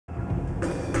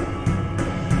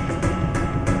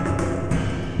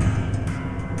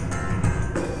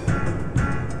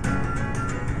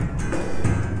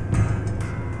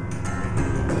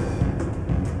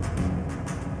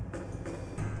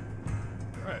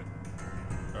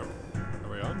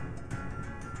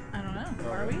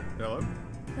Are we? Hello?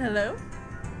 Hello?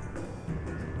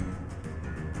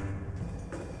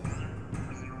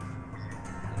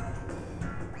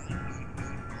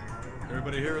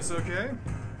 Everybody hear us okay?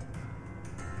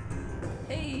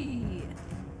 Hey!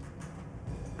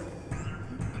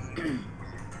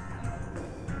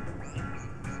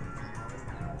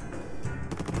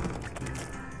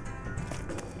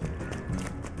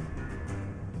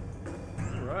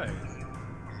 Alright.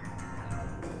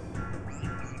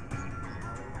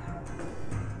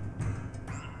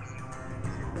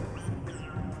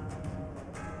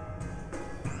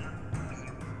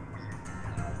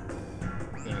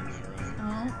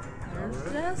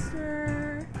 There's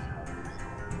Jester.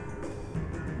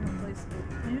 I'm gonna play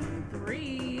Splatoon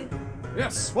 3.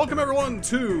 Yes! Welcome everyone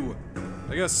to,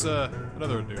 I guess,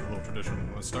 another new little tradition we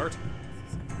want to start.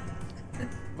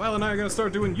 Violet and I are going to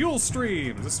start doing Yule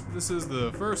streams. This is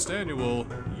the first annual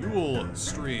Yule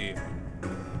stream.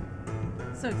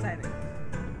 So exciting.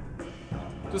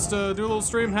 Just do a little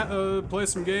stream, play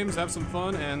some games, have some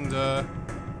fun, and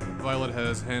Violet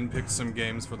has handpicked some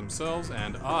games for themselves,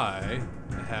 and I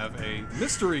have a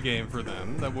mystery game for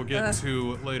them that we'll get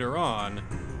to later on,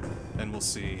 and we'll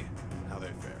see how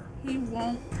they fare. He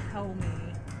won't tell me.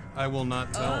 I will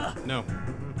not tell. No.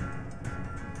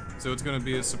 So it's going to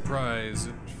be a surprise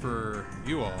for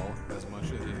you all as much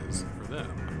as it is for them.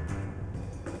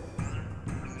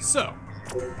 So,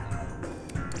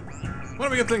 why don't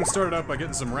we get things started out by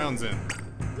getting some rounds in?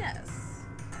 Yes.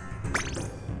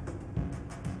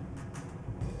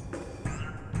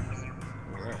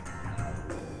 Alright.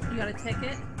 You got a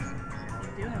ticket?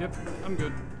 You do have Yep, a ticket. I'm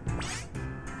good.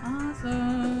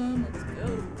 Awesome. Let's go.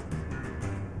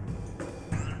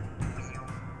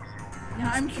 Yeah,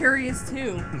 I'm curious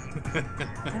too.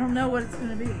 I don't know what it's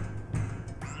gonna be.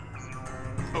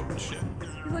 Oh, shit.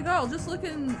 He's like, oh, just look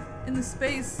in the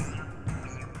space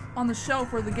on the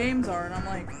shelf where the games are, and I'm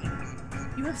like,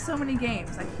 you have so many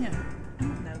games. I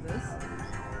don't know this.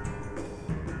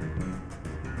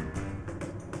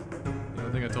 The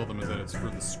only thing I told them is that it's for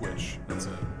the Switch. That's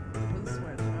it. For the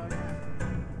Switch, oh yeah.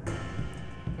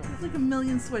 There's like a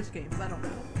million Switch games. I don't know.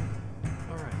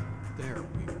 Alright, there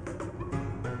we go.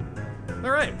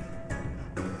 Alright.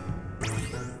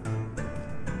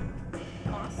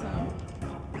 Awesome.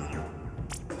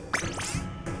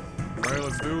 Alright,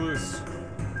 let's do this.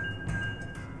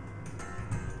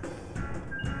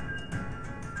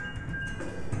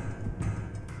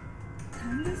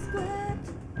 Time to splat.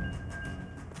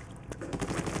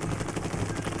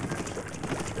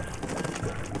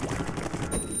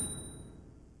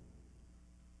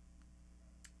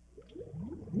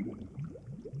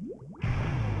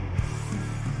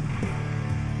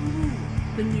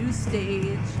 The new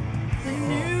stage. The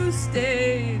new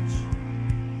stage.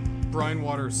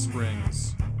 Brinewater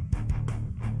Springs.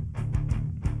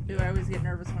 Ooh, I always get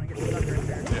nervous when I get stuck right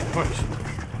there. Yeah,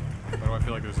 why do I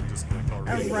feel like there's a disconnect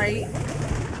already? Right.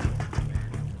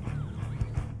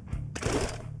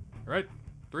 Alright,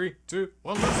 3, 2,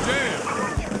 1, let's jam!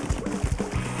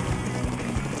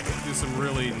 Do some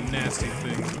really nasty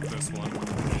things with this one.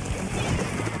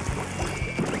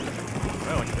 What I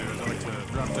like to do is I like to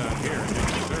drop down here and get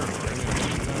some territory.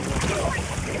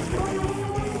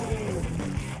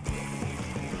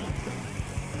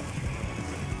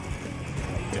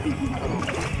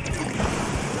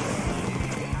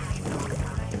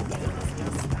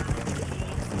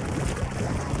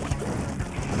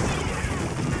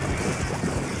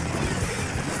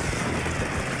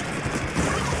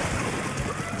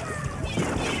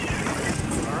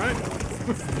 Alright.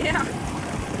 Yeah.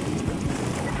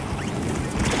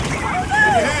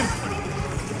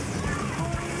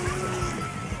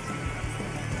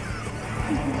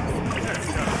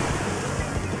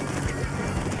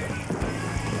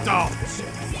 Oh, shit.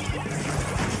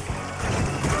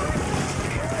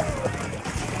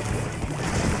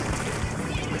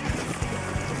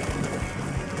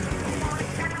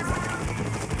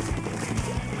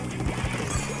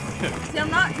 See, I'm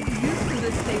not used to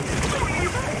this stage.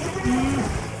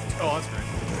 Oh, that's great.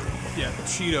 Yeah,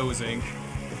 Cheetos Inc.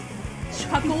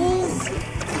 Chuckles.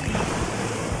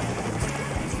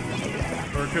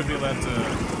 Or it could be that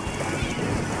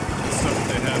stuff that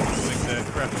they have, like that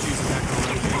craft cheese and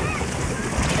macaroni.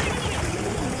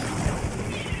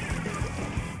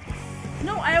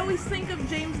 No, I always think of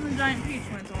James and the Giant Peach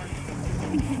when it's orange.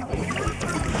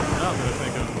 Now I'm gonna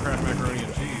think of Kraft macaroni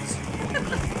and cheese.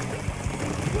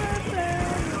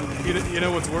 You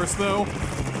know what's worse though?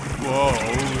 Whoa.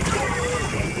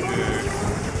 Dude.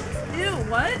 Ew,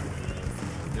 what?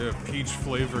 Yeah, peach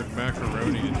flavored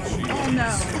macaroni and cheese. Oh no.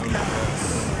 Yes.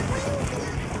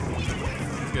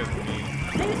 These guys are mean.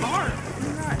 They are.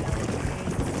 You're right.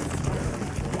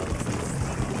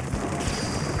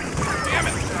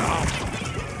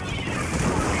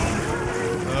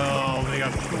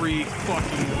 3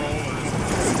 fucking rollers.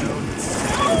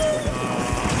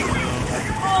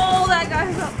 Oh, that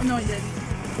guy's up. No, he didn't.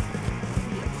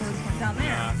 He of course went down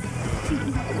there.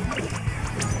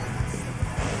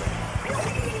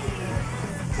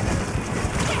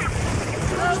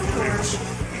 Of course.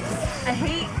 I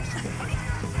hate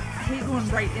going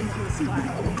right into the splat.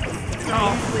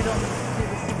 I usually don't do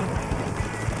the stupid.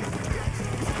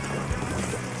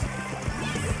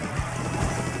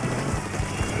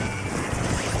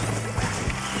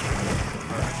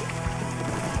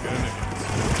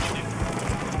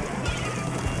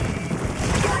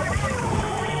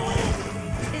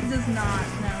 It does not.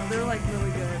 No, they're like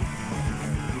really good.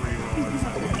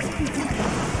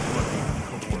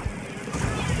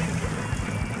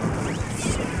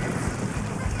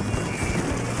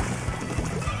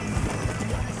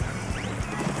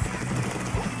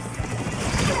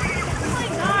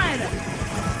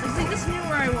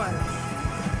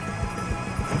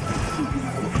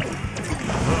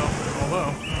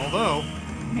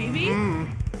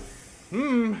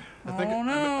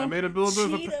 I made a little bit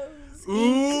of a...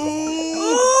 Ooh!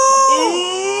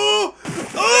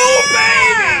 Baby!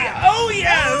 Oh,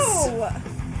 yes! Oh.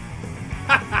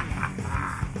 I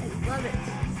love it.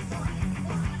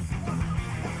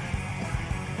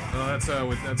 Oh,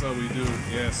 that's how we do.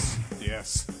 Yes.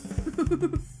 Yes.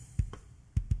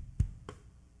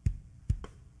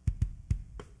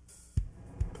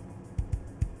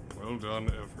 Well done,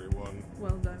 everyone.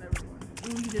 Well done, everyone.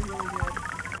 Ooh, you did really good.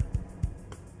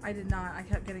 I did not. I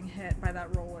kept getting hit by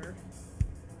that roller.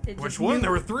 Which one? There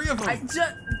were 3 of them.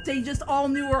 They just all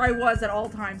knew where I was at all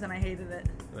times, and I hated it.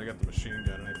 I got the machine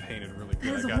gun, and I painted really good.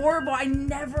 It was horrible. I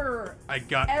never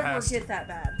get that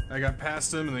bad. I got past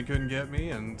them, and they couldn't get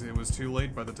me, and it was too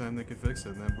late by the time they could fix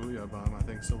it. And that booyah bomb, I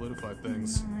think, solidified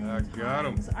things. I got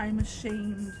them. I'm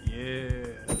ashamed. Yeah.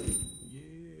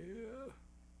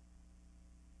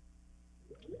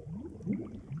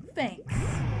 Thanks.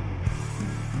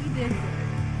 We did good.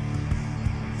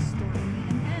 Story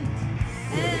and end.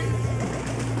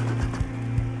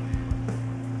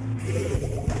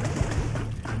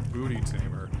 Booty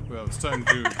tamer. Well, it's time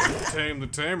to tame the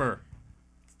tamer.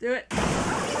 Let's do it.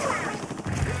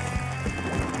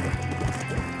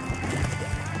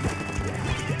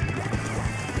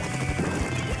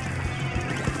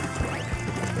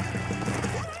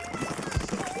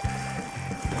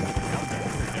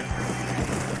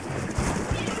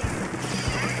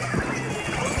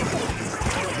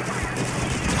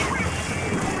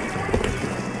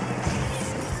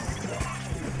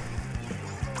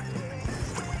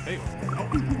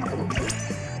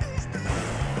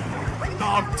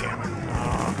 Oh, damn it.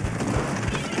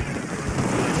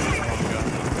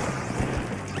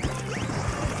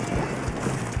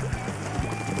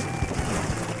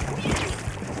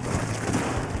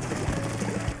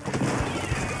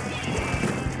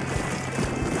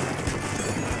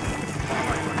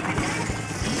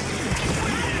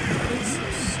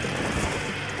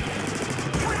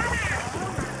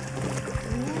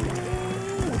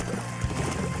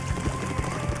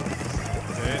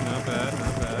 Okay, not bad,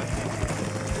 not bad.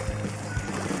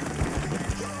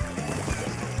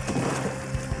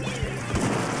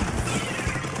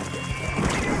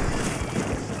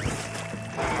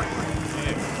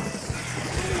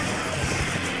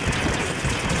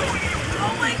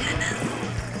 Oh my goodness!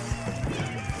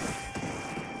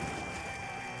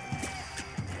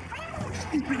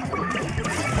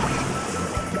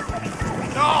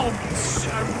 Oh,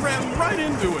 I ran right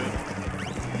into it.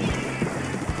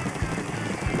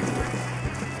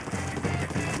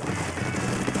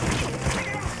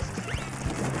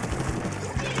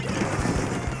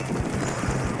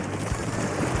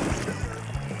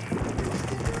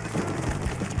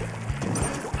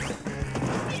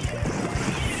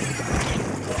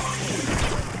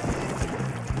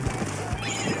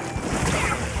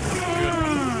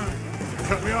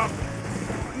 Cut me off.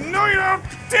 No, you don't.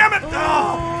 Damn it. Ooh,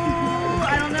 Oh.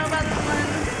 I don't know about this one.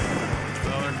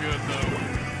 Oh, they're good, though.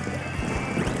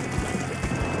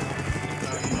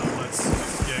 Let's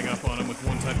just gang up on him with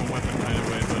one type of weapon kind of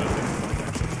way, but I think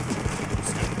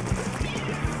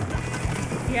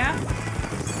Yeah? I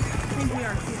think we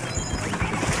are too.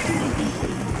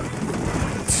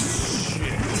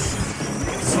 shit.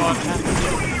 Saw it happen.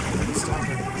 Stop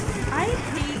it. I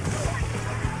hate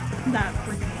that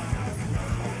freaking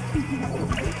one.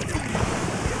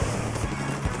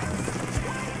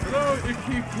 Hello,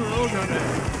 Icky Kurogane.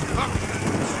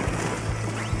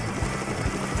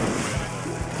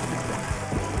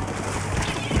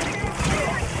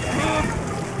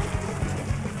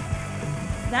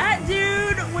 That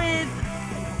dude with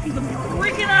the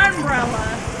freaking umbrella.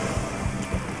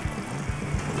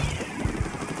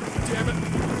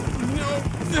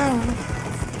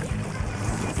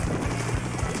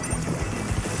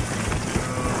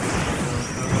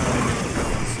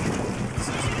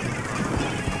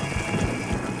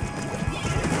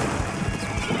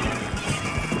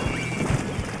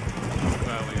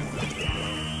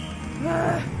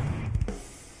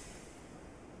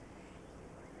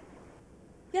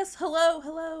 Yes, hello,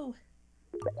 hello.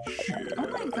 Oh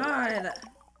my god.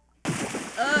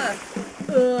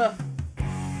 Ugh.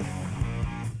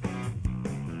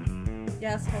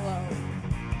 Yes, hello.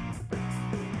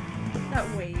 That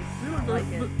wave. I don't like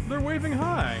it. They're waving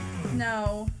high.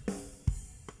 No.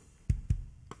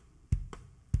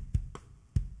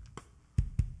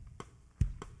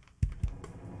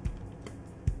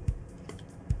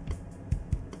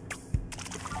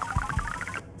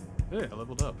 Hey, I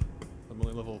leveled up. I'm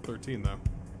only level 13 though.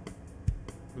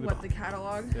 Really What, the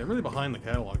catalog? Yeah, really behind the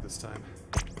catalog this time.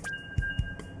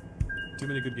 Too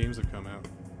many good games have come out.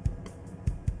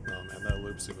 Oh man, that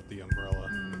loop suit with the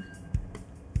umbrella.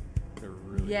 They're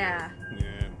really Yeah. good.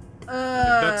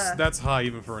 Yeah. That's high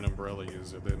even for an umbrella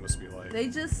user. They must be like. They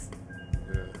just,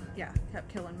 Ugh. yeah, kept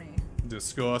killing me.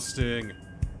 Disgusting.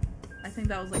 I think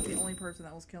that was like the only person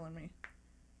that was killing me.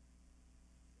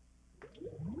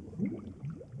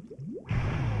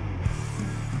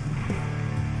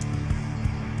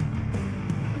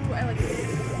 Ooh, I like it.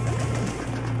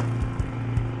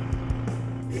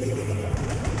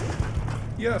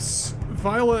 Yes,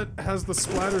 Violet has the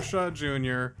Splattershot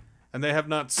Jr., and they have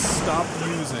not stopped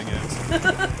using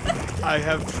it. I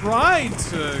have tried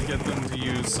to get them to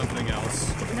use something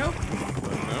else. Nope.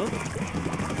 But nope.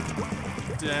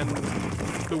 And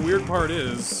the weird part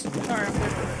is... Sorry, I'm good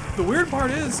with The weird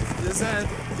part is that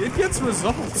it gets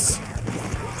results.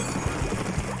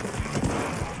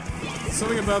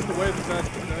 Something about the way that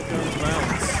goes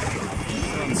balance.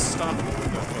 They're unstoppable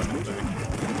with that fucking thing.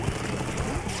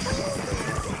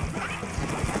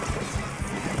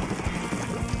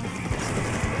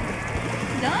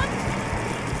 Done?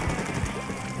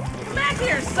 Come back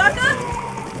here, sucker!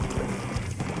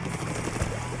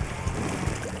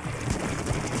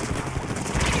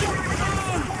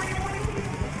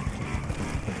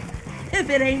 If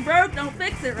it ain't broke, don't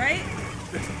fix it, right?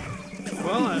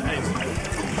 Well,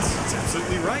 it's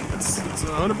absolutely right. It's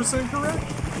 100% correct.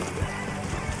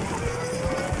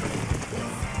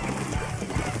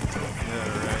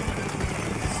 Yeah, right.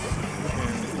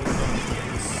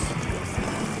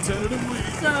 Tentatively.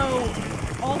 So,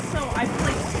 also, I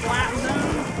played Splat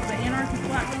Zone, the Anarchy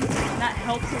Splat Zone. That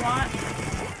helps a lot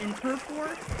in Turf War.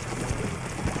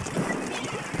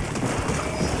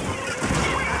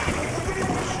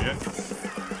 Shit.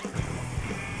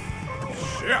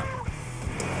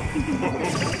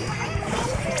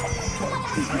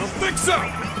 I don't think so!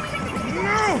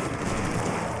 No!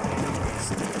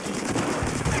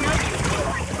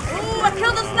 Ooh, I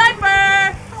killed a sniper!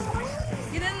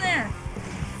 Get in there.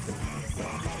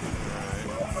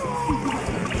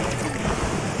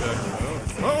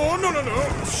 Oh, no, no, no!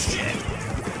 Shit!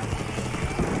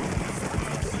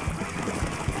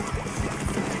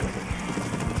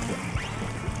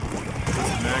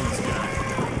 This Magnus guy.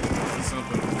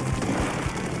 Something.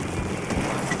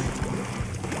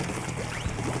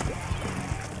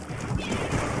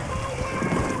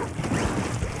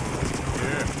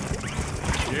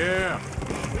 Yeah.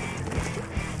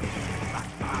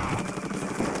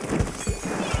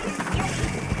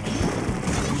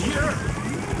 Yeah.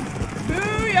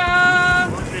 Booyah!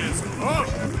 What is up?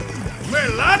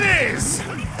 Melades!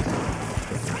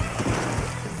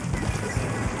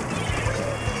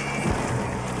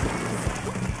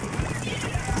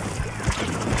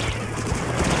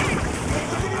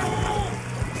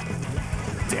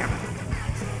 Damn it.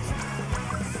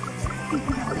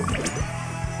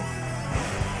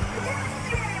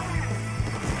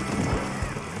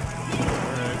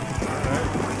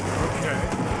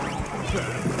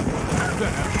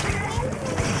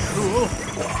 Cool.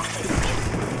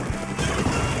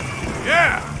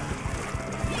 Yeah!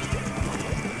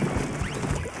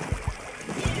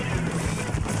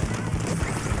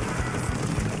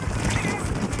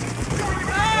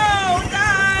 Oh,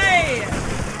 die!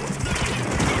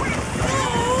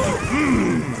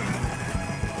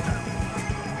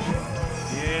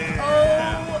 Yeah. Oh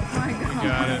my god. You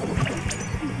got it.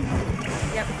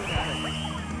 Yep, we got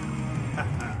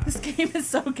it. This game is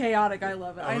so chaotic, I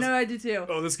love it. I know I do too.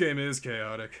 Oh, this game is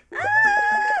chaotic. Ah!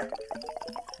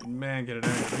 Man, get it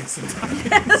angry sometimes.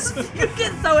 Yes, you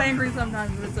get so angry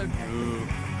sometimes, but it's okay. Ooh.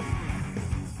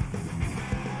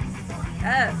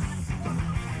 Yes.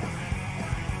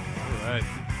 Alright.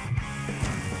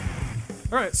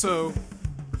 Alright, so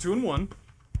we're 2-1.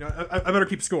 know, I better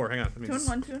keep score. Hang on. 2 and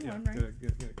 1, 2 and 1, right?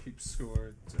 Gotta keep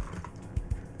score.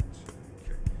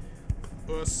 Okay.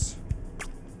 Us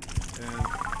and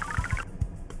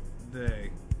they.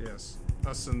 Yes.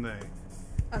 Us and they.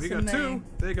 Us We got and they. 2.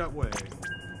 They got way.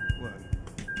 1.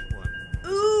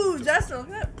 Ooh, Jester,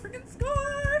 look at that freaking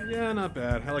score! Yeah, not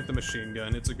bad. I like the machine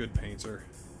gun. It's a good painter.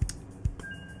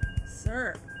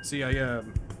 Sir. See, I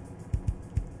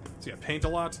paint a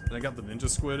lot, and I got the ninja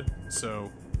squid,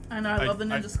 so I know, I love the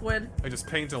ninja squid. I just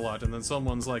paint a lot, and then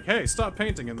someone's like, "Hey, stop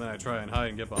painting!" and then I try and hide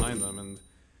and get behind them and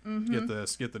get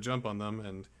the jump on them,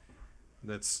 and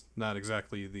that's not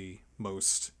exactly the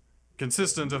most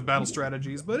consistent of battle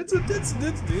strategies, but it is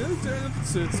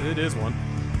one.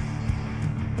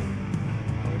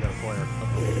 Oh, we got a player.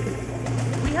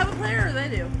 We have a player, or they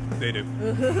do? They do.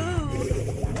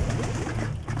 Ooh.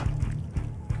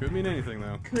 Could mean anything,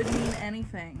 though. Could mean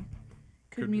anything.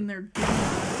 Could mean they're good.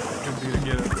 Could be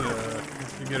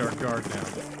to get our guard down.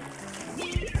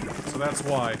 So that's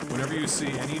why, whenever you see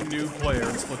any new player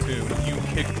in Splatoon, you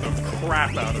kick the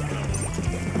crap out of them.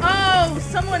 Oh,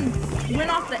 someone went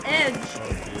off the edge.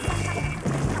 Oh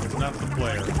dear. It's not the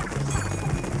player.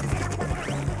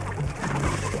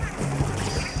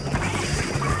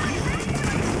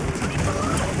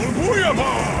 Booyah!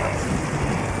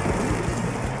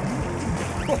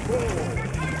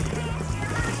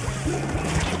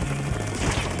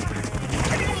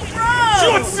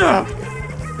 What's up? See,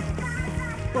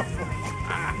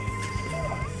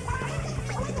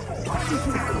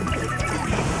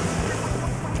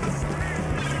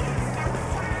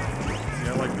 I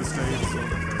like this stage.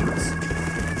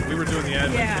 We were doing the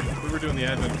advent. Yeah. We were doing the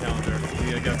advent calendar.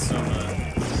 We got some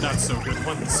not so good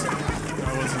ones. I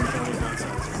was not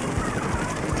satisfied.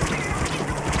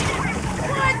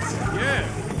 What? Yeah.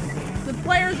 The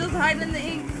player's just hiding in the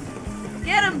ink.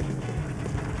 Get him!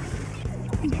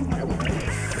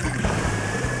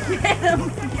 Get him!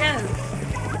 Yes!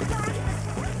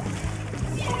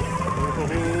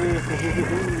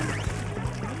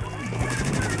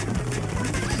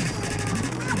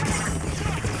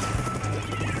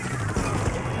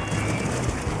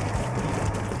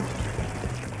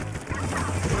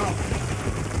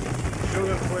 Show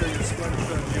that player your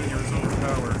Splatoon Junior is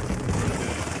overpowered.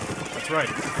 That's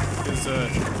right.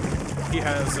 He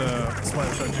has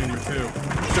Splatoon Junior too.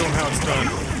 Show him how it's done.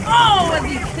 Oh, and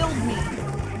he killed me!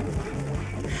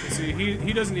 See,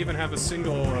 he doesn't even have a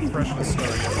single freshness star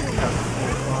yet. He has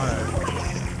 45.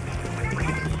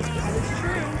 It's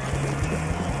true.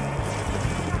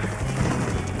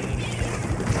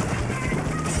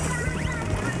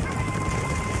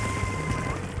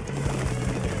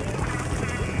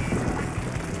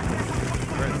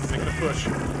 Alright, making a push.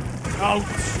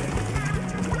 Ouch!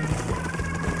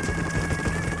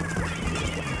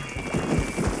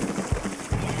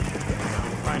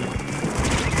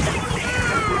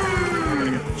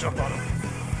 Jump on him.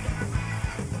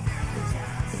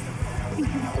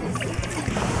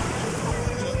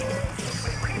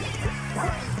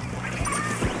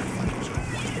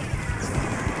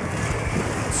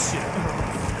 Shit.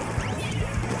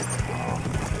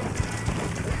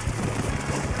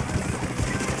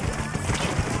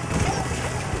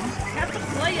 Have to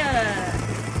play it.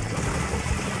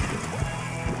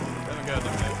 Haven't got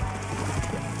them yet.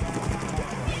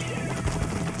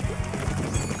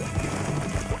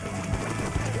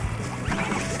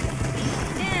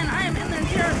 Man, I am in their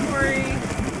territory.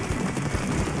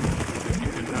 You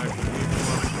can hide from me.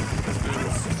 Let's do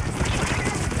this.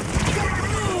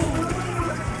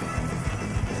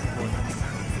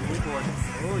 Oh boy.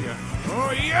 Oh yeah.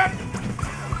 Oh yeah!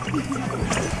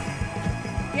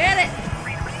 Get it!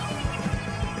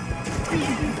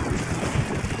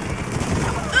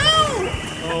 Ooh!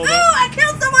 Oh, Ooh! I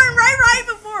killed someone right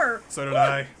before! So did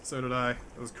I. So did I.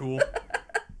 That was cool.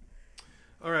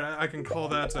 Alright, I can call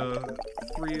that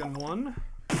 3 and 1.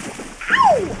 Ow!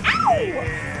 Ow!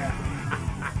 Yeah!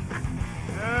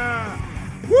 Yeah!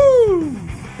 Woo!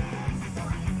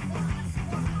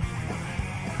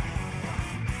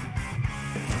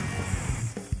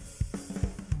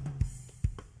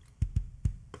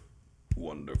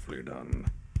 Wonderfully done.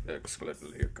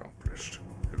 Excellently accomplished.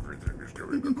 Everything is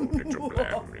going according to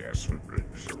plan, yes.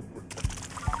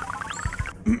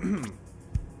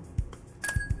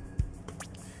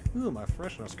 Ooh, my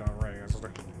freshness got raised.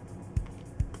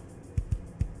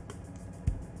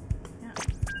 Yeah.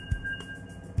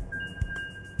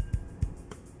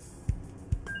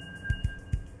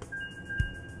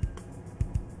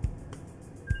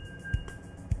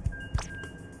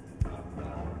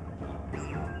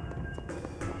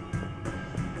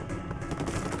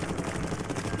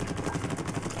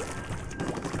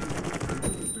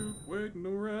 Waiting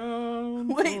around.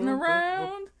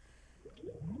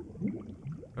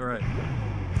 Alright.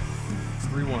 It's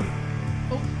 3-1.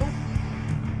 Oh, oh.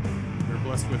 We're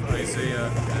blessed with Isaiah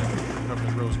and covered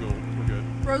with rose gold. We're good.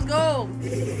 Rose gold.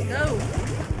 Go.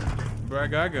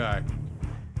 Bad guy.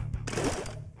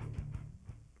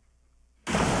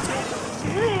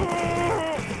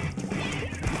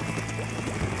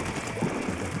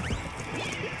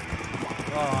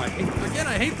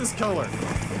 I hate this color.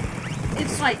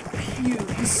 It's like puke.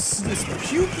 This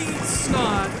pukey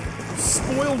snot,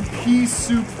 spoiled pea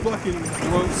soup fucking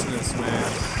grossness, man.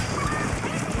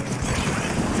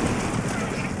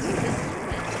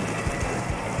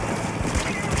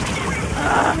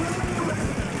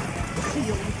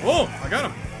 Oh, I got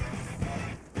him.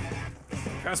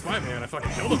 Passed by me and I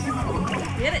fucking killed him.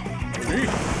 Get it. Me.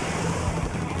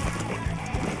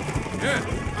 Yeah.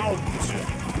 Ow.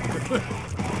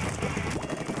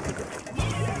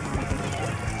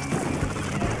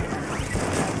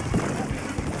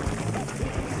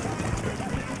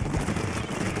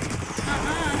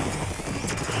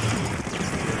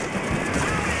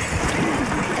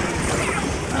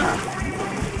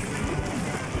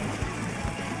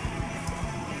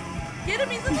 Get him,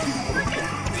 he's in the freaking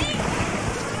seat!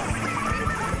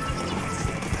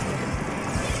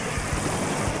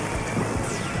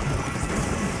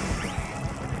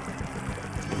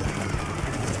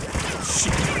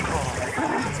 Shit!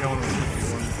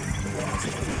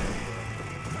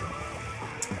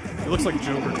 It looks like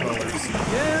Joker colors.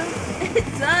 Yeah! It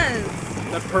does!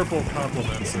 That purple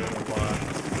complements it a lot.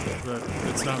 But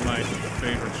it's not my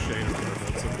favorite shade of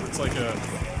purple.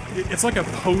 It's like a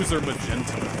poser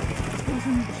magenta.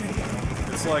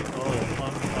 It's like, oh,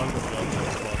 I'm the magenta,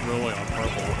 but really I'm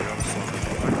purple.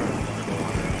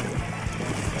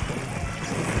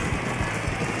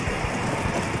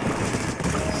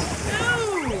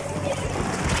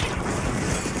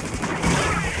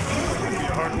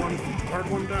 Hard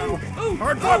one down. Oh,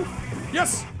 hard one.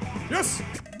 Yes. Yes.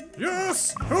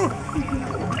 Yes. Oh.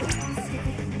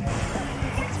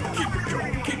 Keep it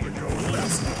going. Keep it going.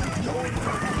 Yes.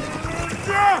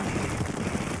 Yeah.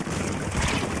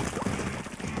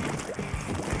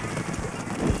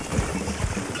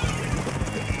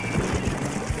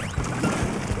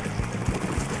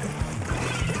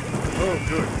 Oh,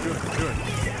 good.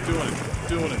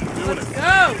 Doing it. Let's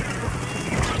go!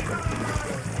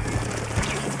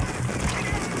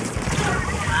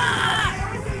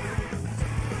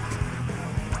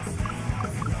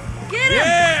 Get him!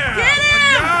 Yeah! Get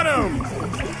him! I got him!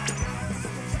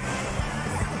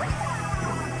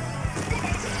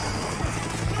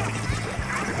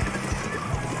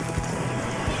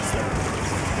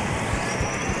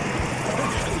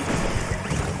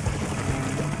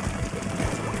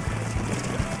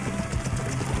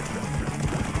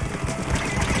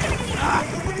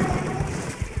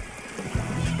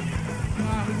 Come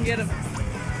on, we can get him.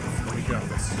 We got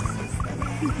this.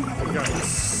 We got this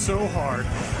so hard.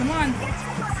 Come on.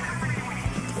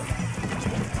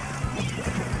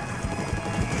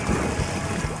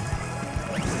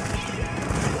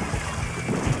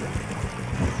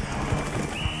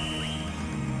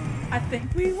 I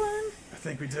think we won. I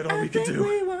think we did all we could do.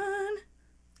 We won.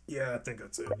 Yeah, I think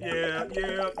that's it. Yeah.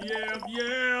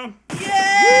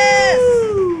 Yes!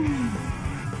 Woo!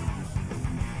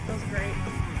 That was great.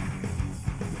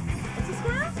 What's the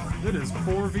score? It is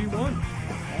 4v1.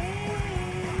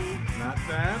 Not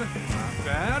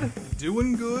bad.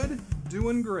 Doing good.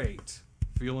 Doing great.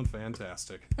 Feeling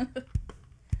fantastic.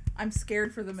 I'm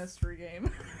scared for the mystery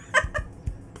game.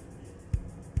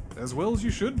 As well as you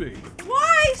should be.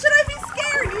 Why should I be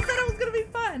scared? You said it was gonna be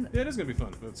fun. Yeah, it is gonna be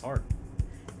fun, but it's hard.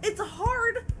 It's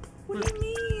hard. What do you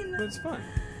mean? But it's fun.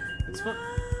 It's fun.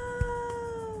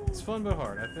 No. It's fun but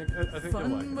hard. I think you'll like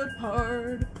Fun it. but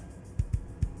hard.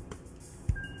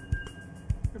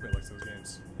 Everybody likes those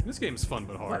games. This game's fun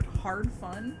but hard. What, hard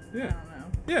fun? Yeah. I don't know.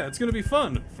 Yeah, it's gonna be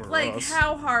fun for Like us.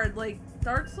 how hard? Like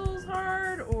Dark Souls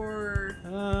hard or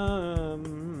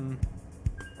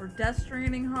Death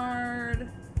Stranding hard?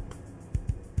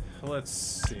 Let's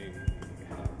see.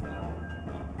 We're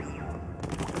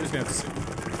just gonna have to see.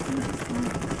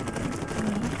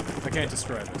 I can't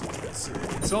describe it.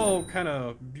 It's all kind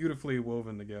of beautifully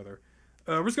woven together.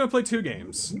 We're just gonna play 2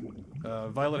 games.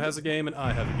 Violet has a game and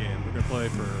I have a game. We're gonna play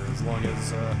for as long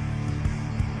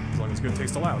as good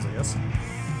taste allows, I guess.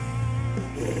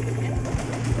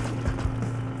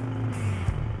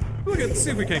 Let's see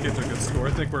if we can't get to a good score.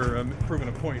 I think we're proving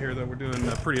a point here that we're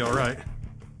doing pretty all right.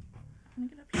 Let me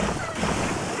get up here.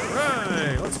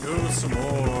 Right, let's go some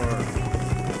more.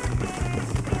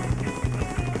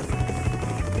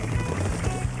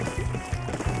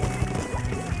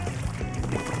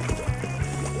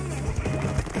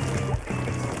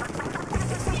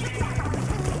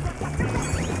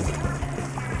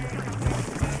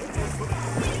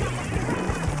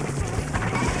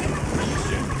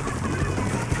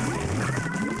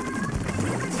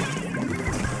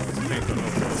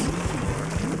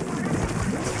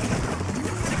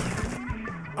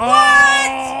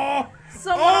 Oh!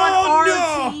 Someone on our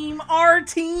no! team. Our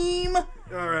team.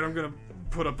 All right, I'm gonna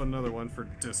put up another one for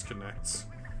disconnects.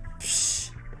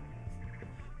 Psh.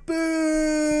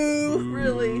 Boo!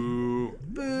 Really? Boo.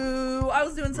 Boo! I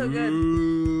was doing so good.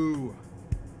 Boo.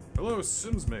 Hello,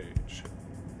 Sims Mage.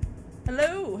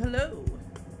 Hello, hello.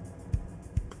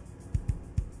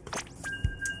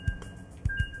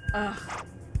 Ugh,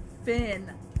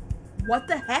 Finn. What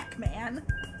the heck, man?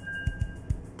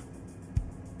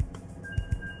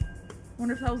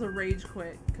 Wonder if that was a rage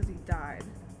quit because he died.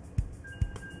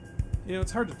 You know,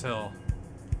 it's hard to tell.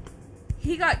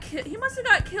 He got he must have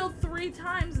got killed 3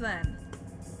 times then.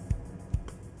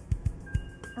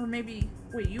 Or maybe,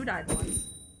 wait, you died once.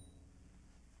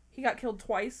 He got killed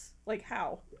twice? Like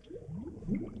how?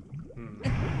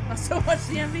 Not so much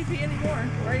the MVP anymore,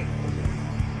 right?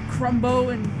 Crumbo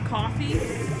and coffee?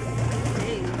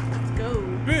 Hey, let's go.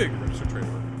 Big registered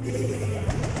trademark.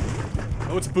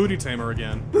 Oh, it's Booty Tamer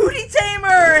again. Booty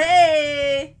Tamer!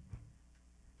 Hey!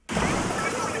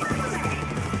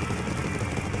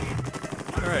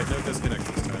 Alright, no disconnect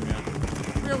this time, yeah.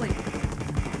 Really?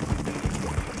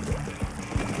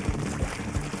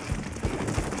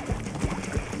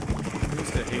 I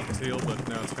used to hate teal, but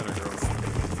now it's kind of gross.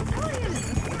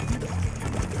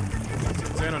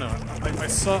 See, I don't know. I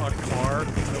saw a car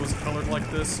that was colored like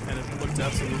this, and it looked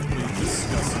absolutely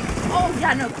disgusting. Oh,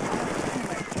 yeah, no.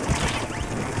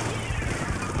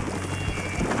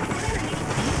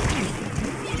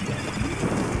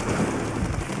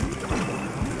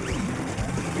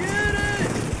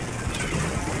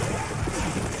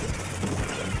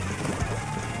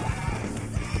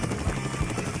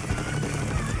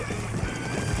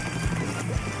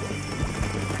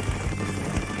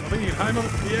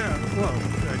 Yeah, well,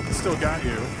 I still got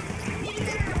you.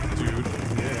 Dude,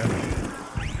 yeah.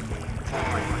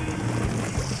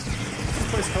 What's this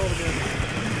place called again?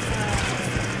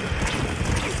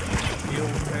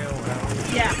 Yule Tail Alley.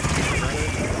 Yeah.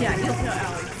 Yeah, Yule Tail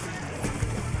Alley.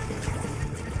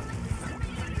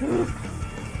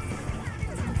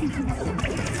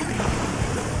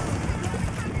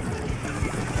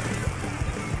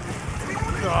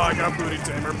 Oh, I got Booty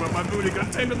Tamer, but my booty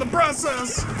got tamed in the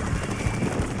process!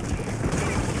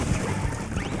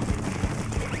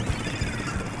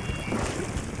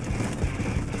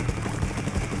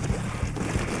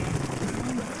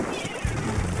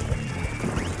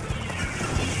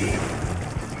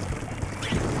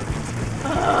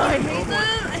 I hate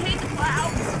them! I hate the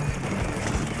clouds!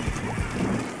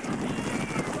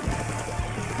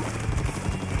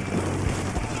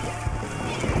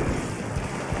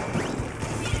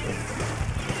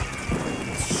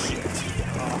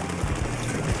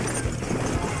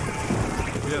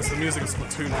 Yes, the music of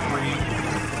Splatoon 3. I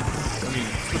mean,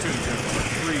 Splatoon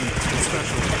 3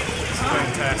 especially. It's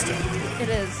fantastic. It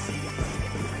is.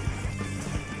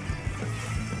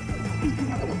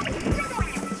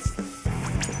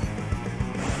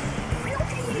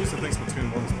 I used to think Splatoon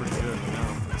 1 was pretty good, but now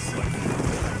it's like,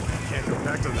 I can't go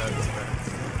back to that. It's bad.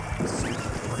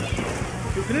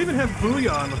 They didn't even have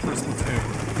Booyah in the first Splatoon.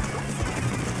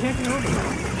 Can't get over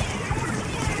that.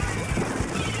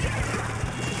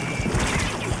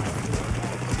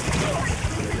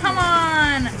 Come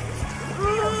on!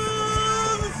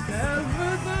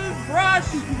 Brush!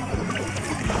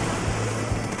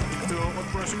 Doing what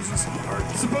brushing is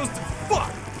supposed to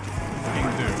fuck!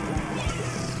 Fucking do.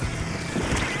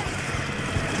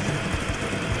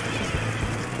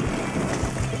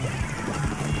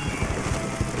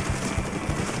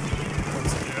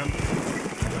 Once again.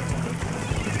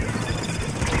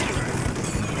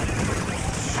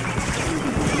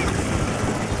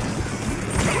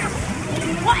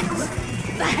 What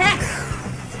the heck?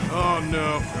 Oh no.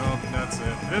 Oh, that's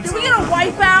it. It's Did we get a over.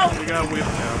 wipeout? We got whipped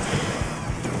out.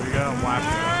 We got wiped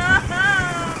out.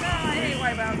 No, I hate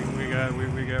wipeouts.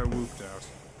 We got whooped out.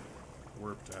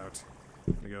 Warped out.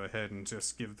 We go ahead and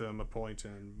just give them a point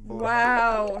and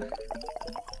Wow.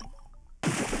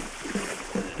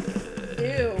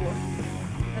 Ew.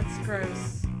 That's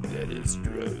gross. That is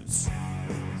gross.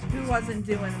 Who wasn't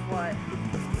doing what?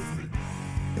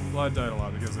 Well, I died a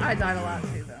lot because of I died a lot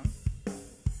too, though.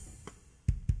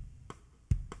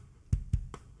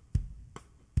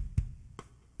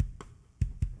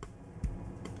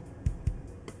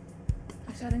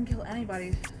 Actually, I didn't kill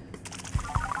anybody.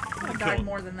 I died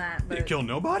more than that, You but didn't kill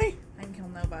nobody? I didn't kill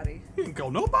nobody. You didn't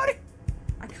kill nobody?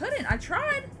 I couldn't. I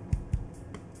tried.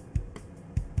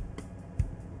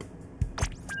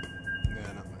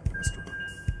 Yeah, not my best one.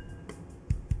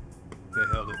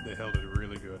 They held it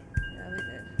really good. Yeah, they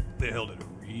did. They held it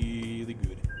really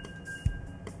good.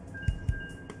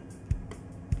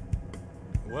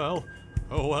 Well,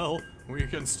 Oh well, we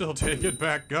can still take it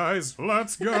back, guys.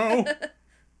 Let's go!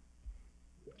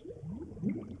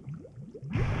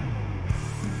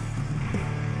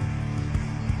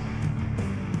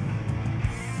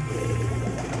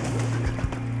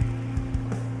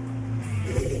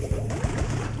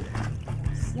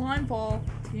 Slime ball.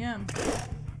 TM.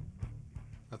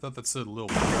 I thought that said little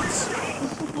blinks.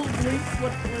 Little blinks,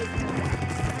 what?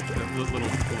 Yeah, little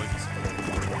blinks.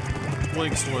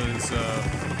 Blinks was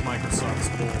Microsoft's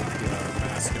old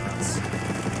mascots.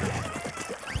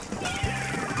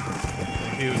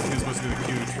 He was supposed to be the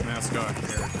huge mascot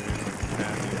character.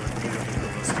 He was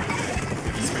realistic.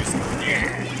 His face like, yeah!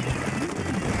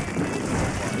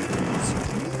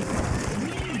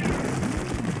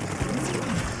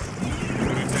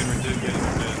 Tamer did get his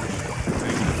revenge.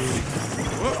 Taking the booty.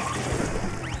 Whoa!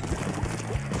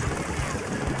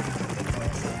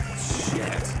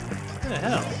 Shit. What the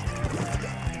hell?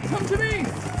 Come to me!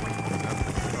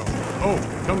 Oh,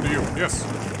 come to you. Yes.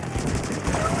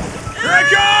 Here I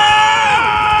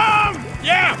come!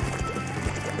 Yeah!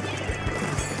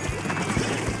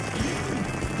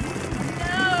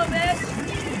 No, bitch!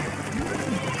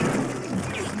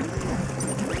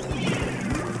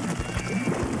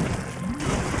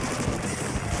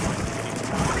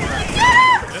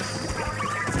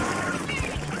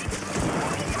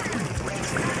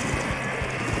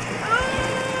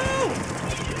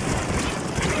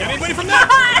 Get anybody from that?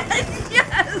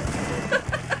 Yes!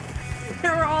 They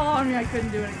were all on me, I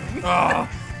couldn't do anything. Oh.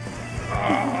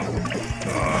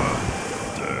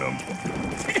 Damn.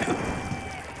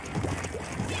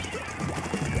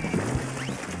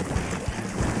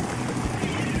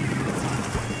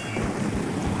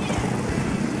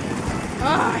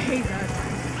 Oh, I hate that.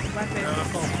 Weapon.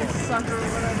 Sucker or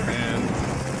whatever. And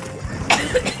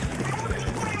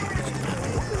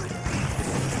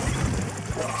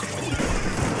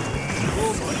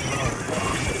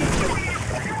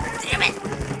Damn it!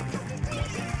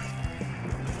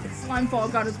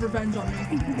 Slimefall got his revenge on me.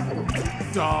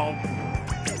 oh.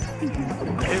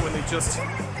 I hate when they just. I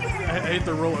hate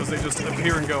the rollers. They just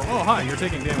appear and go, "Oh hi, you're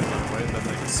taking damage by the way," and then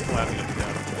they just splat and get the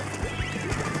guy.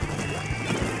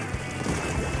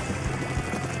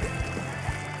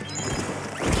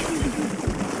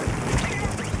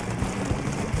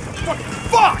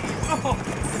 Fuck! Oh.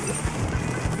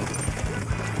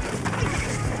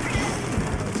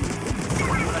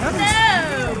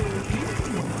 No!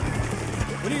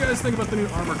 What do you guys think about the new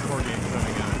Armored Core game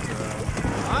coming out?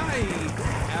 I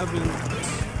haven't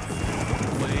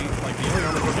played, like, the only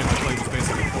Armored Core game I played was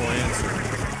basically Full Answer.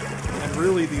 And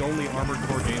really, the only Armored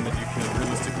Core game that you can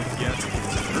realistically get is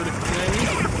Verdict Day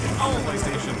on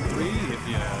PlayStation 3, if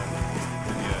you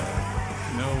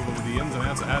know the ins and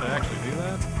outs of how to actually do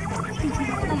that.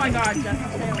 Oh my god, Jeff,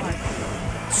 stay alive.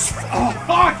 Oh,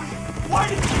 fuck! Why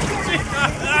did you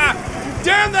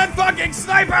damn that fucking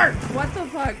sniper! What the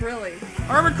fuck, really?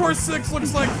 Armored Core 6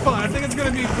 looks like fun. I think it's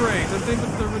gonna be great. I think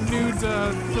with the renewed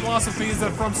philosophies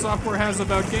that From Software has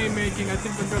about game making, I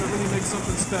think they're gonna really make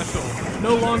something special.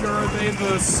 No longer are they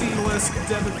the C-list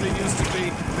dead that they used to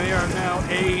be. They are now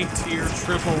A-tier,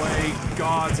 AAA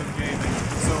gods of gaming.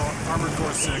 So Armored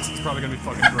Core 6 is probably gonna be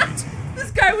fucking great.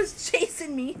 This guy was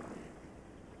chasing me.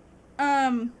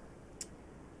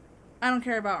 I don't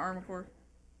care about Armored Core.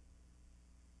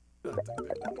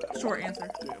 Short answer.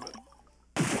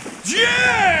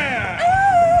 Yeah!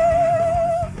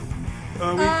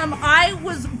 I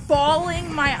was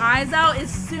bawling my eyes out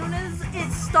as soon as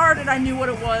it started. I knew what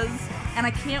it was, and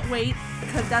I can't wait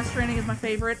because Death Stranding is my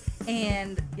favorite.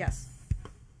 And yes,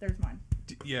 there's mine.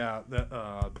 Yeah, that.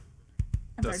 I'm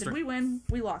sorry. Did we win?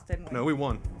 We lost, didn't we? No, we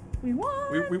won. We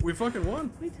won. We fucking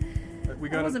won. We did. We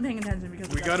got. I wasn't paying attention because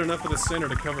we got enough of the center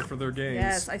to cover for their games.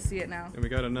 Yes, I see it now. And we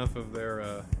got enough of their.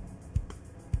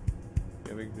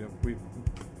 Yeah,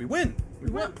 we win. We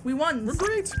won. We won. We're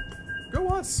great. Go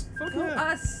us. Fuck Go yeah.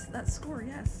 us. That score,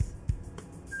 yes.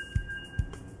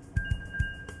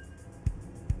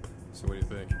 So what do you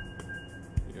think?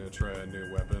 You gonna try a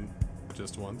new weapon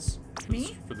just once?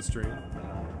 Me? For the stream?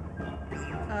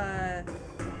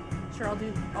 Sure. I'll do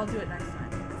it next time.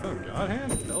 Oh, God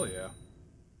hand? Hell yeah.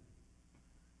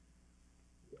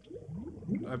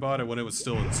 I bought it when it was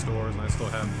still in stores, and I still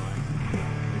have mine.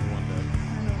 Maybe one day.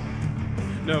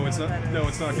 No, it's not. No,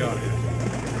 it's not God Hand.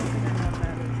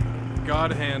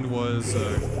 God Hand was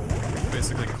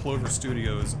basically Clover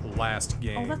Studios' last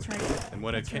game. Oh, that's right. And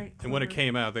when it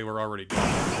came out, they were already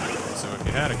gone. So if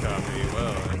you had a copy,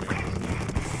 well, I mean,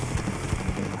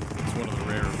 it's one of the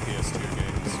rare PS2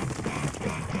 games.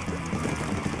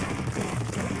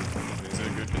 Is it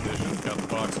in good condition? It's got the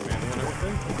box manual and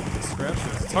everything.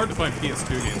 Scratches. It's hard to find PS2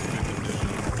 games in good condition.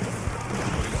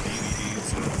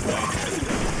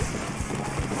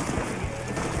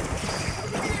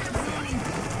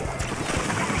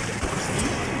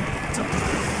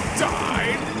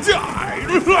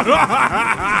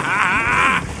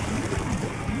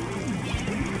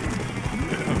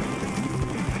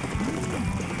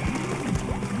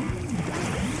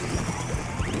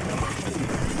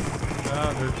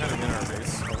 They're kind of in our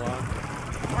base a lot.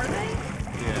 Are they?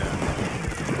 Yeah.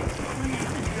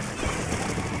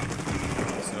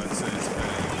 So I'd say it's kind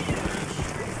of fresh.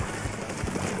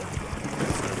 Okay,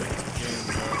 so making some games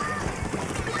up.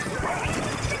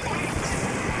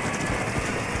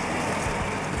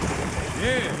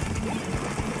 Yeah!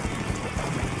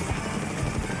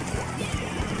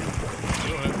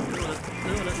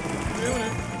 Doing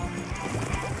it.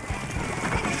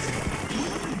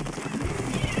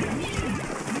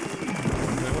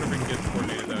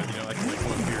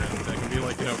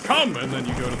 Come! And then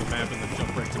you go to the map and then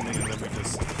jump right to me and then we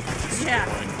just Yeah.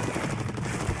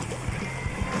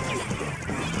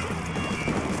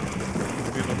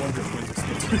 Maybe the Wonder Twins of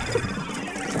Splatoon.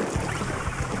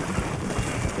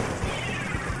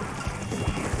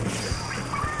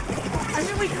 I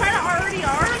mean, we kind of already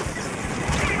are.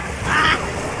 Ah!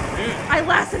 Yeah. I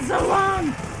lasted so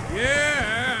long.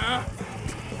 Yeah!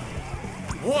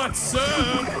 What's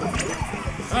up?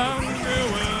 I'm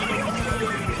doing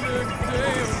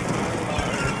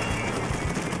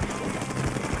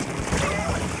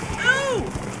Ooh!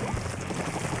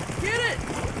 Get it!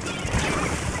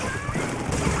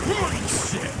 holy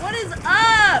shit! What is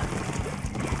up?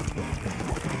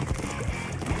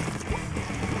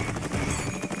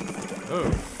 Oh,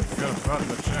 got a bot in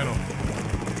the channel.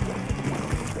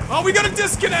 Oh, we got a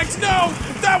disconnect! No!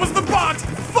 That was the bot!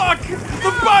 Fuck!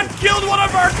 The bot killed one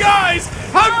of our guys!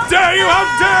 How dare you! How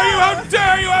dare you! How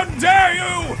dare you! How dare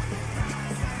you!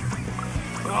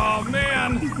 Oh,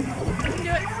 man! You can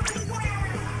do it.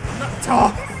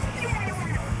 Oh,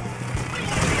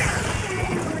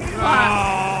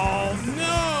 oh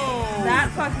no! That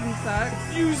fucking sucks.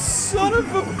 You son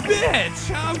of a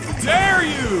bitch! How dare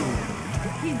you!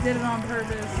 He did it on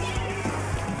purpose.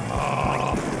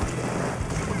 Oh.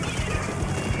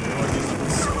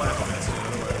 Splat fest,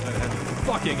 otherwise I'd have your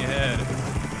fucking head.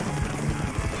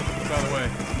 By the way,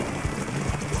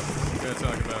 we gotta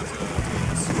talk about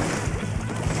games.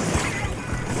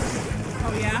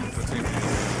 Oh yeah? What's the team?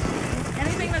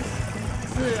 Anything that's,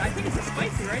 I think it's a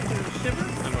spicy, right? The shiver?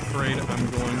 I'm afraid I'm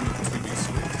going to be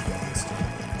sweet this time.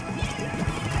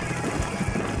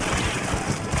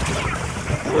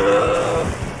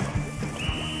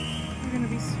 You're gonna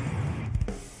be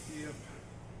Yep.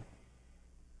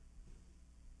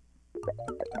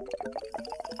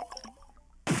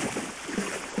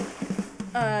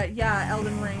 Yeah,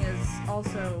 Elden Ring is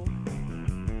also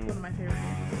one of my favorite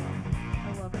games.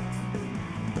 I love it.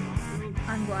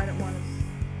 I'm glad it was.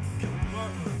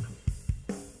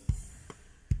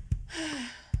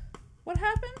 What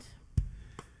happened?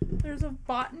 There's a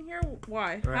bot in here?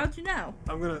 Why? Right. How'd you know?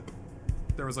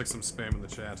 There was like some spam in the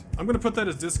chat. I'm gonna put that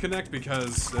as disconnect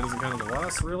because that isn't kind of the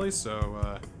loss, really,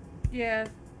 so, Yeah.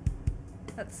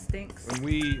 That stinks. when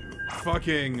we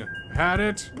fucking had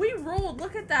it. We ruled.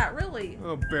 Look at that, really.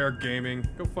 Oh, Bear Gaming.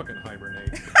 Go fucking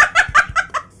hibernate.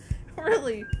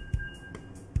 Really.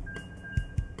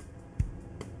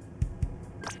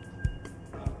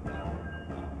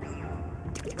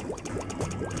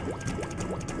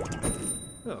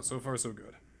 Oh, so far so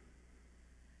good.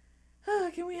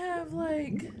 Can we have,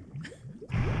 like...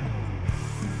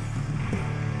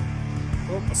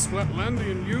 Oh, a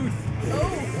Splatlandian youth.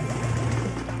 Oh!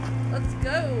 Let's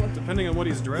go. Depending on what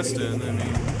he's dressed in, I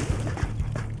mean...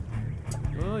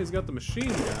 Well, he's got the machine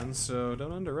gun, so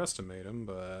don't underestimate him,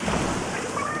 but...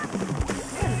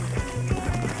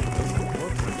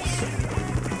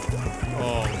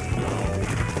 Oh, no.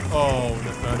 Oh,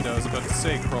 I was about to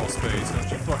say crawl space.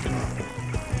 Don't you fucking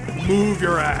move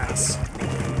your ass.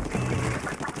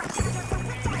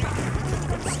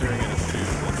 I'm staring at his shoes.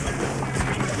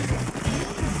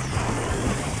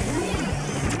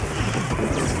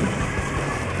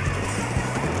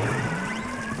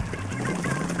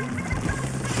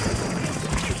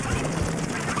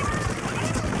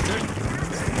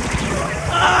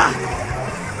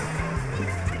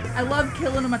 I love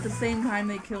killing them at the same time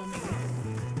they kill me.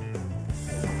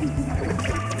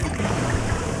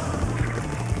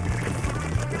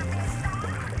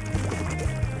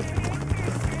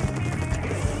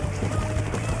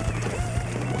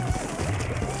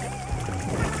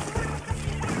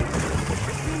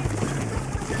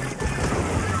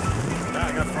 Ah,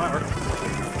 I got fire.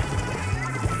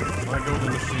 My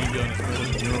golden machine gun is better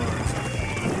than yours.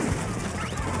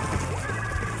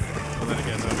 Well, then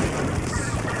again,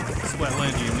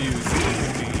 Splatlandian news is going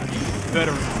to be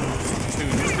better than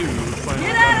Splatoon 2.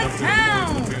 Get out of town!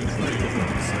 Splatoon 3 is what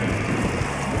I'm saying.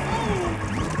 Oh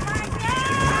my god!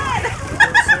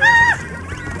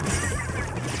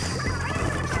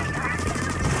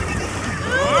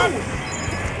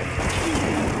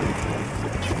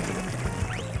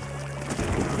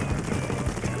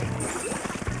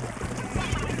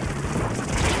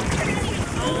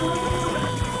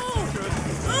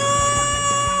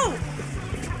 Oh!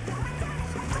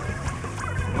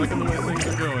 Liking the way things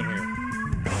are going here.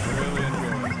 Really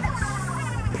enjoying this.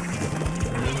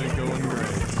 Really going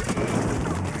great.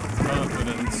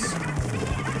 Confidence.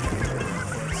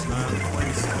 Let's not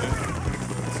waste it.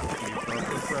 Let's keep up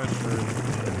the pressure.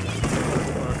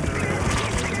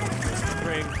 Just the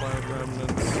rain cloud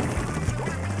remnants.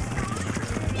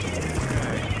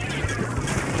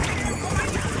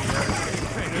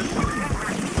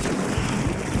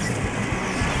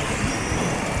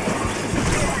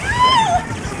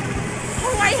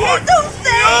 Hate those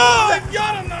things! Oh, I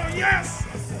got him though, yes!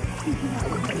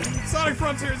 Sonic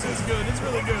Frontiers is good, it's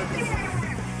really good.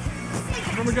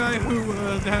 From a guy who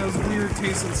has weird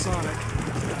taste in Sonic,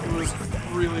 it was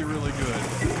really, really good.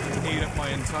 Ate up my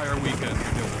entire weekend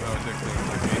because of how addicting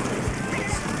the game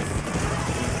was.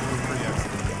 It was pretty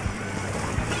excellent.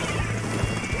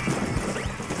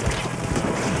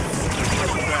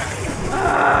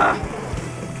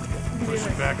 Push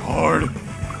it back hard.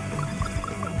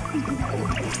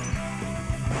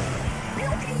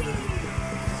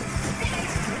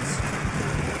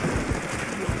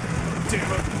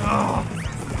 Damn it. Oh.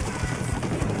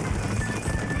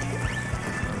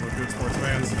 We're good sports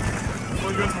fans.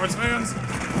 We're good sports fans.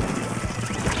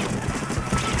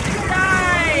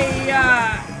 Die!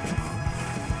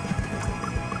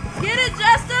 Get it,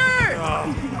 Jester!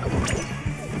 Oh.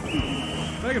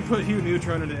 If I could put Hugh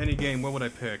Neutron into any game, what would I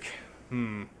pick?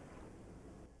 Who?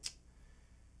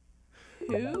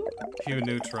 Hugh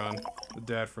Neutron, the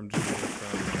dad from Jimmy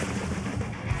Neutron.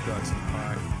 Ducks and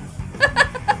Pie.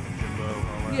 Jimbo,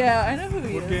 all that. Yeah, I know who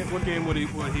he is. What game would I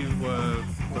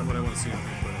want to see him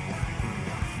play?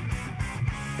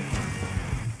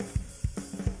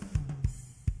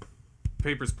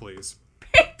 Papers, Please.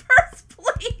 Papers,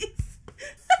 Please!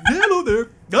 Hello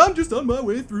there. I'm just on my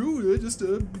way through. Just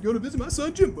going to visit my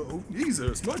son Jimbo. He's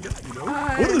a smart guy, you know.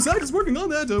 One of the scientists working on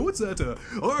that. What's that?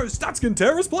 Our Stotskin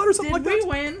terrorist plot or something like that. Did we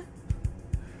win?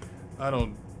 I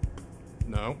don't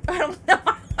know. I don't know.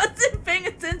 I wasn't paying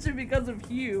attention because of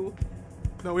Hugh.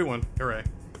 No, we won. Hooray!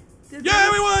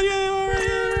 Yeah, we won!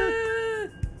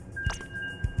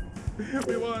 Yeah,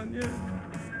 we won! Yeah.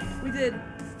 We did.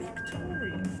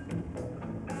 Victorious.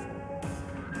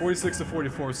 46 to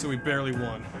 44, so we barely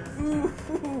won. Ooh.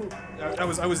 I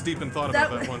was deep in thought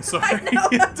about that one. Sorry. I know.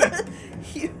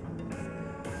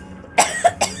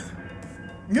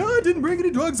 No, I didn't bring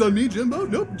any drugs on me, Jimbo.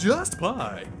 Nope, just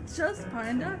pie. Just pie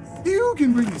and ducks. You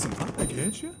can bring me some pie,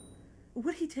 can't you?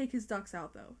 Would he take his ducks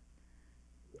out though?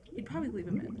 He'd probably leave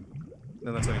him in.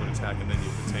 Then that's how you would attack, and then you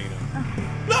contain him.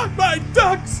 Not my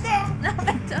ducks! No! Not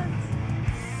my ducks.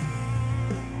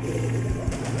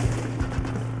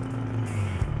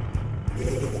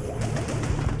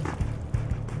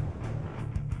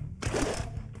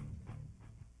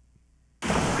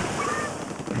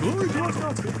 Glory to our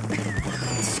Scotsman.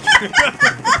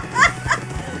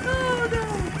 Oh no!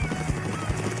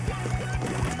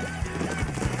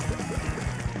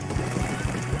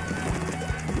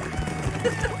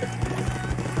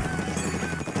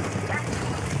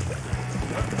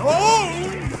 Oh!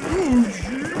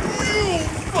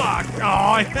 Fuck! Oh,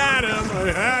 I had him!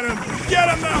 Get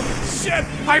him now! Shit!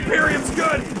 Hyperion's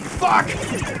good! Fuck!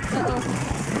 Uh-oh.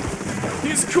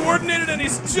 He's coordinated and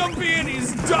he's jumpy and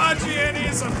he's dodgy and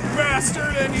he's a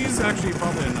bastard and he's actually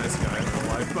probably a nice guy in real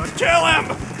life, but kill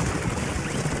him!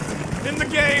 In the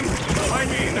game! I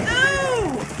mean... No!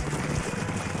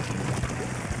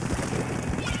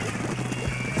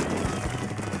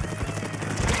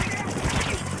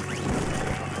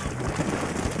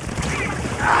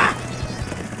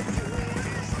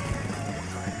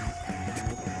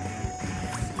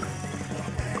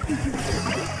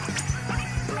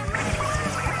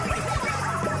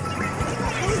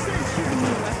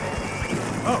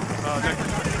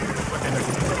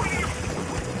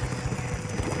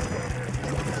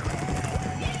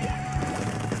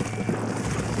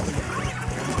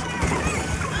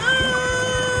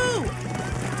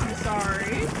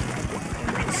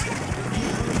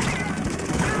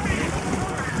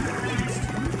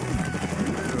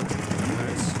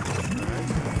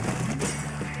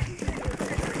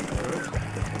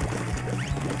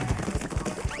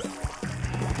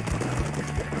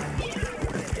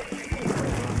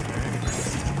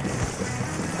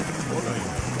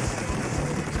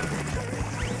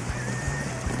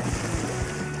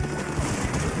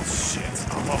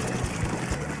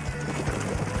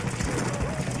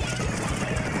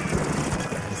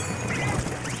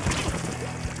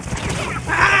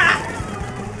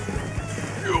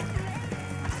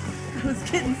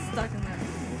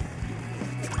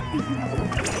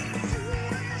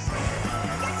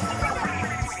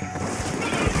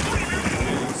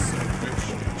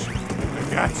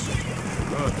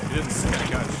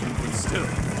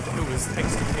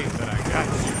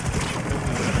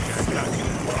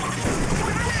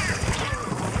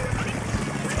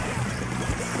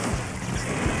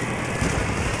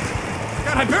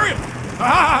 Hyperion!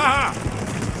 Ah!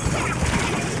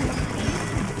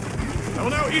 I will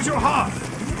now eat your heart!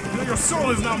 And your soul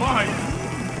is now mine!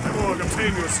 I will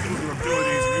obtain your skills and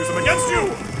abilities and use them against you!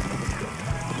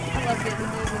 I love getting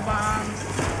moving bombs.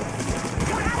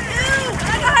 Ew!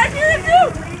 I got Hyperion too!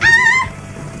 Ah!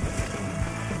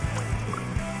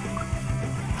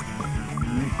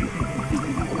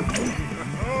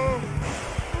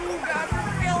 Oh god,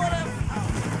 we're killing him!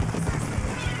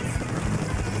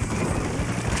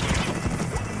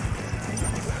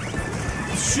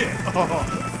 Shit! Oh.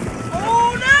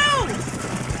 Oh no!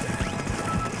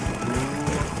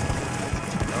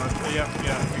 Yeah,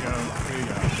 here you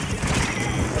go.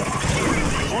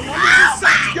 Oh my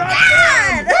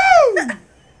god! Woo!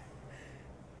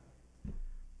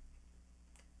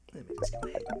 Let me just go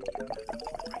ahead and get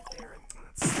right there.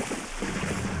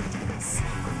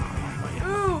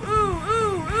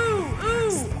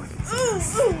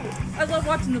 Ooh. I love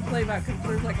watching the playback because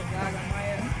there's like a lag on my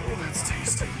end. Oh, that's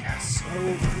tasty, yes. Oh,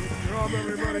 good job,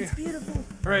 everybody. That's beautiful.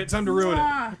 Alright, time to ruin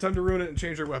it. Time to ruin it and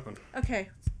change your weapon. Okay.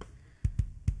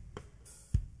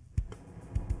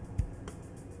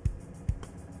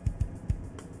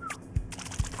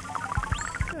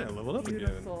 Yeah, leveled up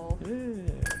Beautiful. again.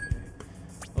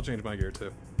 Yeah. I'll change my gear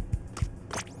too.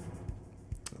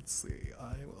 Let's see.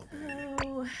 I will be.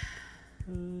 Oh.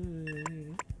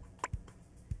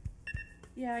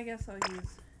 Yeah, I guess I'll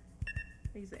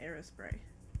use the arrow spray.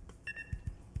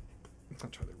 I'll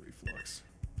try the reflux.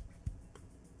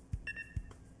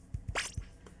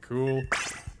 Cool.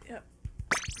 Yep.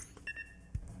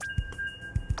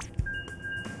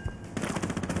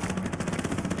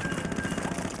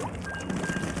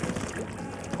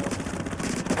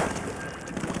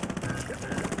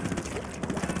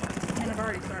 And I've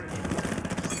already started.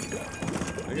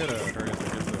 I gotta hurry up and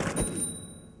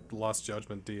get the Lost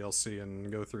Judgment DLC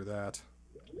and go through that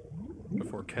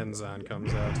before Kenzan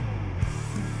comes out.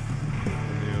 The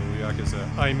new Yakuza,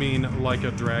 I mean, like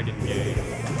a dragon game.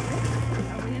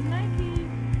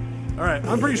 Alright,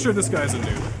 I'm pretty sure this guy's a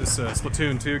noob. This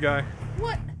Splatoon 2 guy.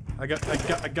 What? I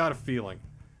got a feeling.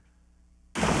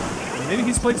 Maybe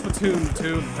he's played Splatoon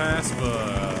 2 in the past, but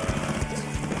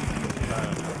I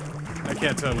don't know. I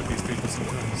can't tell with these people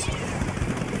sometimes.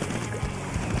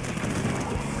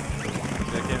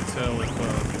 I can't tell if a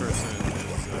person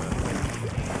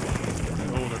is an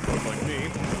older folk like me.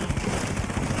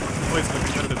 Plays in a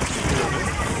competitive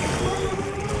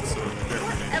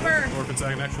Ever. or if it's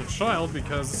an actual child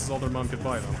because this is all their mom could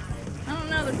buy them. I don't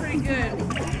know, they're pretty good.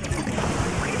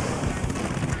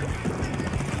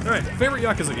 Alright, favorite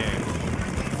Yakuza game?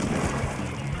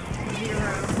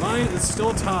 0. Mine is still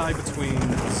a tie between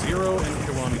 0 and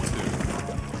Kiwami 2.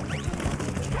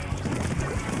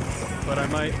 But I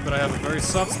have a very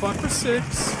soft spot for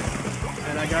 6,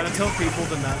 and I gotta tell people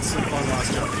to not sleep on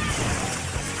Lost Judgment.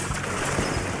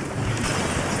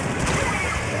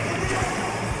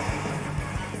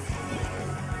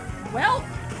 Well.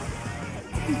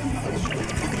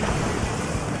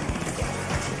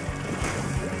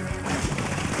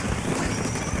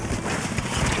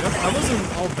 I wasn't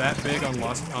all that big on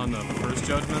the first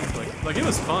Judgment. Like it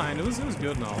was fine. It was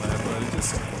good and all that, but it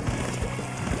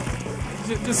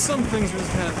just some things were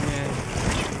just kind of meh.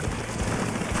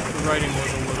 The writing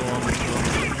was a little on the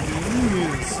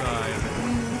side.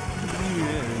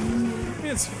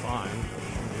 Yeah. It's fine.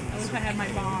 I wish I had my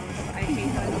bombs. I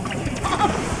hate that I don't have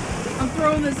bombs. I'm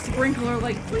throwing this sprinkler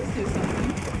like, please do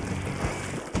something.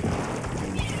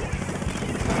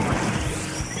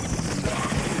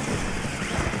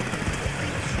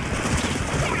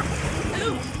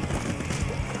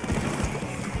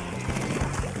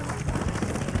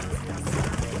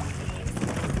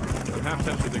 I'm half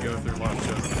tempted to go through Lost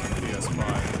Judgment on PS5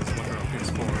 and look on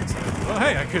PS4 and say, well,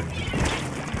 hey, I could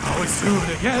always do it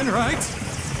again, right?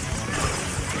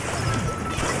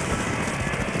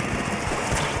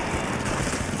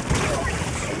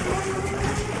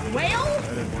 Well?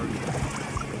 That didn't work.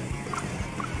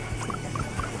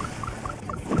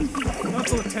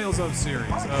 That's on the Tales of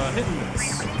series. Hit and miss.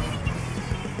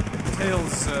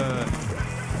 Tales, I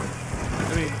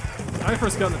mean, I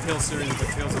first got in the Tales series with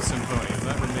Tales of Symphonia, and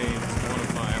that remains one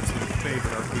of my absolute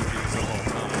favorite RPGs of all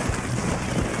time.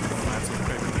 One of my absolute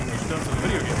favorite English dubs of a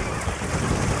video game of all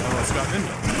time. Scott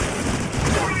Minda.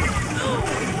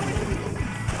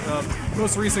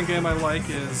 Most recent game I like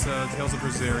is Tales of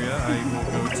Berseria. I will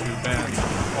go to bat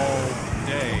all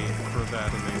day for that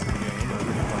amazing game. I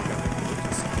really like it.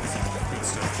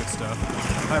 Just good stuff.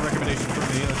 High recommendation for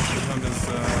me. That should come as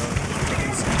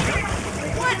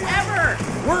Whatever!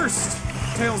 worst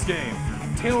Tales game.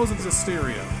 Tales of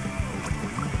Zestiria.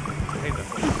 I hate that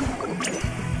thing.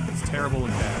 It's terrible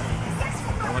and bad.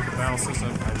 battle system.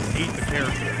 I hate the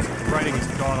characters. The writing is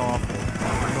god-awful.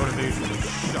 My motivation is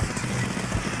shut.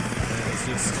 And it's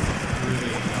just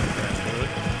really not that good.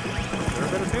 There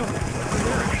are better Tales games.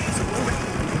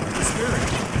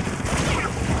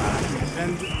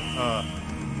 And,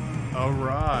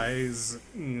 Arise.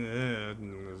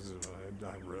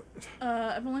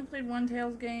 I've only played one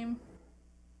Tales game.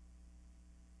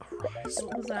 Arise.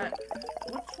 What was that?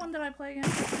 Which one did I play again?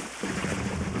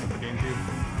 GameCube?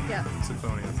 Yeah.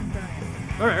 Symphonia. Symphonia.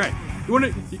 Alright.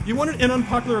 You wanted an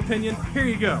unpopular opinion? Here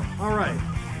you go. Alright.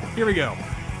 Here we go.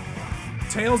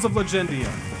 Tales of Legendia.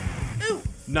 Ooh!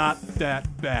 Not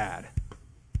that bad.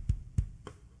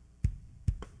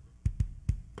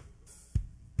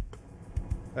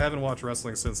 I haven't watched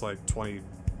wrestling since like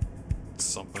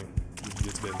 20-something.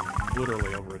 It's been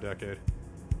literally over a decade.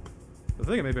 I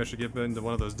think maybe I should get into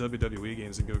one of those WWE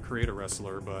games and go create a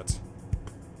wrestler, but...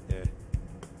 yeah.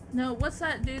 No, what's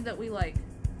that dude that we like?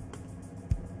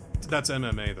 That's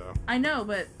MMA, though. I know,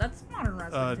 but that's modern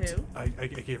wrestling, too. I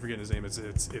can't forget his name. It's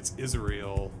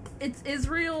Israel. It's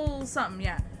Israel something,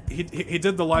 yeah. He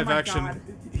did the live action... God.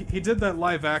 He did that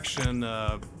live action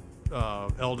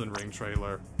Elden Ring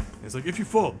trailer. He's like, if you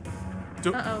fall,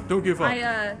 don't give up.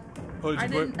 I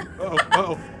didn't...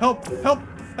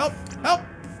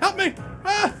 Help me!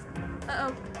 Ah!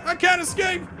 Uh-oh. I can't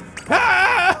escape!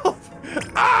 Help!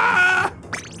 Ah!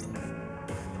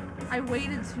 I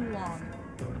waited too long.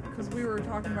 Because we were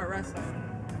talking about wrestling.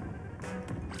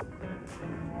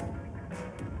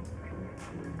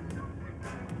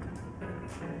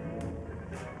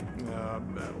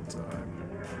 Battle time.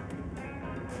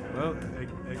 Well,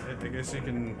 I guess you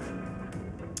can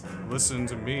listen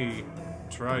to me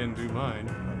try and do mine.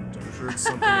 I'm sure it's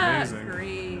something amazing.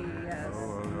 Agree, yes.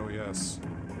 Oh, yes.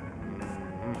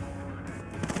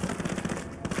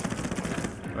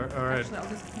 All right. Actually, I'll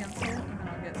just cancel and then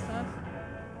I'll get stuff.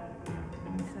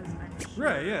 Because I'm sure.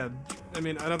 Right, yeah. I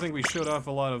mean, I don't think we showed off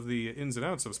a lot of the ins and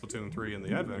outs of Splatoon 3 in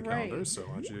the Advent calendar, so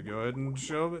why don't you go ahead and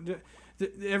show...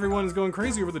 Everyone is going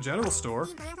crazy over the general store.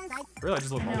 Really, I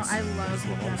just love all the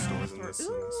stores in this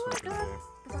fucking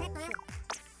game.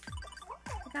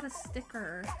 I got a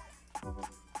sticker. Look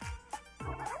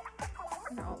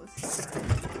at all this stuff.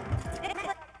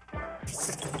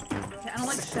 Okay, I don't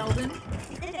like Sheldon.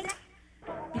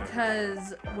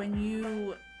 Because when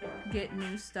you get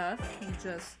new stuff, he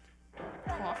just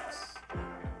talks.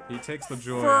 He takes the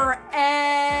joy. Forever.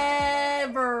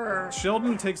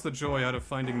 Sheldon takes the joy out of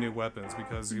finding new weapons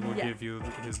because he will give you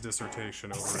his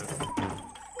dissertation over it.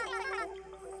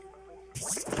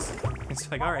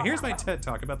 It's like, all right, here's my TED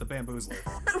talk about the bamboozler.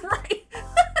 Right.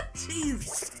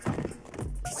 Jeez.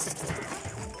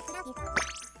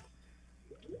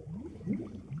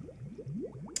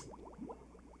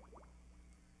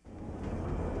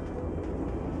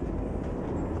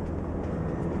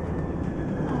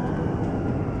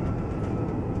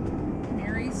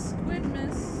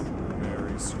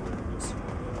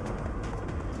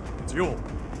 It's Yule.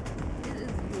 It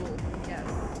is Yule, yes.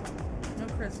 No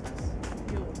Christmas.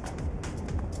 Yule.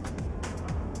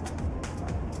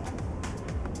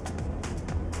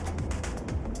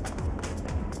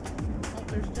 Oh,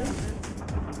 there's Joseph.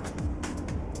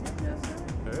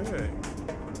 Hey.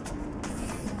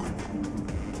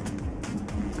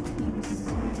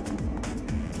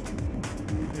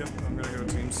 Yep, I'm gonna go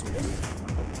Team Sweet.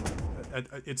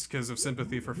 It's because of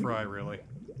sympathy for Fry, really.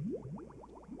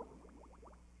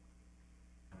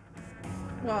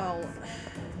 Well,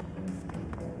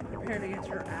 prepare to get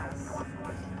your ass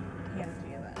handed to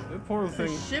you then. That poor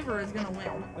thing. Shiver is gonna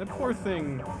win. That poor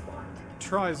thing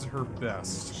tries her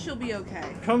best. She'll be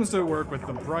okay. Comes to work with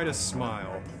the brightest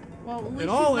smile. Well, at least she's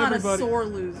not a sore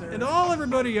loser. And all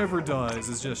everybody ever does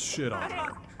is just shit on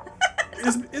her.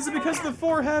 Is it because of the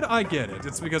forehead? I get it.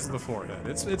 It's because of the forehead.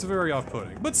 It's very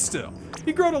off-putting. But still,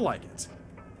 you grow to like it.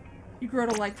 You grow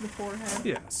to like the forehead?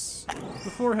 Yes.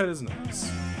 The forehead is nice.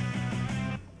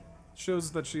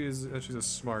 Shows that she's a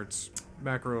smart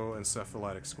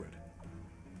macroencephalitic squid.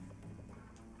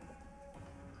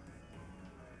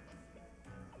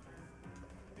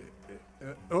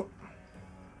 Oh.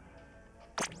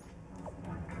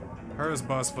 Hardest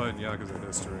boss fight in Yakuza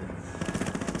history.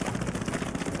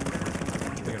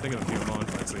 I think of a few Mon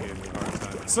fights that gave me a hard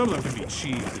time. But some of them can be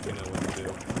cheesed if you know what to do.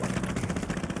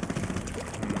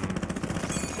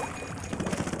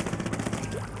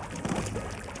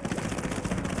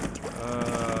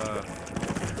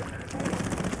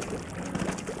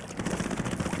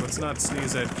 Let's not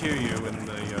sneeze at Kiryu in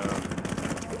the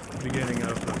beginning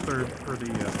of the third, or the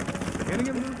beginning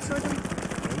of the second?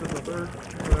 End of the third?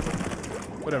 Whatever.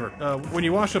 Whatever. When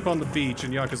you wash up on the beach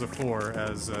in Yakuza 4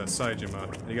 as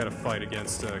Saejima, you gotta fight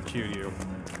against Kiryu.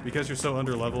 Because you're so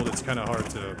underleveled, it's kind of hard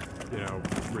to, you know,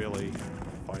 really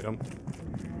fight him.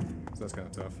 So that's kind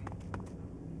of tough.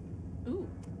 Ooh.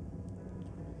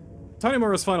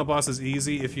 Tanimura's final boss is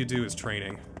easy if you do his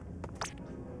training.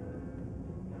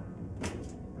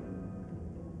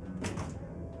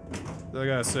 I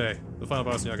gotta say, the final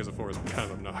boss in Yakuza 4 is kind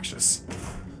of obnoxious.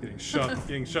 Getting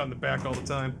shot in the back all the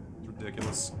time. It's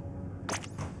ridiculous.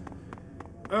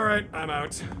 Alright, I'm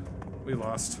out. We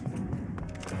lost.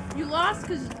 You lost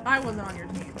because I wasn't on your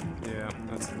team. Yeah,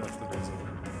 that's the reason.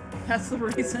 That's the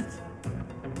reason.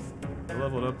 I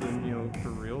leveled up then, you know, for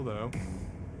real though.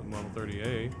 I'm level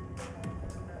 38.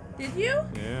 Did you?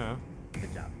 Yeah.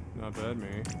 Good job. Not bad, me.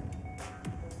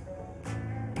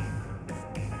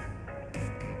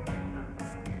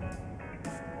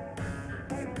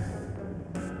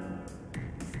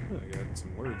 I got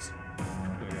some words. I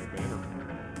got a banner.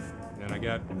 And I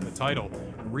got the title,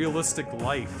 Realistic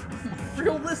Life.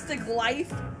 Realistic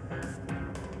life?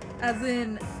 As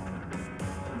in,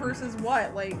 versus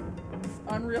what? Like,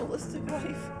 unrealistic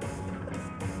life?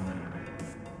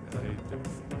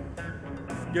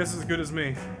 I guess as good as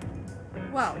me.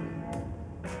 Well,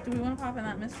 do we want to pop in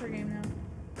that mystery game now?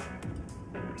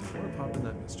 Do you want to pop in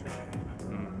that mystery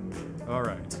game?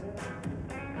 Alright.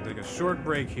 I'll take a short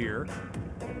break here.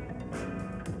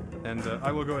 And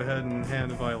I will go ahead and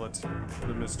hand Violet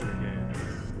the mystery game.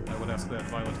 I would ask that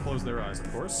Violet close their eyes,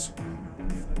 of course.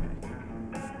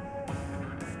 Go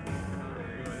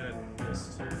ahead and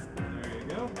just... There you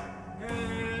go.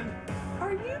 And...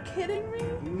 Are you kidding me?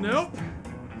 Nope!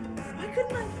 Why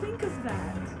couldn't I think of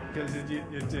that? Because you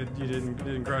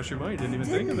didn't cross your mind. You didn't even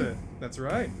think of it. That's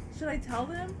right. Should I tell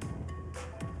them?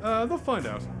 They'll find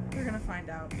out. They're gonna find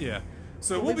out. Yeah.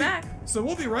 So We'll be back. So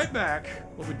we'll be right back.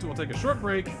 We'll take a short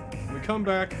break. When we come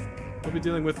back, we'll be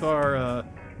dealing with our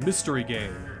mystery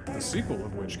game, the sequel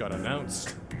of which got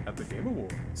announced at the Game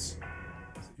Awards.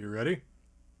 You ready?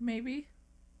 Maybe.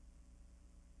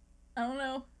 I don't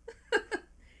know.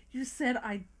 You said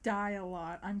I die a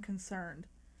lot. I'm concerned.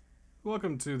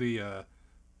 Welcome to the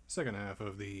second half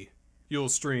of the Yule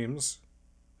streams.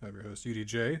 I'm your host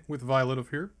UDJ with Violet up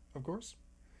here, of course.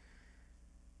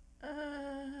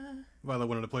 Violet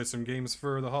wanted to play some games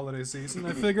for the holiday season.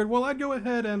 I figured, well, I'd go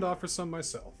ahead and offer some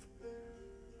myself.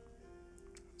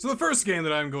 So the first game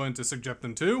that I'm going to subject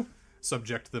them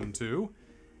to,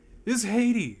 is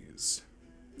Hades.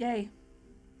 Yay.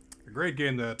 A great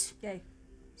game that Yay.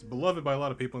 is beloved by a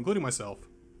lot of people, including myself.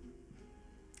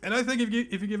 And I think if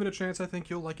you give it a chance, I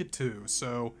think you'll like it too.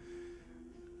 So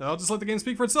I'll just let the game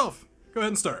speak for itself. Go ahead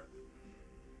and start.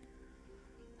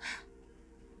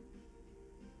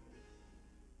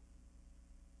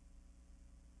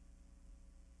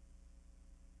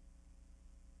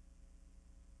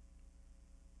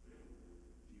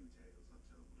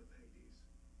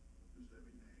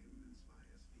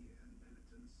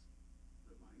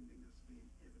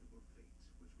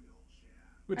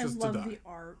 Which I is to love die. the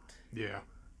art. Yeah.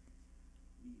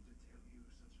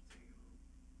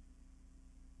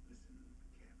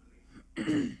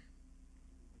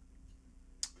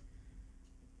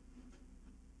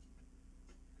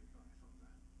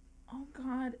 Oh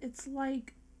god, it's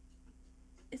like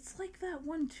that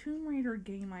one Tomb Raider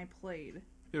game I played.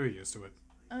 You're used to it.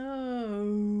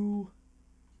 Oh.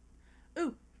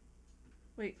 Ooh.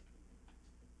 Wait.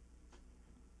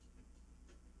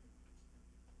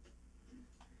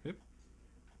 Yep.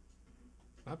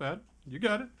 Not bad. You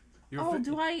got it. Oh,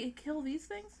 do I kill these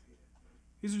things?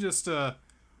 These are just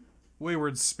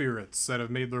wayward spirits that have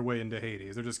made their way into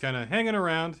Hades. They're just kind of hanging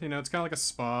around. You know, it's kind of like a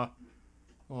spa,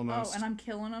 almost. Oh, and I'm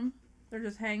killing them? They're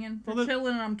just hanging? They're Well,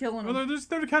 chilling and I'm killing them. Well,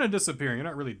 they're kind of disappearing. You're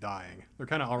not really dying. They're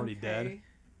kind of already dead.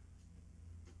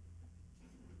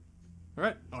 All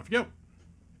right, off you go.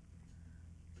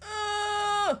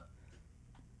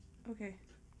 Okay.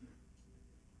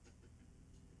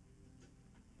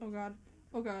 Oh god.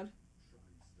 Oh god.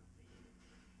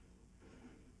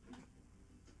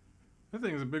 That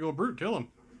thing is a big old brute. Kill him.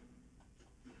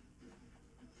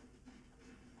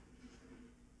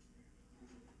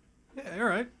 Yeah, all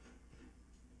right.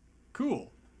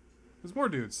 Cool. There's more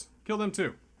dudes. Kill them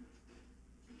too.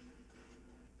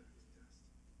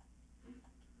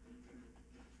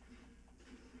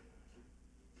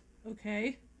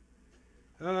 Okay.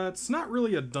 It's not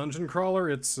really a dungeon crawler.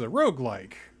 It's a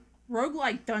roguelike.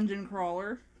 Roguelike dungeon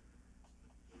crawler.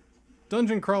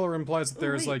 Dungeon crawler implies that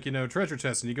there's, wait. like, you know, treasure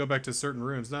chests and you go back to certain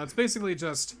rooms. Now, it's basically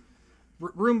just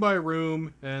room by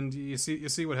room, and you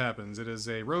see what happens. It is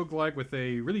a roguelike with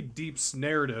a really deep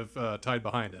narrative tied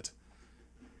behind it.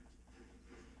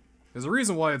 There's a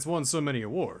reason why it's won so many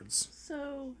awards.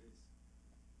 So...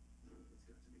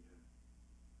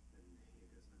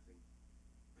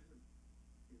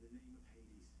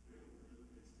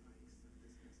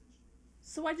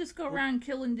 So I just go around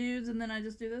killing dudes and then I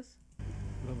just do this?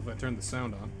 What if I turn the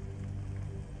sound on?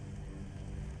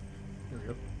 There we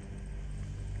go.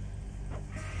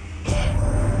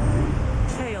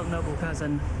 Hail, noble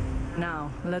cousin. Now,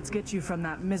 let's get you from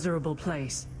that miserable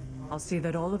place. I'll see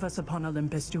that all of us upon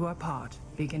Olympus do our part,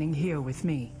 beginning here with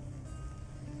me.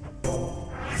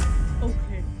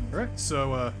 Okay. Alright,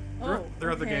 so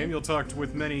throughout the okay. game, you'll talk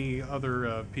with many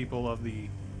other people of the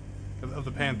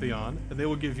Pantheon, and they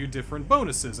will give you different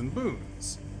bonuses and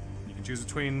boons. You can choose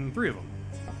between 3 of them.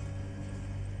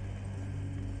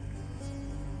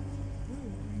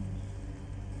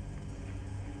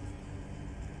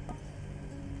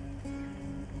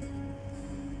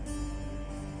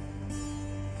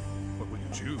 What will you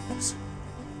choose?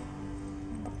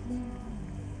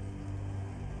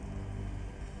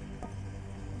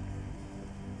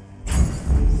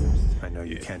 I know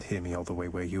you can't hear me all the way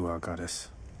where you are, goddess,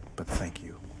 but thank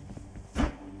you.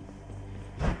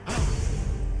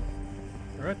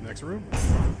 Alright, next room.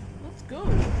 Let's go.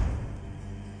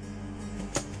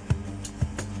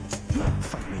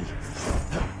 Fight me.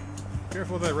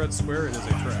 Careful with that red square, it is a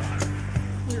trap.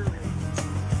 Clearly.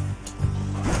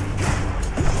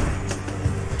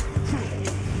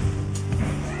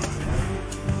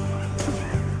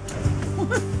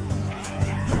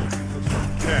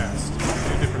 Cast. You can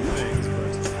do different things,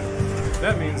 but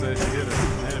that means that if you hit an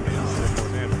enemy, it'll take more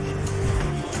damage.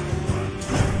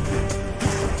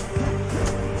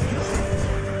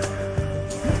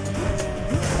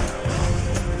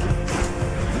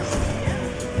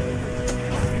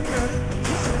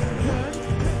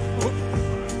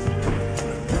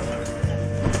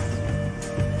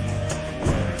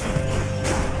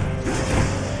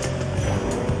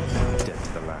 Dead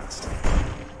to the last.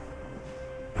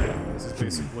 This is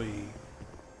basically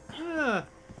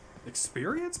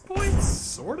experience points,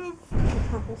 sort of. The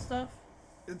purple stuff.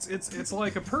 It's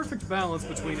like a perfect balance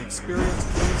between experience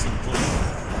points and loot.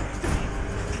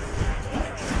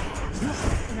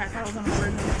 Okay, I thought I was on a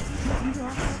bridge. Can you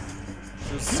drop it?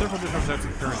 There's several different types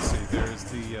of currency. There's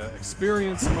the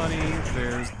experience money,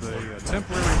 there's the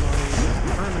temporary money, there's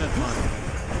the permanent money,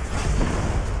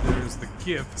 there's the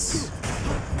gifts,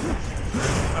 there's the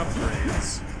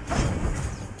upgrades.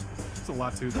 There's a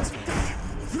lot to this one.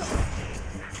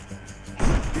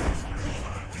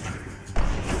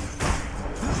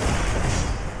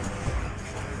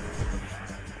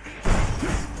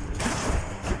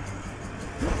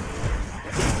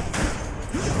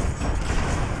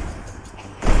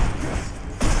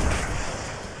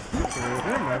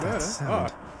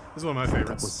 Sound. This is one of my That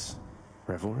favorites. was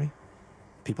revelry?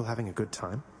 People having a good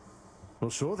time? Well,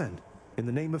 sure then. In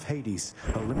the name of Hades,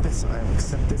 Olympus, I'll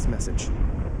accept this message.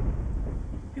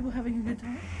 People having a good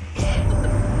time?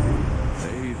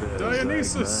 Hey there,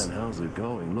 Dionysus! man. How's it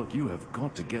going? Look, you have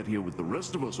got to get here with the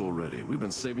rest of us already. We've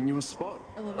been saving you a spot.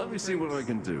 I love Let me those see what I words.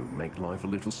 can do. Make life a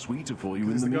little sweeter for you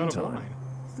in He's the the god of meantime. wine.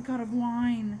 It's the god of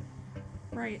wine.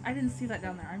 Right, I didn't see that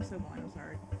down there. I'm so blind, I'm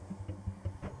sorry.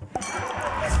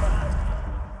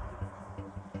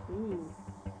 Ooh.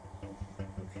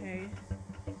 Okay.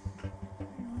 I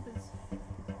know this.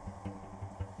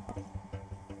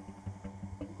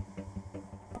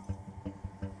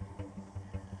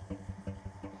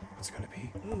 What's it gonna be?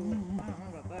 Ooh, I don't know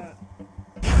about that.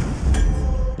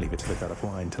 Leave it to the god of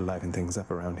wine to liven things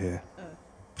up around here.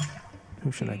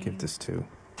 Who should I give this to?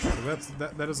 So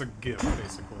that is a gift,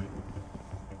 basically.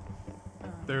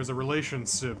 There's a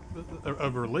relationship,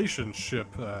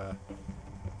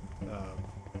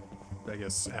 I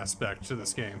guess, aspect to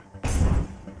this game.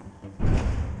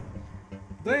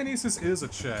 Dionysus is a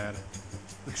Chad.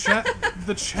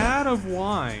 The Chad of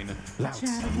wine. Loud.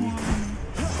 Chat of wine.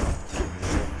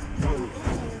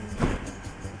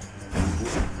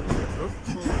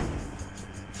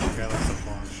 Okay, that's a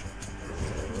launch.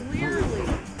 Clearly.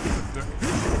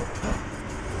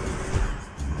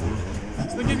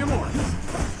 So they give you more.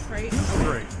 Right?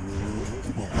 Great.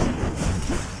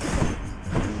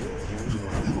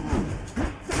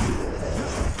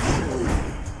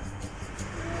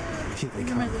 Here they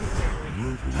You're my come. least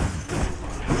favorite.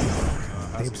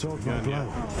 They absorbed my Gun, yeah.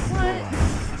 blood. What?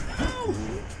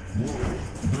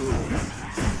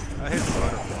 I hate the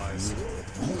butterflies.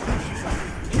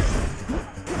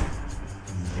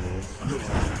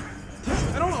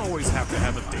 I don't always have to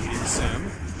have a dating sim.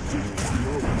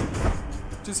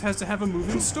 It just has to have a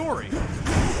moving story.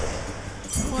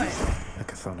 What? A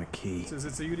chthonic key. It says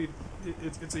it's a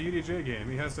it's a UDJ game.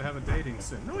 He has to have a dating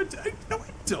sim. No, I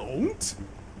don't.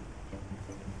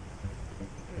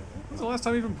 When's the last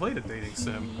time you even played a dating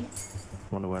sim?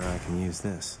 Wonder where I can use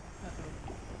this.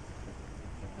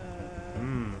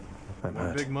 I'm Want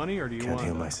hurt. big money, or do you Can't want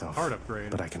heal a myself, heart upgrade?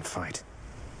 but I can fight.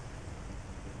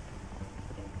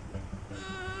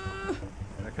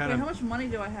 That kind Wait, of. how much money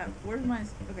do I have? Where's my...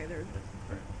 Okay, there's...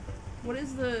 What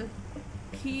is the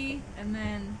key, and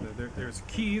then... There's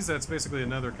keys. That's basically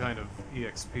another kind of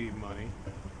EXP money.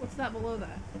 What's that below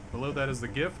that? Below that is the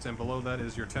gift, and below that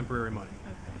is your temporary money.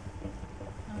 Okay.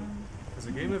 Has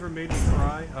the game ever made me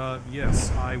cry? Yes,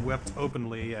 I wept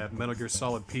openly at Metal Gear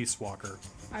Solid Peace Walker.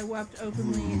 I wept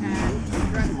openly at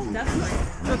Death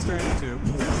Stranding. Death Stranding 2.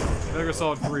 Metal Gear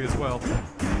Solid 3 as well.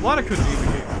 A lot of Kojima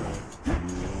games.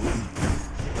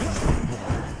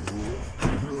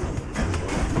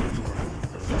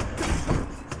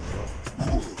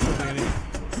 Any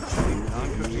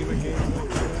non-Kojima games like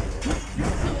that?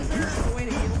 So is there a way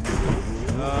to heal me?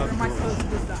 Or am I supposed to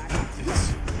just die?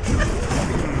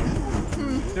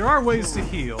 There are ways to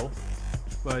heal,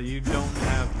 but you don't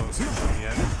have most of them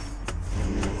yet.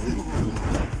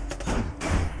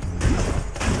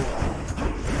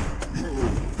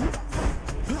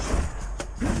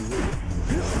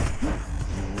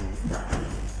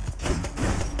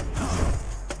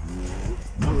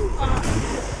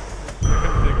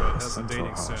 As a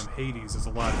dating sim, Hades is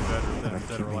a lot better than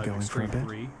Dead or Alive Extreme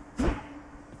 3.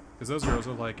 Because those girls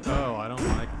are like, oh, I don't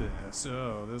like this.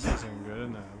 Oh, this isn't good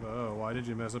enough. Oh, why did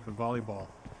you mess up in volleyball?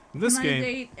 In this Can game, I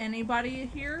date anybody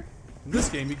here? in this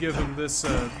game, you give him this,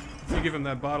 you give him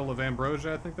that bottle of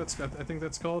ambrosia. I think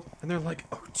that's called, and they're like,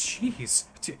 oh, jeez.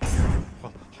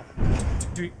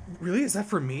 Really? Is that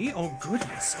for me? Oh,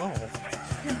 goodness. Oh.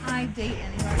 Can I date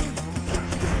anybody?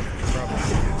 Probably.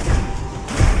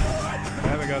 I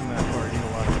haven't gotten that far. You know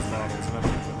a lot of those bottles, and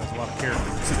there's a lot of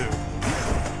characters too.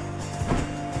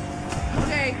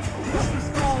 Okay, some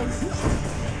skulls.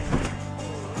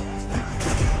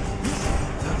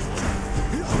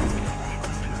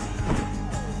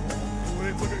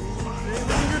 Wait, look at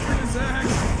Zach.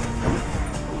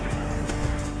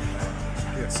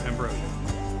 Yes, ambrosia.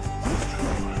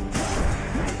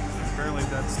 Apparently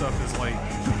that stuff is like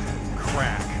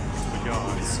crack to the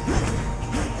gods.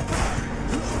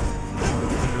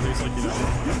 Release like, you know,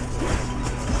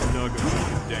 a nug of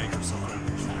dang or something.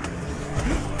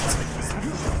 It's like, is that,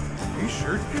 are you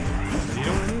sure? You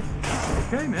don't want it?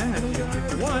 Okay, man, if you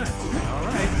want it.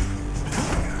 Alright.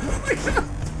 Oh my god!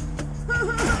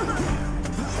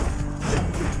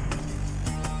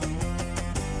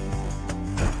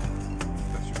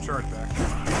 That's your chart back.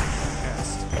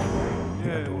 Cast. The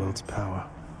underworld's power.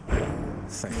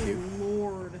 Thank you.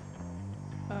 Lord.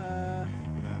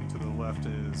 And then to the left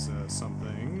is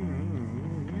something.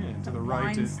 And to the right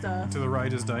Wine is stuff. to the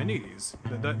right is Dionysus.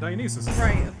 Dionysus.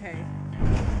 Right, okay.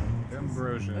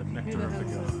 Ambrosia, Okay, nectar who of the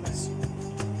the hell is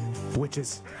gods.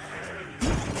 Witches.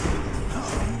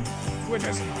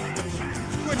 Witches!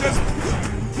 Witches!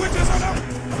 Witches! Oh no!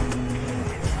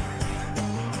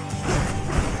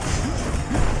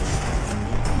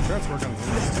 Charts work on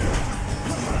this too.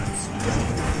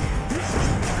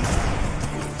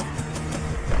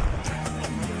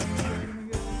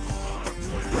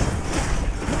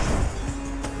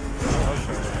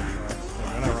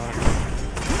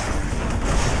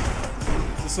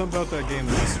 There's something about that game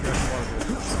that just stretched a lot of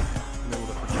difference. I'm able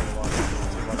to forget a lot of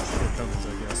shortcomings, I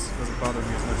guess. It doesn't bother me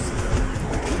as much as it does.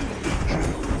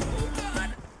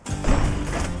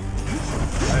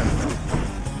 I have no.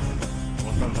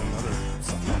 What about another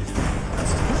something?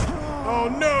 Oh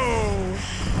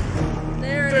no!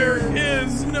 There it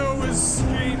is. Is no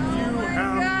escape. Oh You my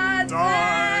have God,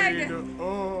 died. Zach!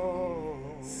 Oh.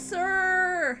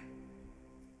 Sir!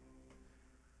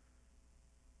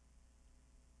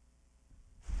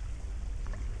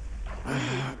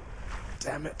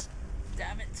 Damn it.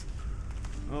 Damn it.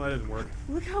 Well, that didn't work.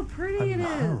 Look how pretty it is.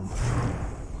 Home.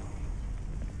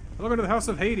 Welcome to the House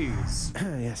of Hades.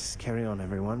 Yes, carry on,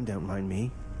 everyone. Don't mind me.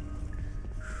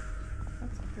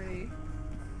 That's pretty.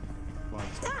 Wow,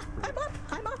 this looks pretty.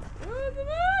 I'm up. Oh, look!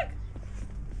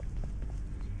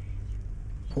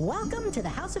 Welcome to the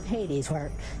House of Hades,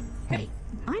 where... Hey,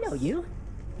 I know you.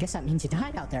 Guess that means you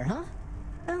died out there, huh?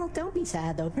 Well, don't be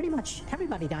sad, though. Pretty much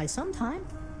everybody dies sometime.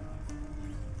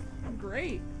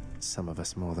 Great. Some of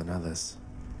us more than others.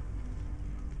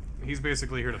 He's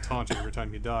basically here to taunt you every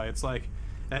time you die. It's like,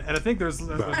 and I think there's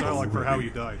a dialogue for how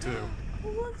you die too.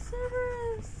 Look,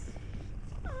 Cerberus.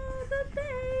 Oh, the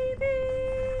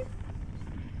baby.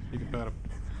 You can pat him.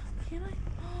 Can I?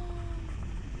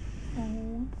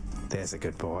 Oh There's a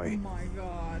good boy. my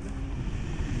god.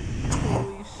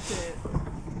 shit.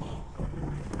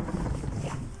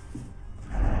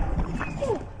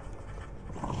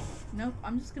 Nope,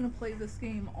 I'm just gonna play this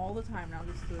game all the time now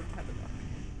just to have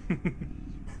it up.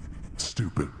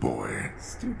 Stupid boy.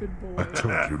 Stupid I boy.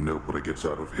 told you nobody gets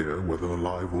out of here, whether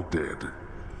alive or dead.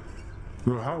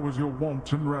 So how was your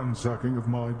wanton ransacking of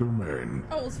my domain?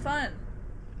 Oh, it was fun.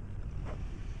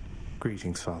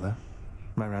 Greetings, Father.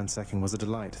 My ransacking was a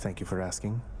delight, thank you for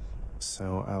asking.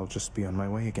 So I'll just be on my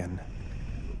way again.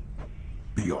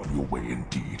 Be on your way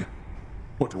indeed.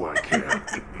 What do I care?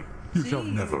 You shall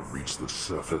Jeez. never reach the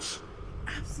surface.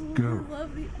 Absolutely Go.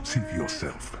 love the art. See for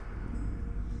yourself.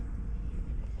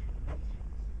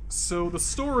 So the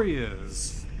story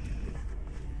is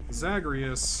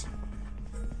Zagreus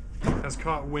has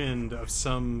caught wind of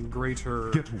some greater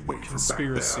Get away from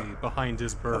conspiracy back there. behind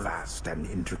his A birth. vast and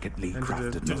intricately And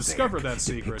crafted to mosaic discover that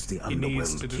secret, depicts the he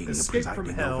needs underworld to king escape from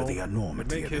presiding hell over the and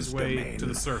enormity make of his his way domain, to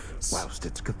the surface. whilst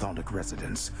its chthonic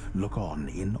residents look on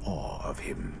in awe of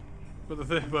him. But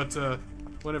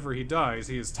whenever he dies,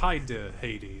 he is tied to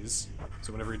Hades.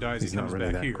 So whenever he dies, He's he not comes really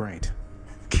back that here. great.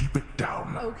 Keep it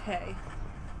down. Okay.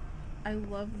 I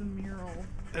love the mural.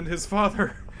 And his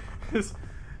father, his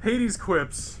Hades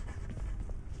quips.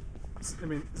 I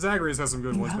mean, Zagreus has some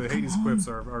good You ones, have but come Hades home. quips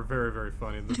are very, very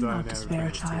funny. The Do not dynamic despair,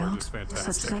 between the two are child. just Such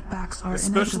fantastic. setbacks are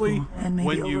Especially inevitable and may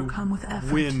when be you overcome with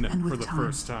effort win and with for the time.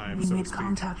 first time, We so to made speak.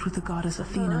 contact with the goddess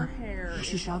Athena. Her hair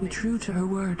She is shall be true to her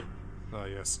word. Oh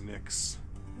yes, Nyx,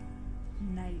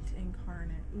 Night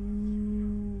incarnate.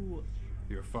 Ooh.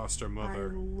 your foster I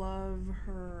mother. love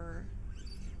her.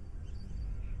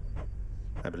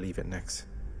 I believe it, Nyx.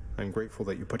 I'm grateful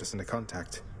that you put us into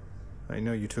contact. I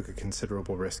know you took a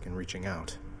considerable risk in reaching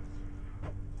out.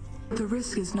 The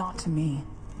risk is not to me.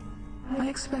 I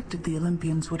expected the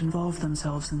Olympians would involve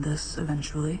themselves in this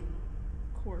eventually.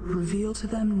 Of course. Reveal to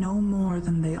them no more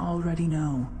than they already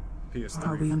know. PS3.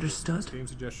 Are we understood? Game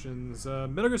suggestions.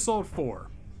 Metal Gear Solid 4.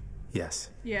 Yes,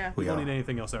 Yeah. we We don't are. need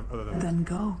anything else other than that. Then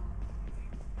go.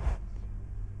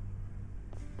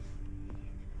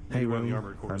 Hey, Run the Rune,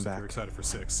 Armored Cores I'm if back. you're excited for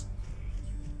 6.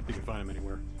 You can find them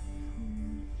anywhere.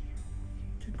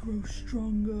 To grow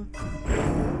stronger.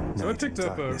 So I Night picked and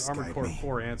up a darkness Armored guide Core me.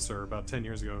 4 Answer about 10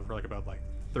 years ago for like about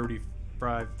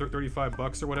 35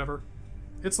 bucks or whatever.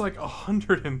 It's like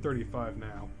 135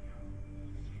 now.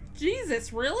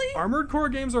 Jesus, really? Armored Core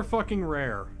games are fucking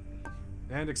rare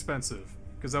and expensive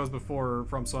because that was before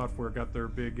From Software got their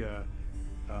big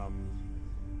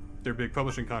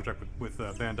publishing contract with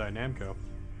Bandai Namco.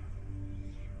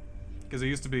 Because it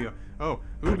used to be,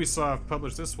 Ubisoft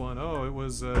published this one. Oh, it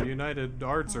was United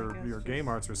Arts or Game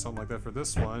Arts or something like that for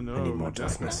this one. Oh, need more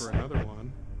Majestic darkness. for another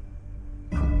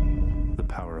one. The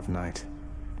power of night.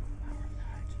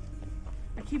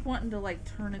 I keep wanting to like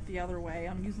turn it the other way.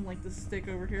 I'm using like the stick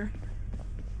over here.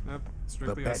 Yep,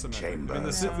 strictly The asymmetric. I bedchamber mean,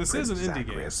 this Yeah. is an Prince indie game.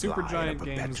 Zagreus Super lie in a Giant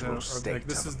games perpetual are like state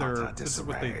this is of their utter this is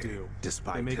what they disarray, do.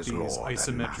 despite They make his these lord and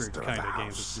isometric master of kind the of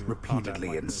games house, that do combat repeatedly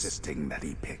like this. insisting that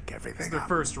he pick This everything is their up.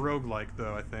 first roguelike,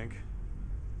 though, I think.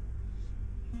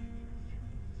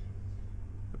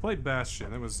 I played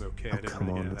Bastion. It was okay. I didn't come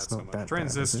really on, get into it's that so not much. that bad, is it?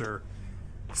 Transistor.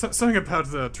 Something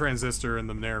about the Transistor and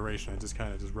the narration, it just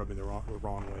kind of just rubbed me the wrong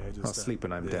way. I just I'll sleep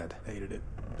when I'm dead. Hated it.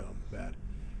 Dumb. Bad.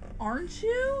 Aren't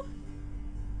you?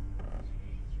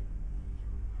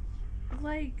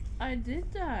 Like, I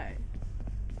did die.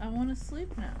 I want to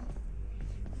sleep now.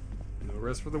 No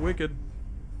rest for the wicked.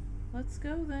 Let's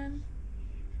go then.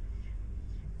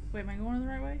 Wait, am I going the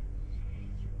right way?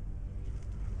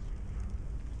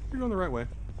 You're going the right way.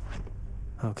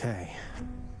 Okay.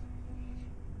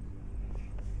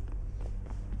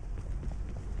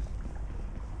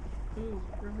 Ooh,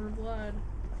 river of blood.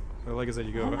 What I like is that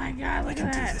you go. Oh my god, I look can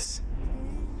at do that! this.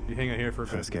 You hang out here for a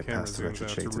bit. First The get camera past the zooms wretched out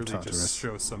to shades of really just Tartarus.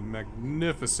 show some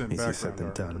magnificent Easier background said than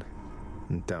art. done.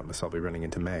 And doubtless I'll be running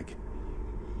into Meg.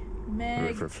 The Meg.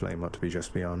 River of Flame ought to be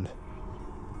just beyond.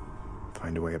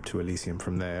 Find a way up to Elysium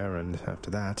from there, and after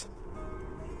that...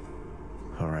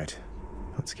 Alright,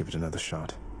 let's give it another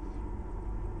shot.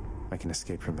 I can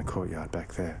escape from the courtyard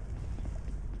back there.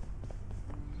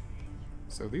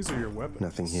 So these are your weapons.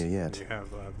 Nothing here yet. You have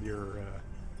your,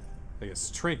 I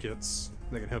guess, trinkets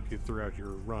that can help you throughout your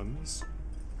runs.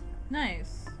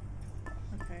 Nice.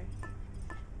 Okay.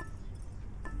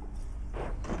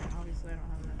 Obviously, I don't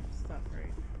have enough stuff,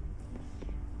 right?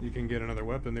 You can get another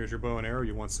weapon. There's your bow and arrow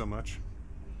you want so much.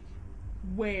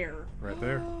 Where? Right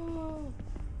there. Oh.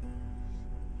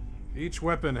 Each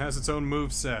weapon has its own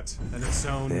move set and its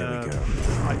own There we go.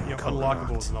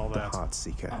 unlockables and all The that.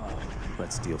 Heartseeker.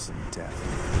 Let's deal some death.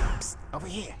 Psst, over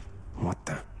here. What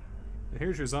the? And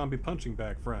here's your zombie punching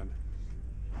bag friend.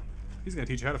 He's gonna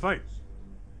teach you how to fight.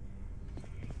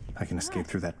 I can escape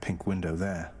through that pink window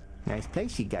there. Nice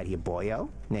place you got here, boyo.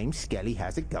 Name's Skelly,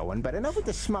 how's it going? But enough with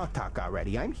the small talk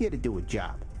already. I'm here to do a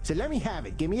job. So let me have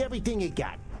it. Give me everything you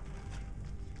got.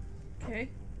 Okay.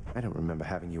 I don't remember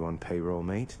having you on payroll,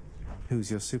 mate. Who's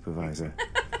your supervisor?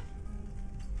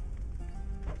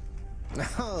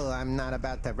 Oh, I'm not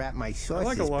about to wrap my sources, I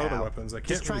like a lot of pal. the weapons. I can't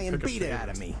Just try really and pick a beat it out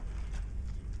favorite. of me.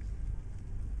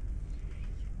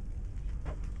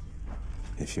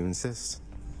 If you insist.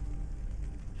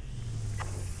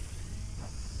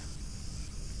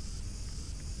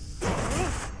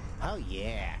 Oh,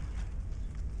 yeah.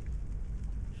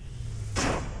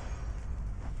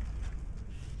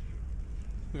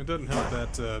 It doesn't help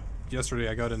that yesterday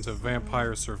I got into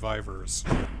Vampire Survivors,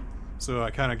 so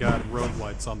I kind of got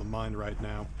roguelites on the mind right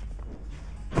now.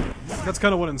 That's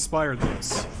kind of what inspired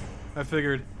this. I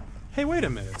figured, hey, wait a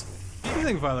minute. I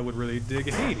think Violet would really dig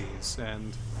Hades,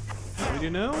 and what do you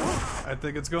know? I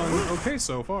think it's going okay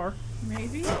so far.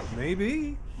 Maybe?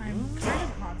 Maybe. I'm kind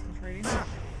of concentrating.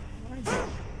 What do I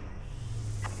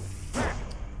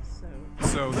do?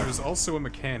 So there's also a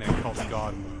mechanic called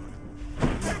God Mode.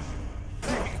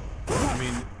 I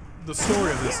mean, the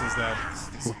story of this is that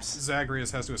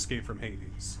Zagreus has to escape from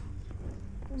Hades.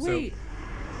 Wait.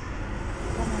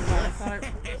 Oh my god, I thought I...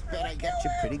 Bet I got you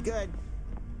pretty good.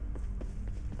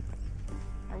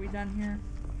 Are we done here?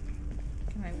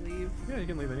 Can I leave? Yeah, you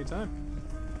can leave anytime.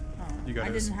 Oh, You got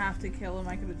I his. didn't have to kill him.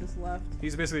 I could have just left.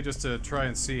 He's basically just to try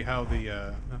and see how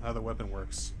the weapon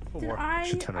works. Oh, Did boy. I?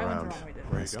 Should turn I went the around. wrong way, didn't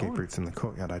My Where you escape going? route's in the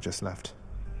courtyard I just left.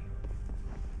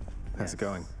 How's it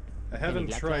going? I haven't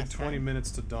luck tried last 20 time?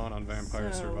 minutes to dawn on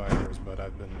Vampire So- Survivors, but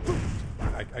I've been...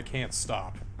 I can't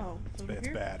stop. Oh, over It's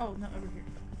here? bad. Oh, no, over here.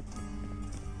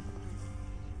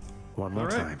 One more All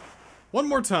right. time. One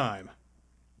more time.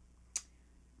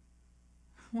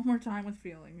 One more time with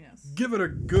feeling, yes. Give it a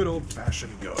good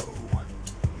old-fashioned go.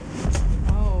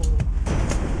 Oh.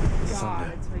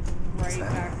 God, Thunder. it's like Is right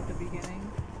that- back at the beginning.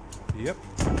 Yep.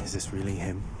 Is this really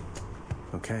him?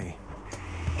 Okay.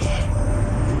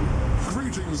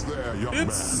 Greetings there, young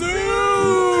It's man.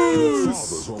 Your Zeus!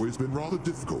 father's always been rather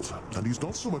difficult, and he's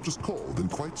not so much as called in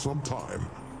quite some time.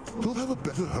 You'll have a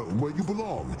better home where you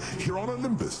belong, here on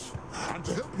Olympus. And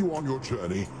to help you on your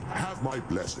journey, have my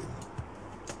blessing.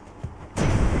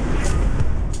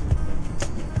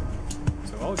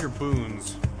 So all of your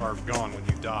boons are gone when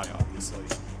you die, obviously.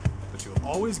 But you'll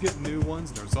always get new ones,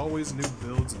 and there's always new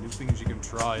builds and new things you can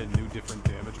try and new different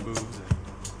damage moves and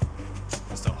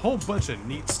just a whole bunch of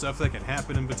neat stuff that can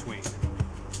happen in between.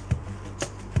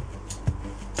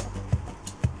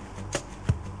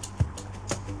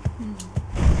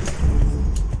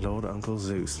 Lord Uncle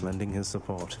Zeus lending his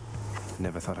support.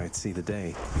 Never thought I'd see the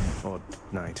day. Or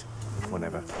night.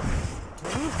 Whenever.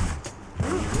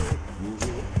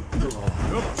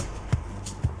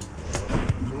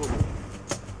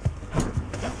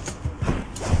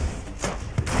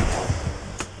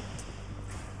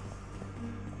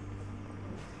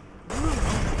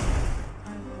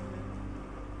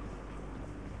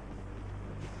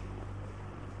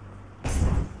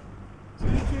 So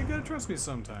you gotta trust me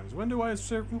sometimes. When do I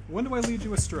lead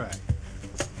you astray?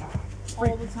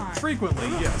 All the time. Frequently,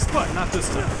 yes, but not this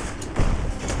time.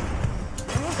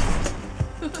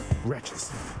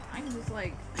 Wretches. I'm just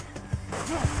like...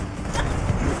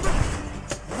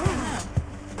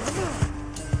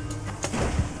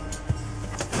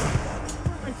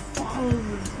 Like follows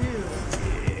him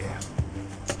too.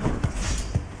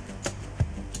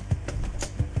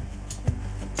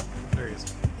 There he is.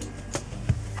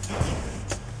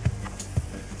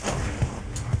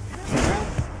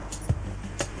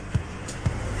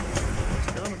 He's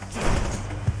coming.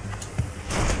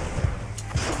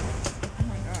 Oh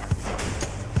my god.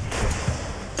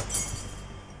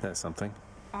 There's something.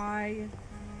 I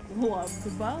love the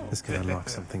bow. This could unlock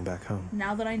something back home.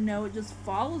 Now that I know it just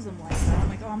follows him like that, I'm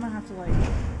like, oh, I'm gonna have to like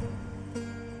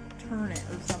turn it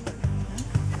or something.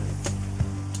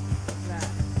 That.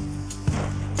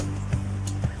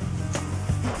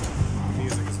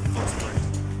 Music is first rate.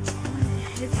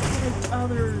 It's like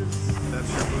others. That's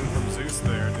your boon from Zeus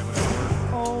there doing his work.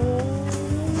 Oh.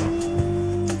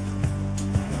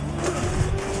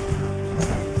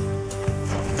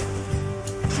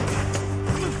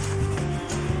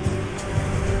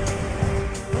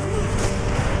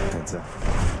 Heads up.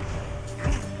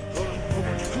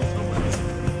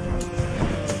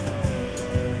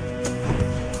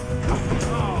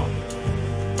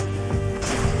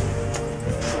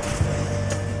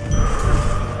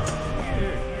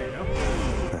 There you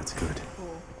go. That's good.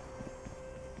 Cool.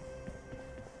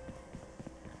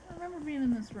 I remember being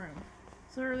in this room.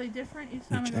 So are they different each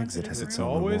time? Each exit has its It's own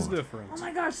always reward. different. Oh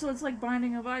my gosh, so it's like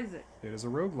Binding of Isaac. It is a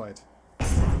roguelite.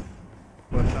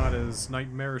 But not as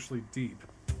nightmarishly deep.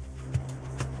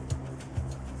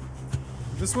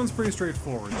 This one's pretty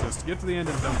straightforward. Just get to the end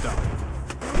and don't die.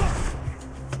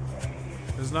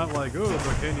 There's not like, oh,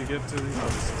 but can you get to the... Oh,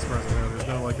 this is there's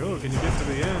no like, oh, can you get to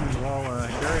the end while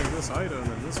carrying this item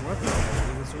and this weapon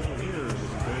and this over here?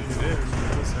 If you did,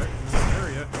 this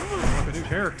area, unlock a new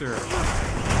character.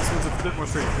 This one's a bit more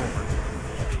straightforward.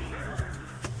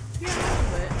 Yeah, a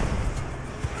little bit.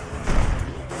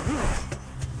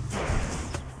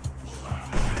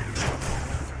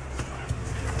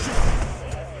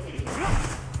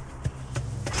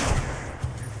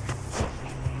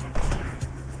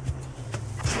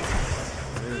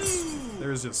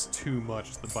 There's just too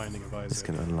much to the Binding of Isaac. This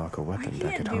can unlock a I weapon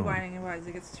back can't at do home. Binding of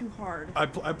Isaac, it's too hard. I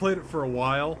played it for a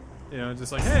while, you know,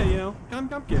 just like, hey, you know, I'm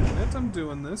getting it, I'm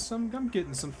doing this, I'm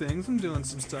getting some things, I'm doing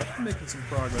some stuff, I'm making some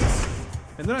progress.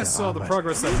 And then I saw the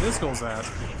progress that Niskel's at,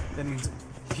 and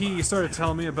he started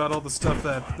telling me about all the stuff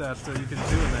that you can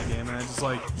do in that game, and I just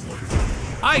like,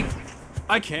 I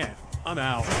can't, I'm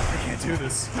out, I can't do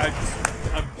this,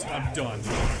 I'm done.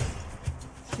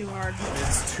 It's too hard.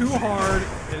 It's too hard,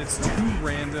 and it's too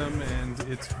random, and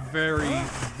it's very,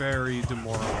 very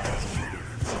demoralizing.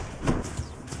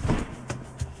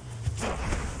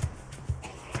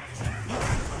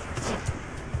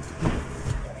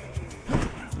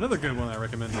 Another good one I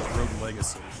recommend is Rogue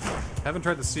Legacy. Haven't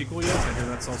tried the sequel yet. I hear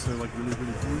that's also like really,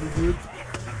 really, really good.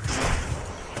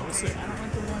 We'll see. I don't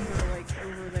like the ones that are like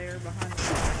over there behind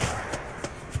the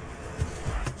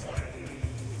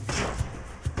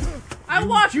I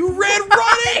watched. You ran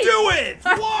right into it.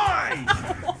 Why?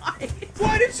 Why?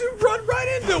 Why did you run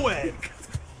right into it?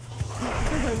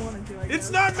 Because I wanted to. I guess. It's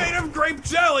not made of grape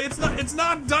jelly. It's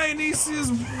not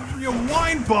Dionysia's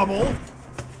wine bubble.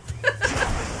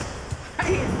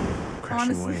 I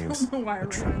honestly waves. don't know why I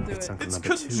ran into it. It's Number 2.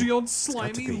 congealed, It's got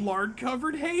to slimy, be.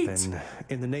 lard-covered hate. Then,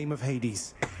 in the name of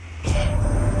Hades,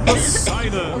 Poseidon. Let's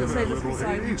say this Little is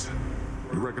like, Hades.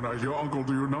 You recognize your uncle,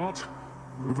 do you not?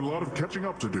 We've a lot of catching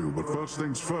up to do, but first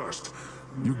things first.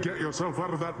 You get yourself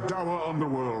out of that dour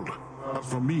underworld. As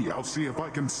for me, I'll see if I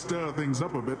can stir things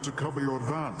up a bit to cover your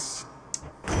advance.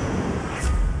 I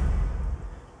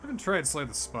haven't tried Slay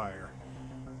the Spire.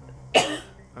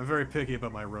 I'm very picky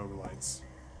about my roguelites.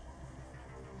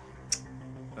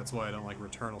 That's why I don't like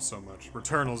Returnal so much.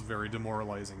 Returnal's very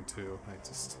demoralizing too. I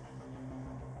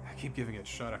keep giving it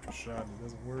shot after shot and it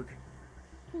doesn't work.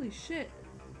 holy shit.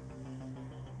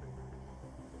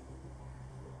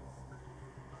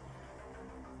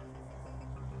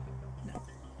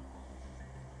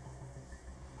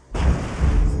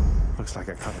 looks like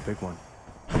I caught a big one.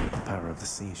 The power of the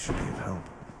sea should be of help.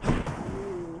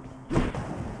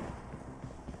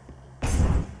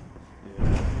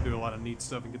 Yeah, do a lot of neat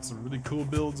stuff and get some really cool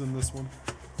builds in this one.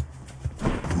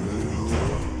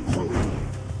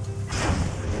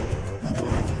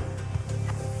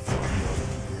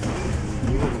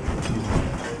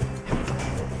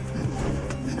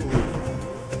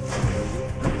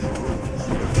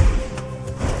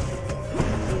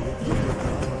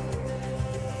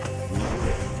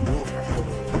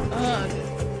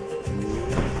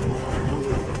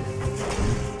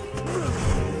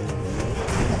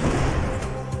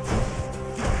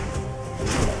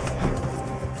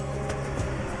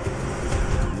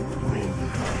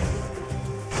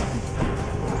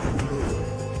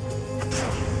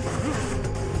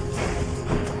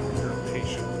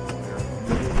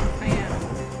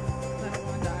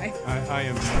 I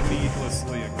am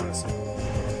needlessly aggressive.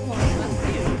 Well, that's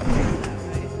you. You're that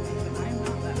way, but I'm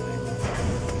not that way.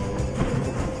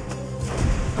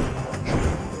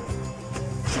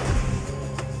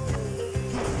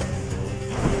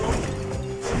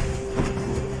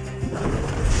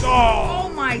 Oh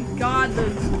my god,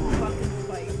 those fucking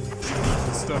spikes.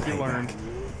 The stuff you learned.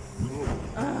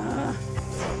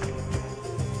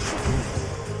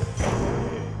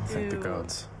 Thank the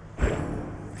gods. I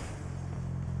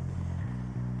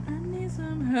need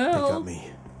some They got help.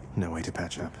 me. No way to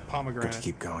patch up. Pomegranate. Got to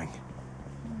keep going.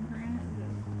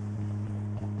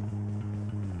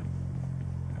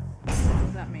 What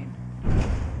does that mean?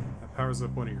 That powers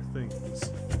up one of your things.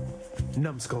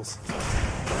 Numbskulls.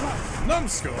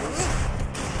 Numbskulls?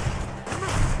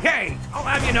 Hey, I'll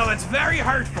have you know it's very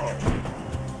hurtful.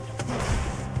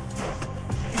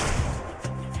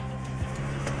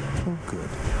 Oh, good.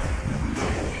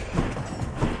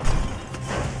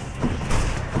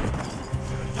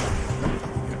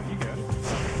 You got it.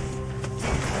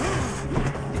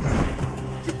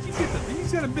 Did you get that?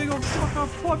 He's got a big old fuck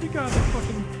off club. You got the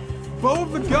fucking bow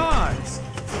of the gods.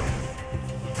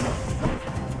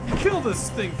 Kill this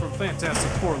thing from Fantastic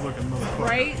Four looking motherfucker.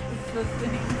 Right? It's the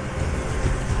thing.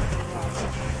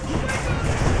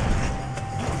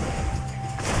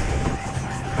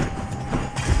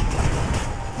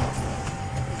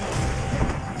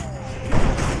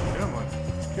 Come on.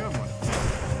 Come on.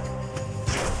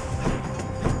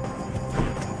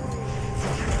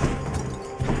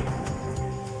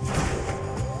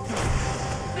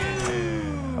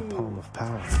 A palm of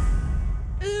power.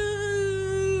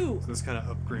 Ooh! So this kind of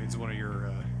upgrades one of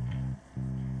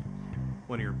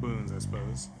your boons, I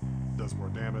suppose. Does more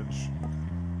damage.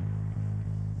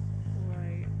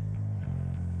 Right.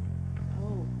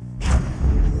 Oh.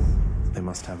 They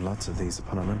must have lots of these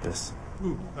upon Olympus.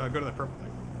 Ooh, go to that purple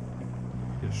thing.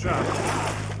 His shop.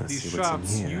 Let's These see what's in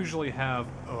shops here. usually have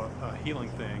a healing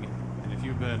thing, and if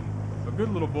you've been a good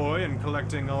little boy and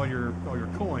collecting all your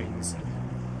coins,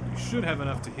 you should have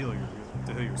enough to heal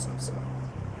yourself. So,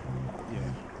 yeah.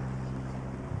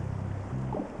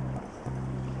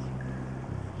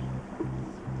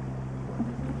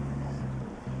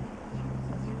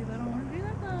 Maybe I don't want to do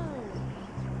that though.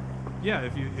 Yeah,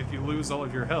 if you lose all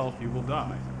of your health, you will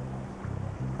die.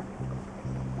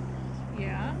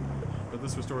 Yeah. But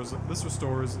this restores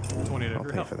 28 I'll of your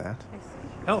pay health. for that. I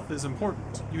see. Health is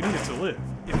important. You need it to live.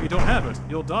 If you don't have it,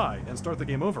 you'll die and start the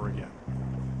game over again.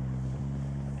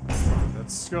 That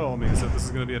skull means that this is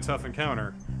going to be a tough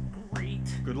encounter. Great.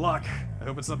 Good luck. I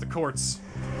hope it's not the courts.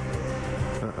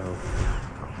 Uh-oh.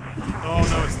 Oh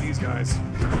no, it's these guys.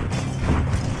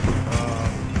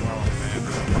 Oh man.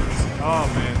 Oh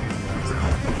man, these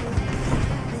guys.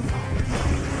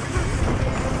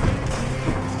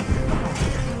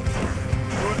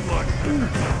 Good luck.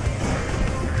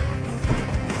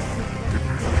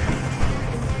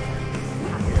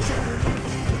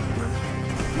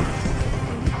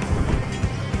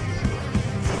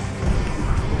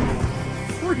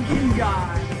 Freaking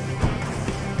guy.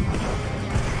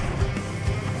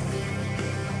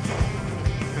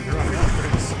 They're on the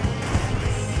upgrades.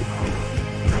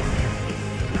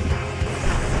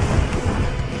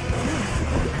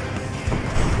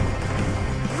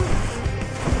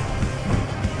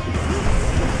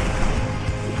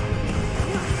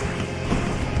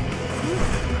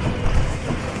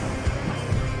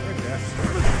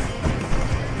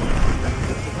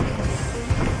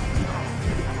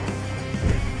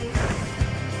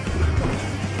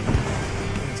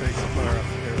 Take the fire off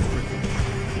the air quickly.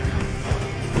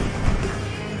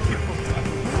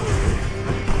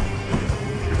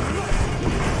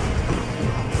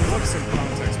 There looks some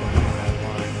context behind that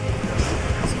line.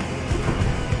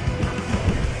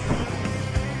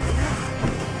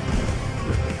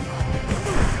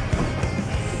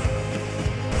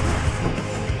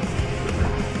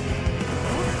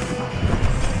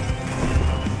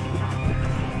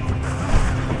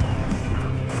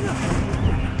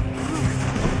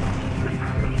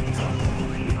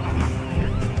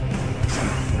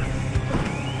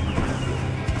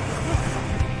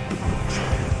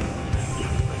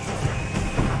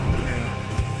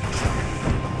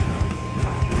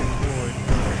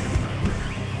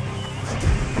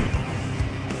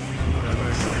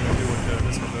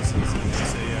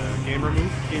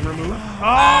 Game remove.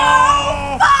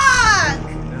 Oh! Fuck!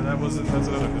 Yeah, that's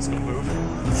another disco move.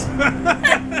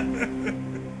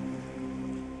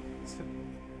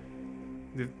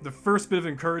 The first bit of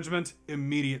encouragement,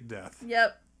 immediate death.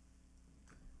 Yep.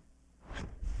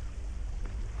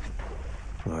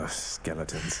 Ugh,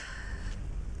 skeletons.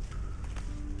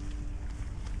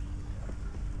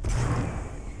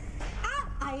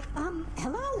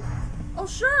 Hello? Oh,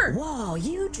 sure. Whoa,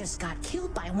 you just got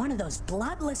killed by one of those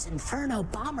bloodless inferno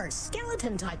bomber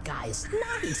skeleton type guys.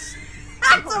 Nice.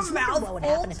 That's I was a wondering what would mouthful.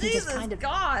 happen if you just Jesus kind of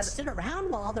God. stood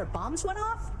around while all their bombs went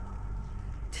off?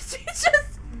 Did you just...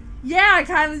 Yeah, I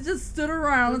kind of just stood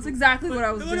around. That's exactly what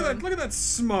I was doing. Look at that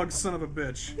smug son of a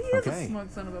bitch. He is Okay. a smug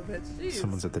son of a bitch. Jeez.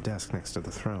 Someone's at the desk next to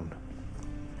the throne.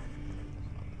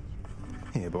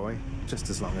 Here, boy. Just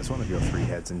as long as one of your three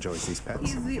heads enjoys these pets.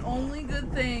 He's the only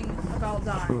good thing about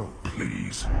dying. Oh,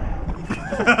 please.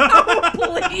 Oh,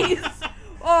 please.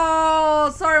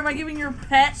 Oh, sorry. Am I giving your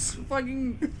pet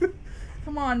fucking...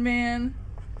 Come on, man.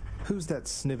 Who's that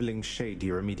sniveling shade to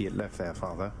your immediate left there,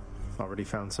 father? Already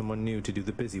found someone new to do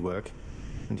the busy work.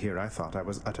 And here I thought I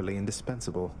was utterly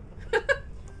indispensable.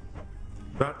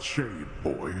 That shade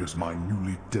boy is my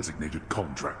newly designated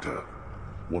contractor.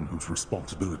 One whose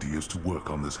responsibility is to work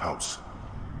on this house.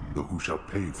 Though who shall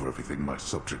pay for everything my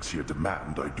subjects here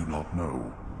demand, I do not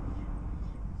know.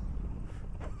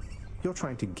 You're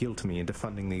trying to guilt me into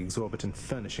funding the exorbitant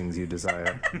furnishings you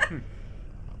desire.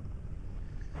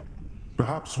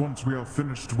 Perhaps once we are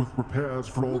finished with repairs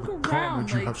for all Look the around,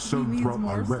 carnage you like, have he sown needs throughout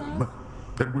my more realm, stuff?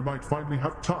 then we might finally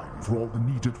have time for all the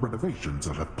needed renovations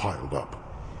that have piled up.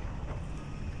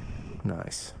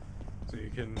 Nice. So you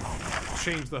can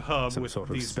change the hub Some with sort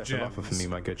of these special gems. offer for me,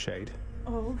 my good shade.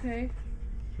 Oh, okay.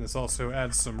 This also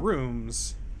adds some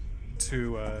rooms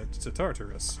to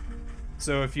Tartarus.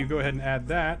 So if you go ahead and add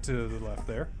that to the left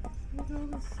there, Look at all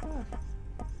this stuff.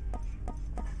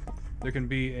 there can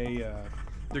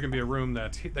be a room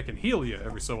that can heal you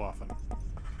every so often.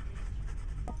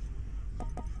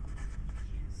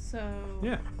 So.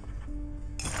 Yeah.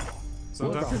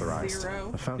 Well Sometimes, authorized.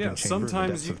 Zero. A fountain yeah. chamber in the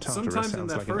Sometimes depths you, of Tartarus sometimes in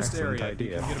sounds that like an first excellent area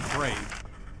idea. you can get a break,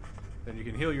 then you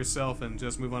can heal yourself and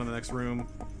just move on to the next room,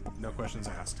 no questions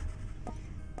asked.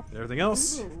 Everything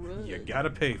else, Ooh, you gotta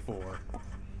pay for.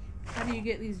 How do you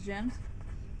get these gems?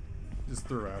 Just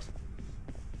throughout.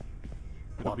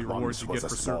 It'll What be rewards once you was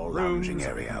get a for small certain rooms, lounging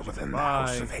area things you within can the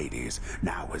House buy. of Hades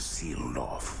now is sealed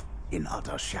off in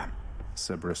utter sham.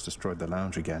 Cerberus destroyed the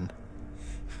lounge again.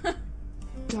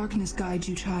 Darkness guide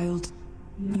you, child.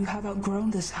 You have outgrown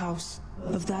this house.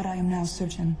 Of that I am now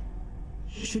certain.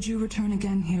 Should you return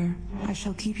again here, I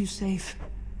shall keep you safe.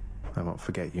 I won't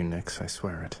forget you, Nyx, I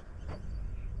swear it.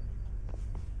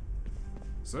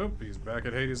 So, he's back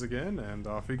at Hades again, and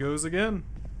off he goes again.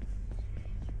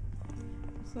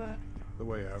 What's that? The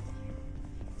way out.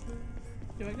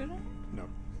 Do I go down? No.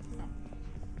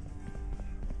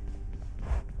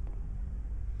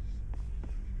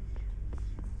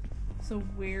 So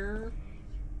where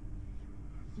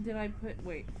did I put...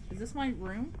 Wait, is this my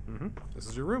room? Mm-hmm. This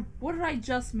is your room. What did I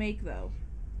just make, though?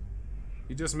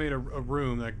 You just made a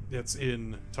room that's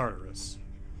in Tartarus.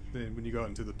 Then when you go out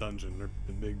into the dungeon, or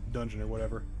the big dungeon or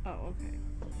whatever. Oh, okay.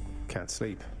 Can't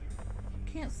sleep.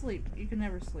 Can't sleep. You can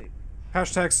never sleep.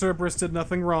 Hashtag Cerberus did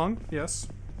nothing wrong. Yes.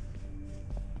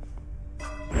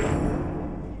 Any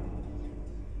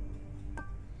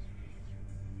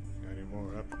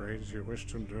more upgrades you wish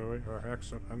to do, Your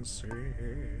Excellency?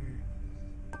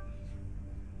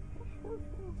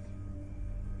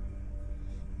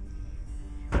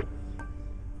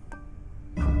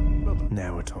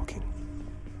 Now we're talking.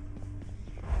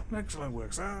 Excellent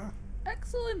work, sir.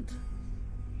 Excellent.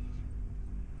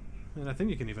 And I think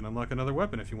you can even unlock another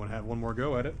weapon if you want to have one more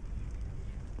go at it.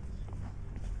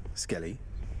 Skelly.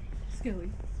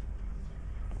 Skilly.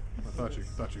 I thought you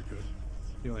could.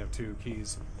 You only have 2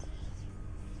 keys.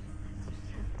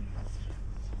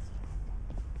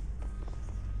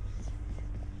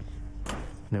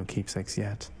 No keepsakes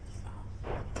yet.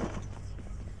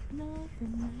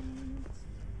 Nothing else.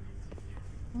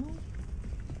 Well,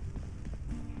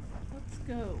 let's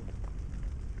go.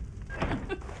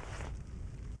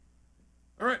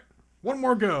 Alright, one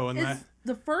more go, and Is that...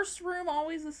 the first room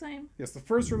always the same? Yes, the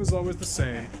first room is always the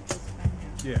same.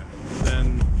 Yeah,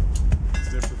 then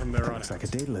it's different from there on Looks out. like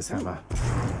a Daedalus hammer.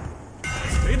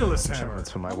 Daedalus hammer.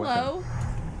 That's for my weapon. Hello?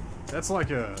 That's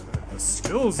like a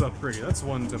skills upgrade. That's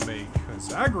one to make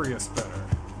Zagreus better.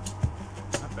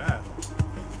 Not bad.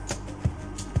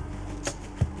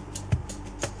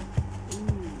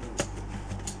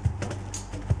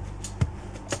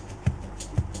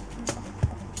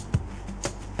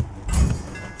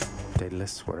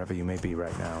 Daedalus, wherever you may be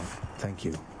right now, thank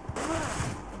you.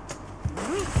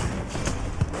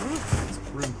 It's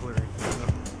room clearing.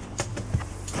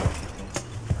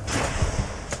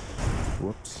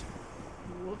 Whoops.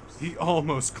 Whoops. He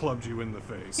almost clubbed you in the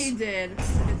face. He did.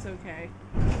 It's okay.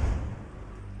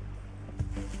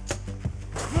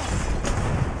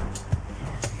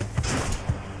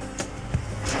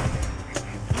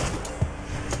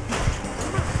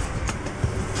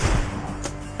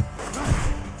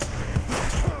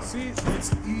 See,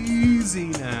 it's easy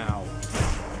now.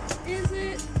 Is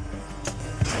it?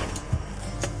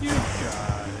 You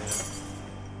got it.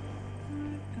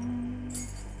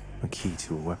 A key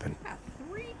to a weapon. Got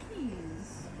 3 keys.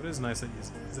 What is nice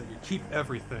is that you keep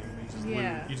everything.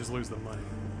 Yeah. You just lose the money.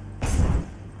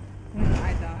 When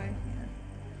I die.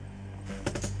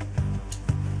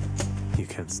 You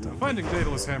can't stop me. Finding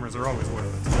Daedalus hammers are always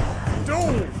worth it.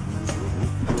 Don't!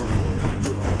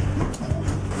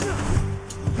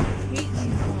 Hate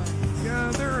these ones.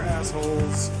 Yeah, they're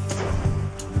assholes.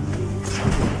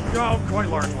 Oh, quite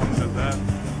large ones at that.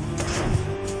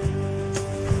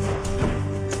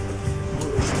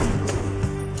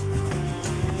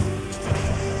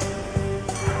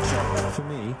 For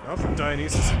me, Oh,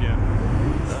 Dionysus again.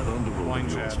 That underworld Wine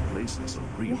of yours Chad. places a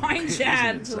real Wine pit,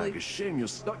 Chad, isn't it? It's like a shame you're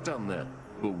stuck down there.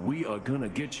 But we are gonna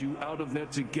get you out of there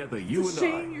together, you It's a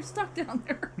shame you're stuck down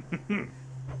there.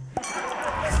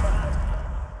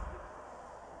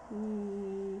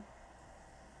 Ooh.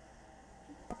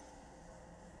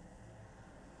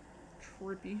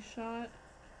 trippy shot.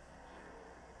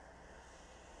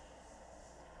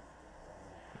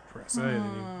 Press A.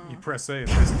 You press A,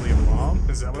 it's basically a bomb.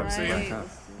 Is that what I'm saying?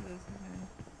 Let's do this.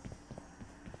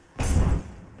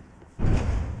 Okay.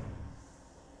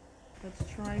 Let's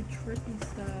try trippy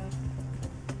stuff.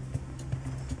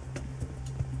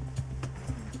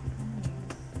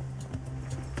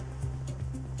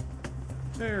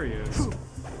 There he is.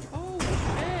 Oh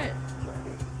shit!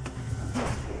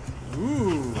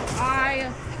 Ooh. I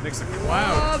makes a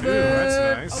cloud love too. It.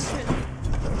 That's nice. Oh shit!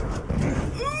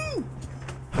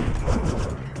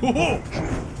 Ooh.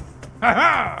 Ha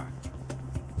ha!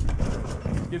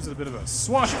 Gives it a bit of a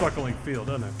swashbuckling feel,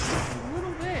 doesn't it? A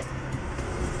little bit.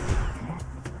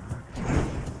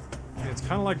 It's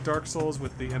kind of like Dark Souls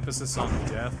with the emphasis on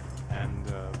death and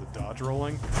the dodge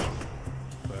rolling.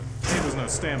 But hey, there's no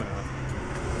stamina.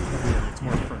 It's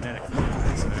more frenetic.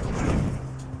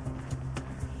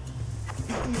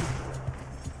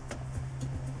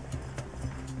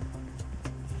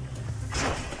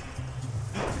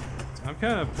 I'm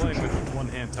kind of playing with one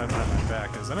hand tied behind my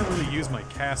back, because I don't really use my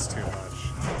cast too much.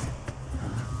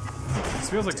 This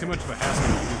feels like too much of a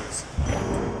hassle to use.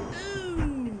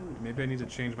 Maybe I need to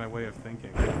change my way of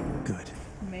thinking. Good.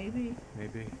 Maybe.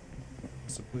 Maybe.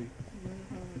 Possibly.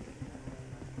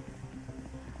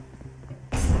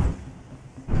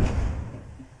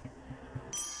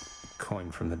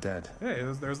 Coin from the dead. Hey,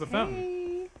 there's the fountain.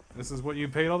 Hey. This is what you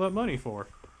paid all that money for.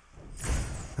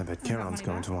 I bet Charon's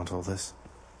going to want all this.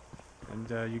 And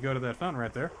you go to that fountain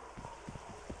right there.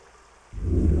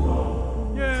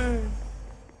 Yay!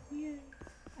 Yay.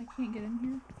 I can't get in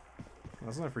here.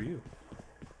 That's not for you.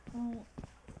 Oh.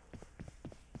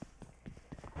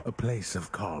 A place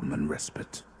of calm and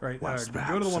respite. Right, Whilst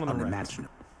go to the one on the right. unimaginable.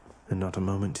 And not a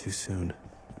moment too soon.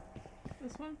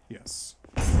 This one? Yes.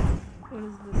 What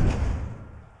is this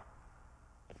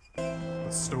one?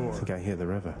 The store. I think I hear the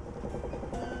river.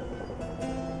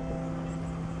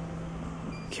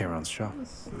 Charon's shop. Talk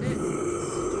to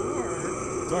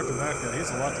that guy, he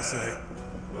has a lot to say.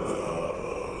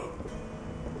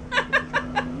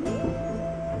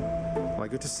 Why,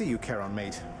 good to see you, Charon,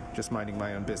 mate. Just minding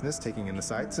my own business, taking in the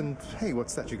sights, and hey,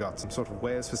 what's that you got? Some sort of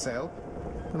wares for sale?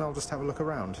 And I'll just have a look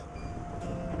around.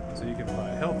 So you can buy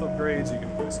health upgrades, you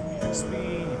can buy some XP,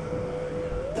 you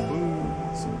can buy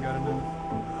boots, you got enough.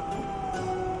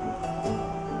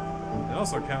 It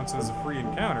also counts as a free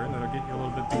encounter, and that'll get you a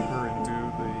little bit deeper into the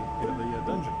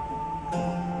dungeon.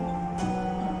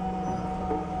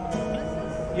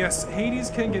 Yes,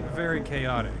 Hades can get very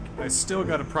chaotic. I still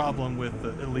got a problem with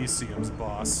the Elysium's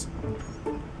boss.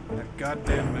 That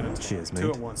goddamn minute. Cheers, two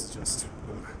mate. at once is just.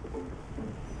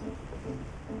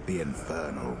 The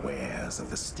infernal wares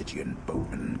of the Stygian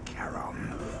boatman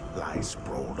Charon lie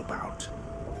sprawled about,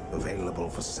 available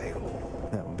for sale.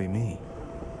 That would be me.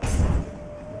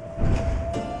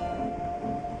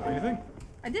 What do you think?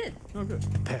 I did. Oh, good.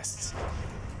 Pests.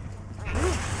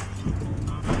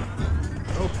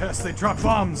 Oh, pests, they drop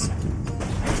bombs!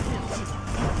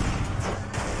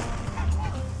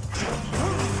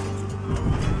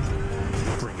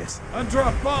 Bring it. I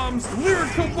drop bombs!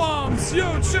 Lyrical bombs!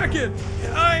 Yo, check it!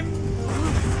 I'm...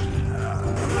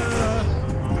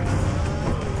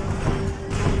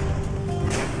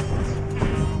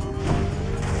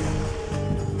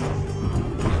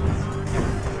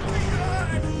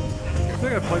 I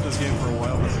think I've played this game for a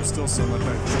while, but there's still so much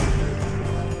I do.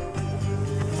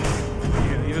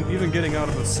 Yeah, even getting out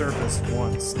of the surface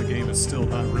once, the game is still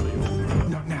not really over.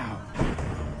 Not now.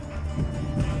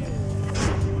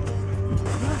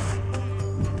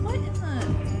 What in the...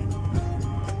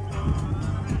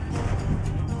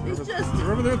 It's just...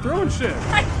 They're over there throwing shit!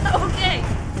 Okay! I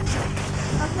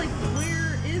was like,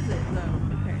 where is it, though?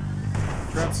 Okay.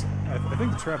 Traps... I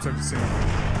think the traps are the same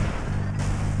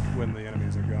when the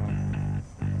enemies are gone.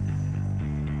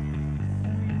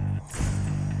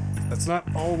 That's not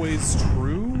always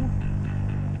true.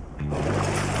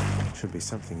 Should be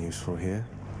something useful here.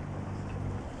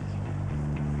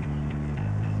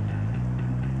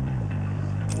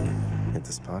 Hit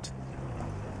the spot.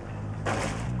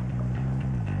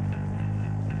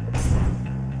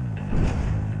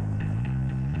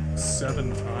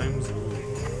 Seven times?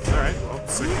 Alright, well,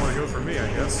 6 more to go for me, I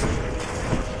guess.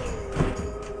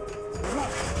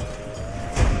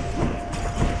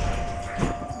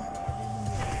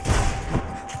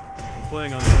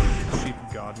 Playing on the cheap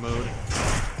god mode,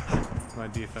 my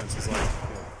defense is like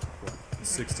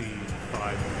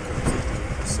 65,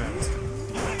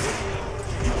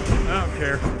 60%. I don't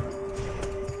care.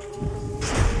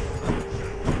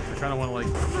 I kind of want to like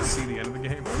see the end of the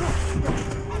game.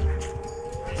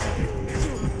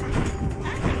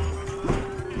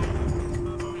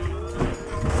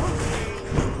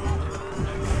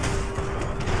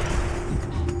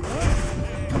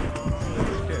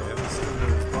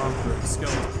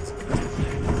 skeletons.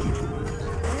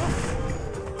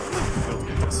 Failed to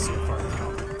get this so far now.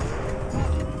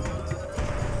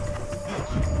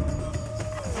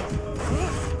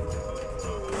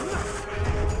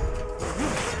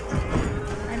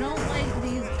 I don't like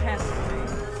these pest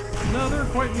things. No, they're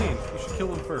quite mean. You should kill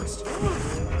them first.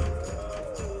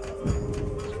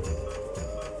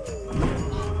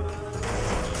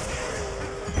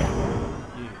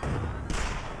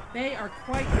 They are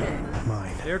quite big.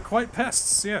 Mine. They're quite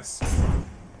pests, yes.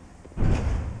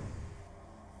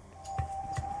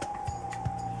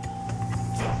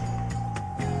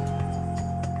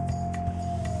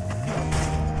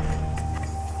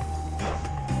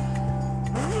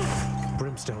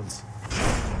 Brimstones.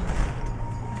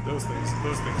 Those things.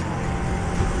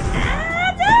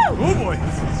 Ah, no! Oh boy!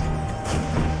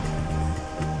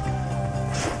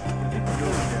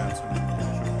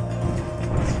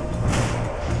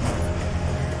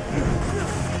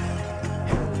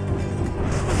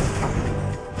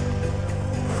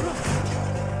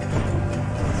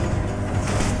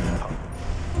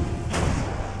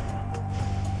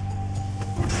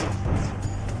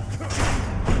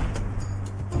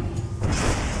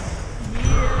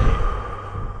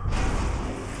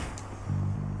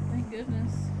 Thank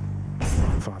goodness.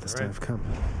 Farthest I've come.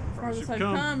 Farthest I've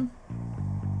come. come.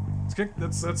 Let's kick.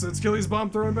 That's Achilles' bomb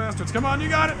throwing bastards. Come on, you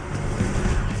got it.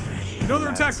 You know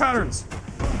their attack patterns.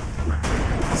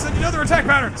 I said you know their attack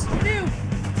patterns. I do.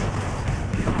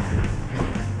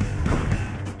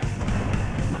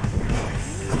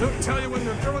 Just don't tell you when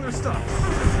they're throwing their stuff.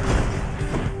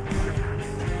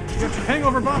 You got your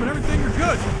hangover bomb and everything. You're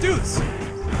good. Do this.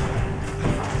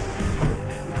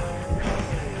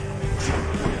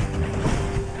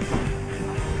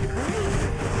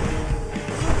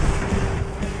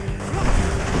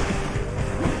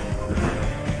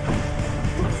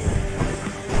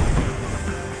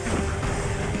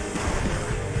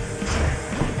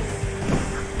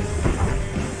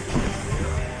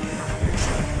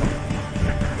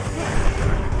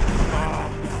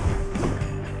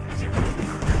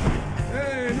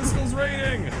 Hey, Niskel's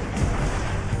raiding.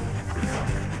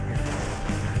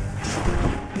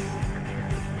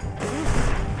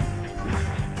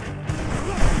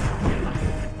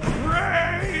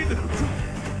 Raid!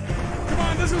 Come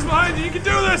on, this was behind you. You can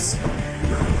do this.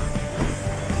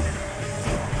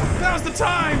 Now's the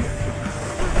time.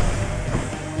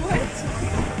 What?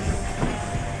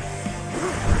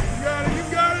 You got it. You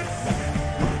got it.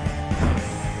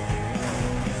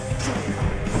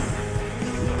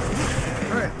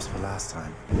 Perhaps for last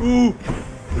time. Ooh.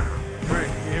 Right,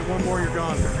 you hit one more, you're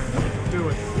gone. Do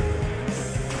it.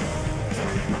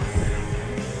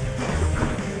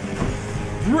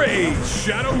 Raid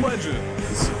Shadow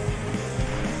Legends.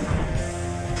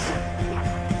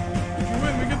 If you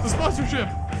win, we get the sponsorship.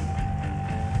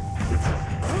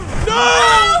 No!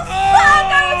 Oh,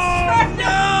 fuck!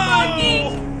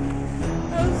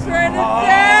 I was trying to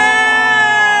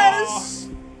dash!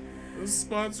 The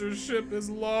sponsorship is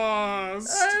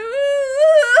lost. I'm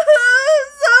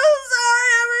so sorry,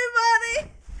 everybody.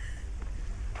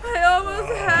 I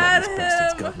almost had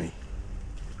Bastards him. got me.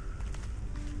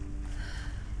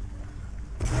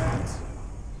 That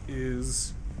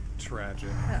is tragic.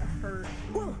 That hurt.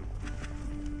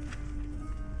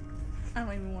 I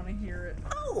don't even want to hear it.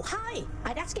 Oh, hi!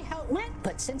 I'd ask you how it went,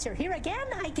 but since you're here again,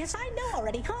 I guess I know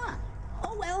already, huh?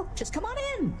 Oh well, just come on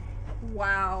in.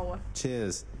 Wow.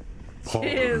 Cheers.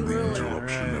 Pardon Cheers, the really.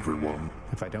 interruption, everyone.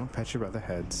 If I don't pet your other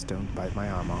heads, don't bite my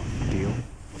arm off. Deal?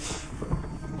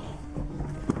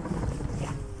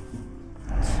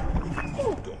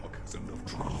 Dog has enough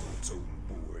trouble with its own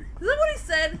boy. Is that what he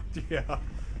said? Yeah.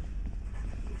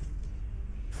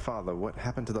 Father, what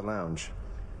happened to the lounge?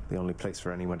 The only place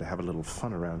for anyone to have a little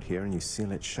fun around here, and you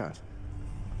seal it shut.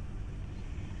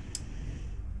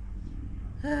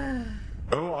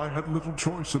 Oh, I had little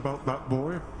choice about that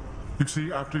boy. You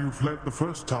see, after you fled the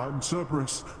first time,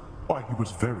 Cerberus, why, he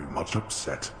was very much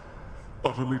upset.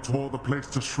 Utterly tore the place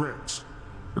to shreds.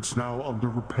 It's now under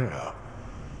repair.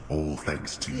 All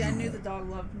thanks to Yeah, I you. knew the dog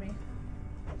loved me.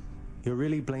 You're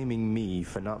really blaming me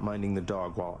for not minding the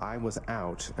dog while I was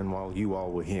out and while you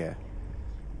all were here.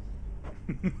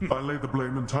 I lay the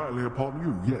blame entirely upon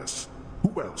you, yes.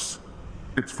 Who else?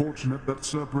 It's fortunate that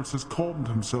Cerberus has calmed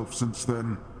himself since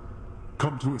then.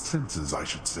 Come to his senses, I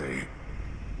should say.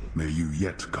 May you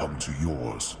yet come to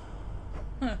yours.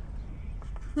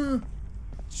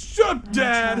 Shut up,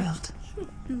 Dad! Child.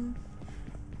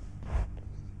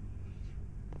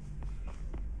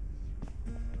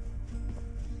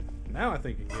 Now I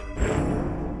think you can get it.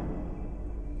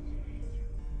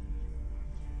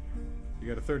 You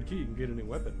got a third key, you can get a new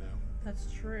weapon now. That's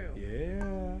true. Yeah.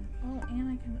 Oh, and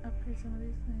I can upgrade some of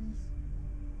these things.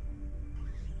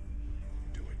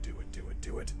 Do it, do it, do it,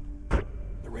 do it.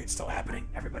 The raid's still happening.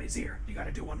 Everybody's here. You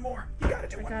gotta do one more. You gotta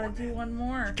do one more. I gotta do one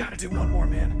more. You gotta do one more,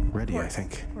 man. Ready, I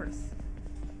think. Of course.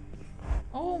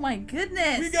 Oh my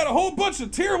goodness! We got a whole bunch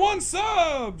of tier 1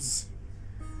 subs!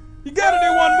 You gotta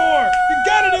do one more! You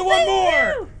gotta do one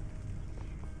more!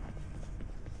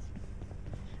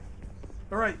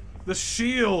 Alright, the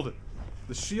shield.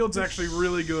 The shield's actually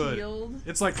really good. Shield?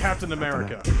 It's like Captain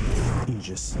America.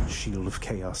 Aegis, shield of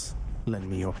chaos. Lend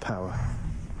me your power.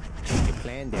 You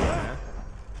planned it, huh?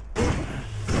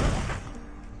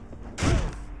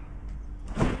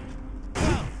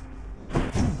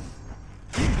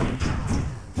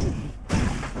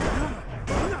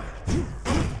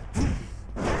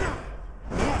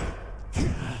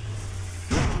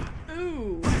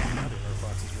 Ooh. I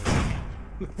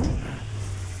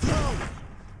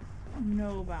don't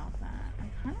know about that. I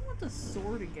kind of want the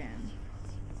sword again.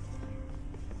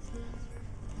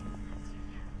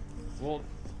 Well,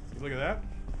 look at that.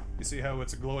 You see how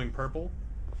it's glowing purple?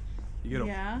 You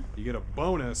get a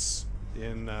bonus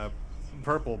in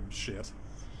purple shit.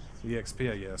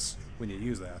 EXP, I guess, when you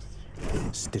use that.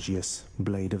 Stygius,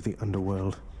 blade of the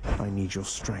underworld. I need your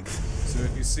strength. So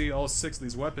if you see all 6 of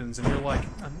these weapons and you're like,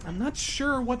 I'm not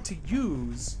sure what to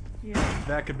use,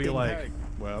 that could be like,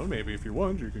 well, maybe if you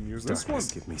want, you can use this one.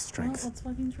 Give me strength. Well, let's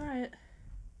fucking try it.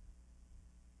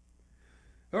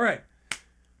 Alright.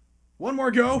 One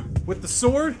more go with the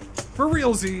sword for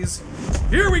realsies.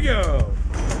 Here we go!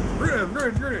 We're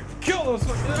gonna kill those.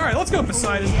 Alright, let's go,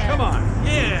 Poseidon. Yeah. Come on.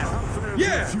 Yeah!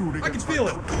 Yeah! I can feel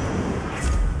it.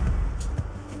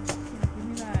 Give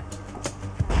me that.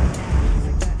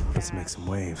 Let's make some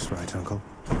waves, right, Uncle?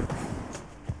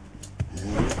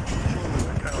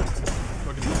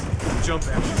 Fucking jump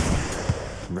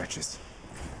action. Wretches.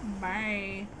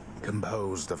 Bye.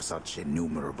 Composed of such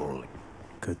innumerable.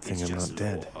 Good thing I'm not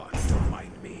dead. Don't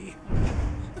mind me.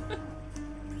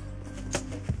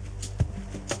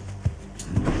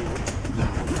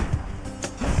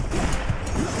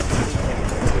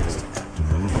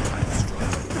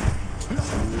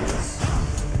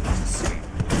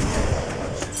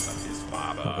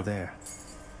 Over there.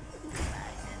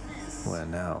 Where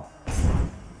now?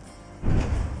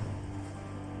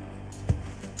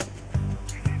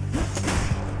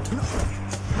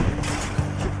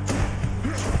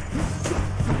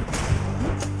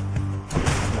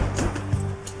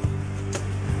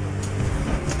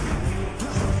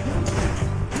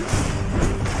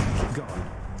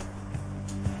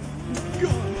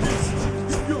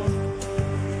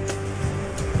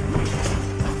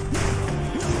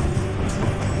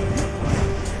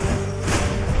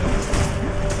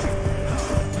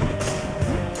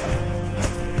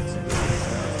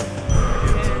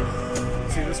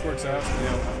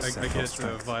 I get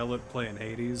Violet playing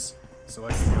Hades, so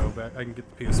I can go back. I can get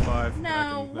the PS5.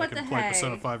 No, I can play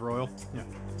Persona 5 Royal. Yeah.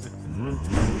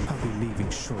 I'll be leaving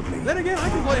shortly. Then again, I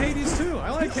can play Hades too.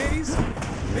 I like Hades.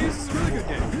 Hades is a really good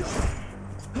game.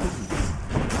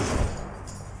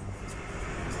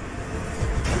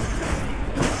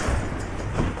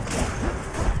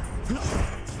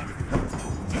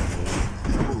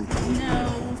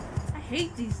 No, I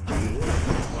hate these things.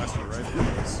 Last one, right?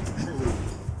 Yes.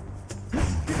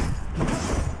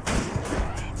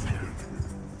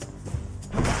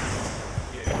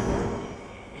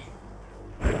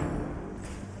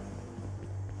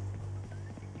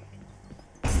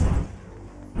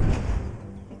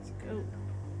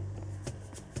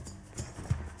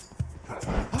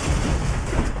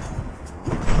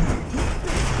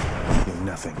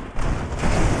 Nothing.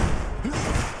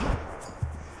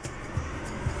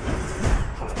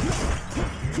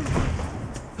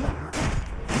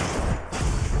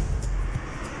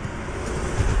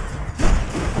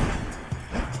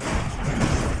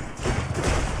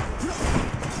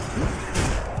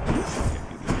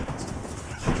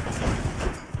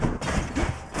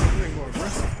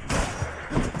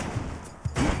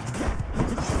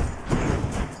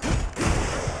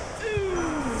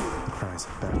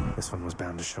 This one was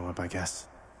bound to show up, I guess.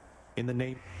 In the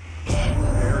name...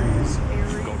 Ares.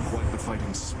 You've got quite the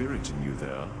fighting spirit in you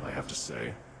there, I have to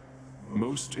say.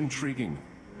 Most intriguing,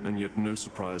 and yet no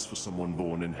surprise for someone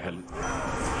born in hell.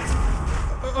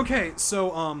 Okay,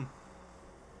 so,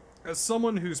 as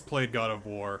someone who's played God of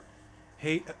War,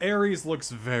 Ares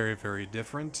looks very, very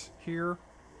different here.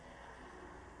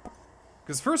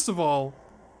 Because first of all,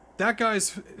 that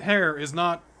guy's hair is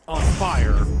not on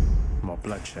fire. More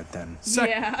bloodshed, then.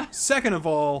 Yeah. Second of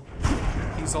all,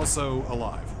 he's also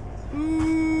alive.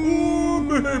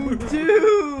 Ooh,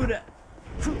 dude!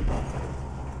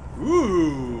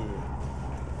 Ooh.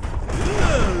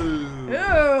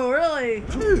 Ew, really?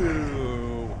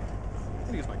 Ooh. I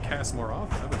need to use my cast more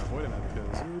often. I've been avoiding that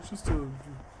because it's just a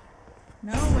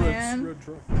No, red, man. red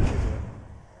truck.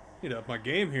 Need to up my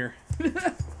game here.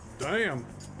 Damn.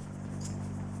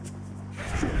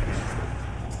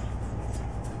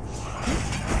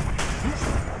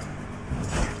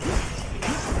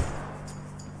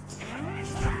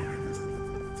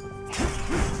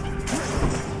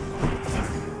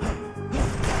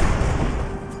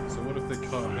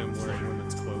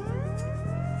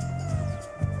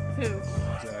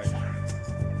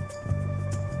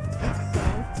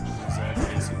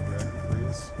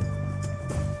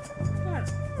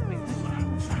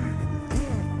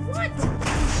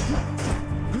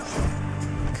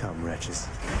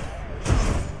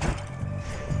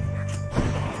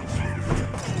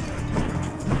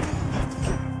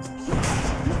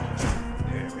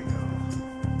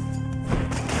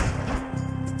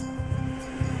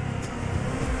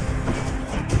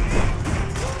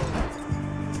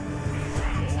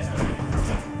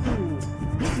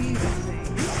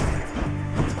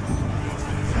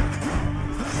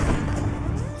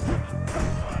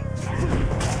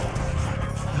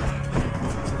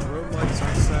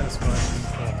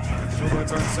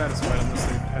 Satisfied unless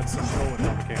they had some role in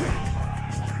the mechanic.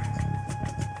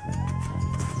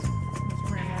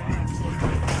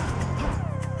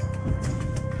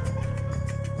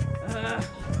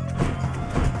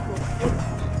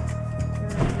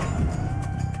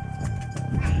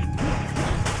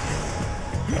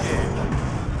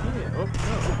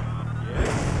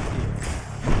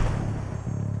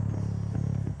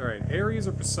 Alright, Ares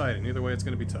or Poseidon? Either way, it's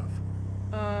going to be tough.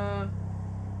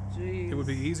 Jeez. It would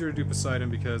be easier to do Poseidon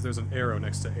because there's an arrow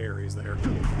next to Ares there.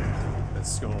 That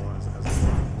skull has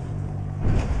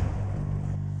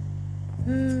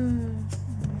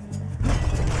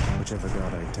Whichever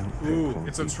god I don't pick. Ooh,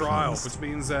 it's a trial, which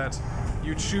means that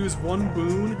you choose one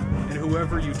boon, and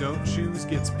whoever you don't choose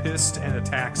gets pissed and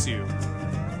attacks you.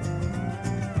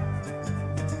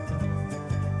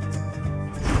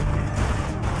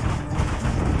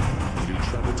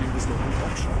 Neutrality was not an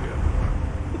option here.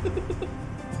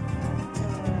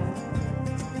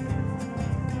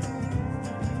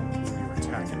 You're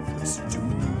attacking for this doom.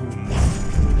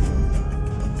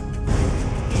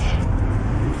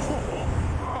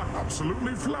 I'm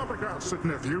absolutely flabbergasted,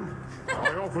 nephew.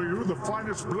 I offer you the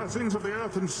finest blessings of the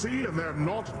earth and sea, and they're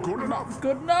not good enough.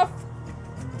 Good enough?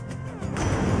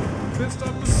 Pissed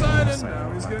off Poseidon,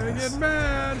 now he's gonna get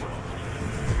mad.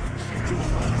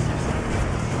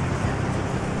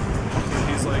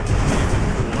 He's like,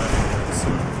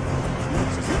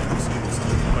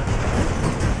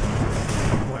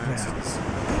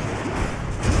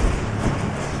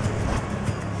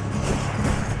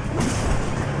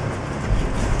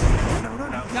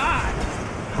 God!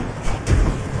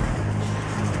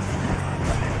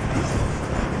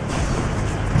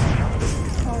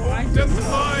 Oh, I Death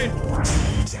divine!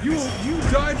 You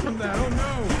died from that, oh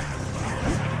no!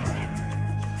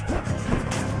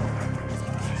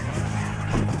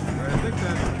 Alright, I think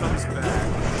that comes back.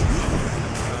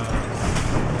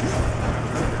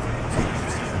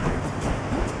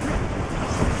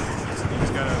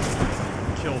 He's gotta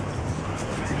kill them.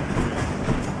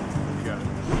 You got it.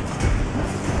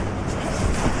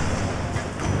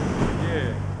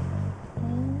 Yeah.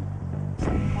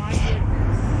 My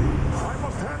goodness. I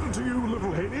must hand to you,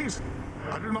 little Hades.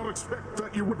 I did not expect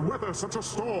that you would weather such a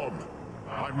storm.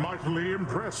 I'm mightily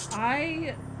impressed.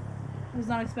 I was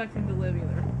not expecting to live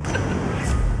either.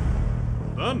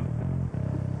 Well done.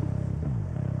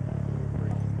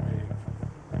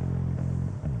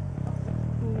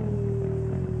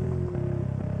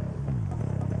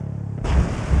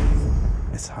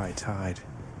 It's high tide.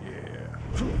 Yeah.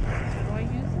 Do I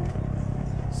use it?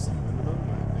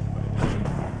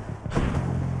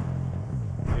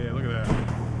 Yeah, look at that.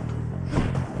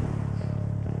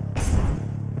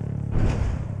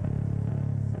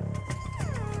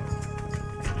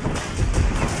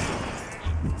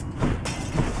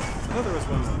 I thought there was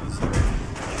one that was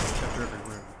after every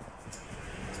room.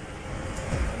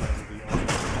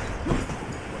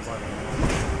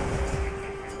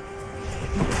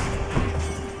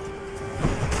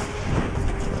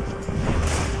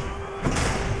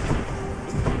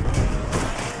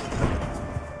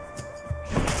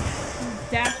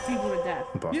 Dash people to death.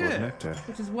 Bottle Yeah. of nectar.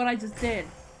 Which is what I just did.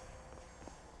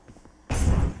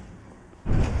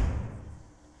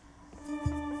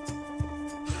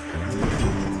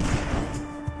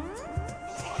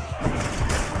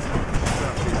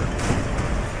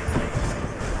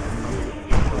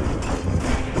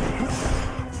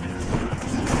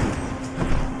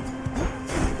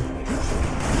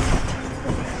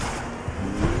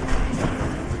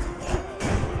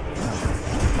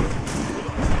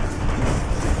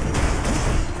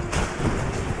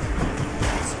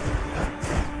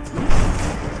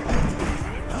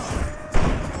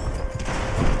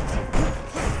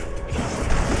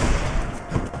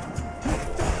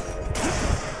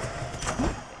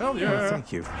 Hell yeah. Oh,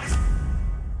 thank you.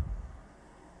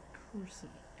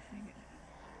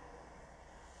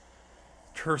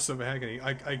 Curse of agony.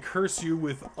 I curse you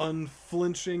with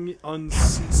unflinching,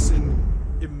 unceasing,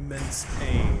 immense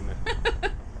pain.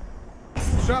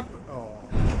 Shop. Oh.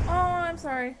 Oh, I'm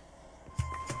sorry.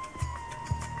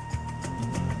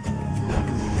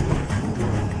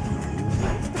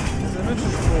 As I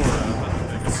mentioned before, I'm not the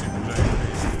biggest Super Giant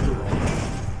fan overall.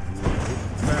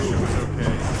 Fashion was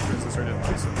okay. Princess I didn't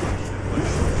like so much. Like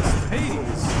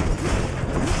Hades.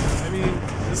 I mean,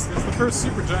 this is the first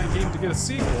Super Giant game to get a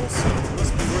sequel, so it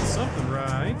must be worth something,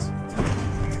 right?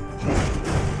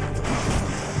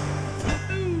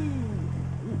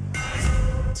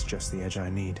 It's just the edge I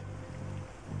need.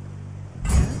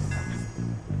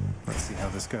 Let's see how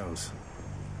this goes.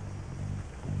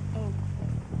 Oh.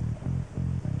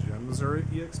 Gems are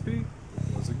EXP?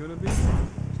 What's it gonna be?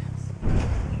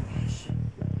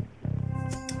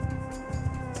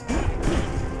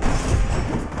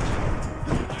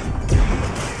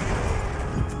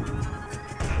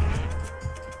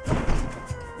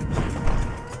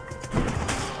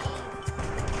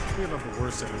 Thinking about the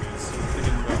worst enemies.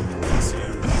 Thinking about the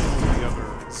LCM, the other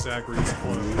Zachary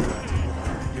spoiled that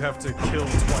you have to kill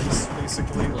twice,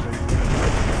 basically, when you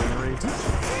regenerate.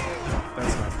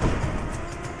 That's not fun.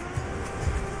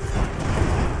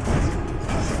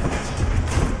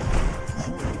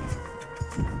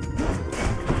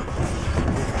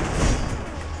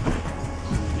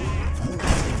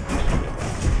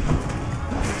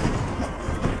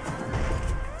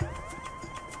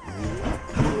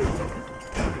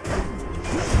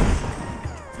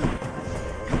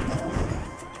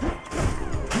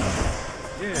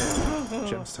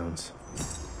 Gemstones.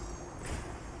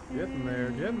 Getting there,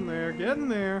 getting there, getting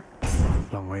there.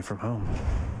 Long way from home.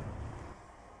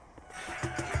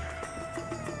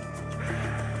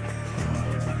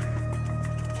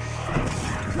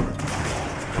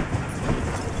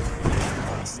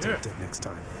 Still dead next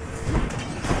time.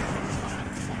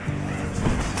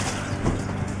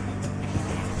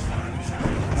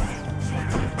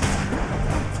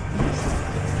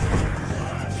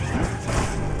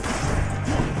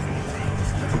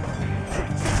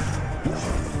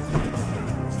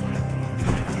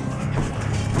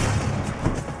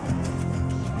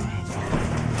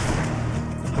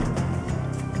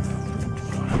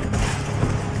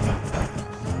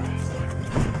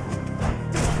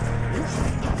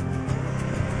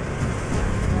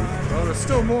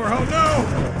 Still more, oh no!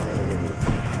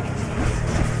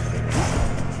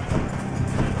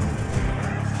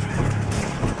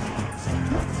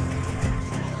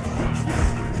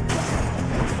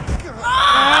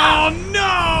 Oh no!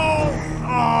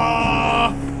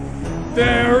 Ah!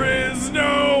 There is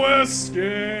no escape!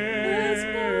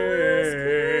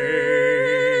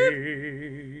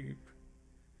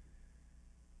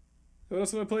 What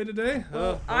else have I played today?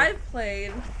 I've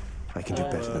played. I can do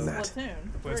better than that.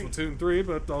 Played Splatoon 3,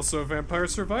 but also Vampire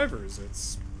Survivors.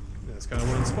 That's kind of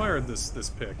what inspired this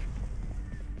pick.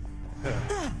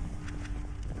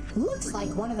 Looks like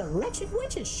one of the wretched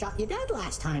witches shot you dead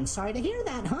last time. Sorry to hear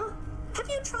that, huh? Have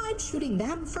you tried shooting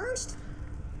them first?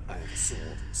 I have a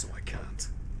sword, so I can't.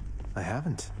 I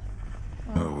haven't.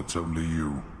 Oh, it's only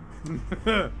you.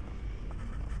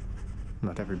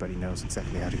 Not everybody knows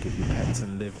exactly how to give you pets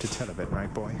and live to tell of it,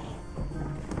 right, boy?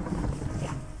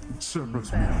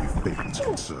 Serves me with Bacon's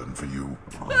concern for you.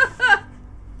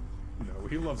 No,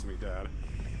 he loves me, Dad.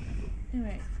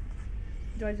 Anyway,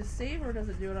 do I just save or does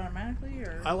it do it automatically?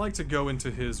 Or I like to go into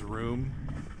his room,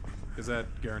 because that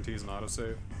guarantees an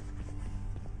autosave.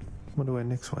 Wonder where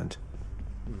Nyx went.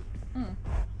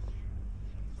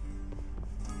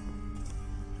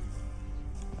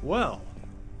 Well,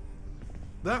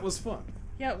 that was fun.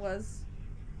 Yeah, it was.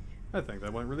 I think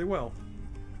that went really well.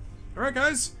 Alright,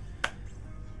 guys.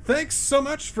 Thanks so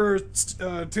much for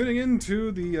tuning in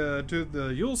to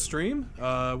the Yule stream.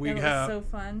 That was so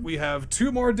fun. We have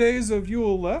 2 more days of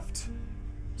Yule left.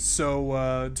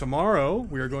 So tomorrow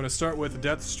we are going to start with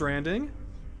Death Stranding.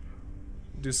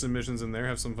 Do some missions in there,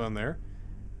 have some fun there.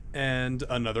 And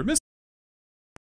another mystery.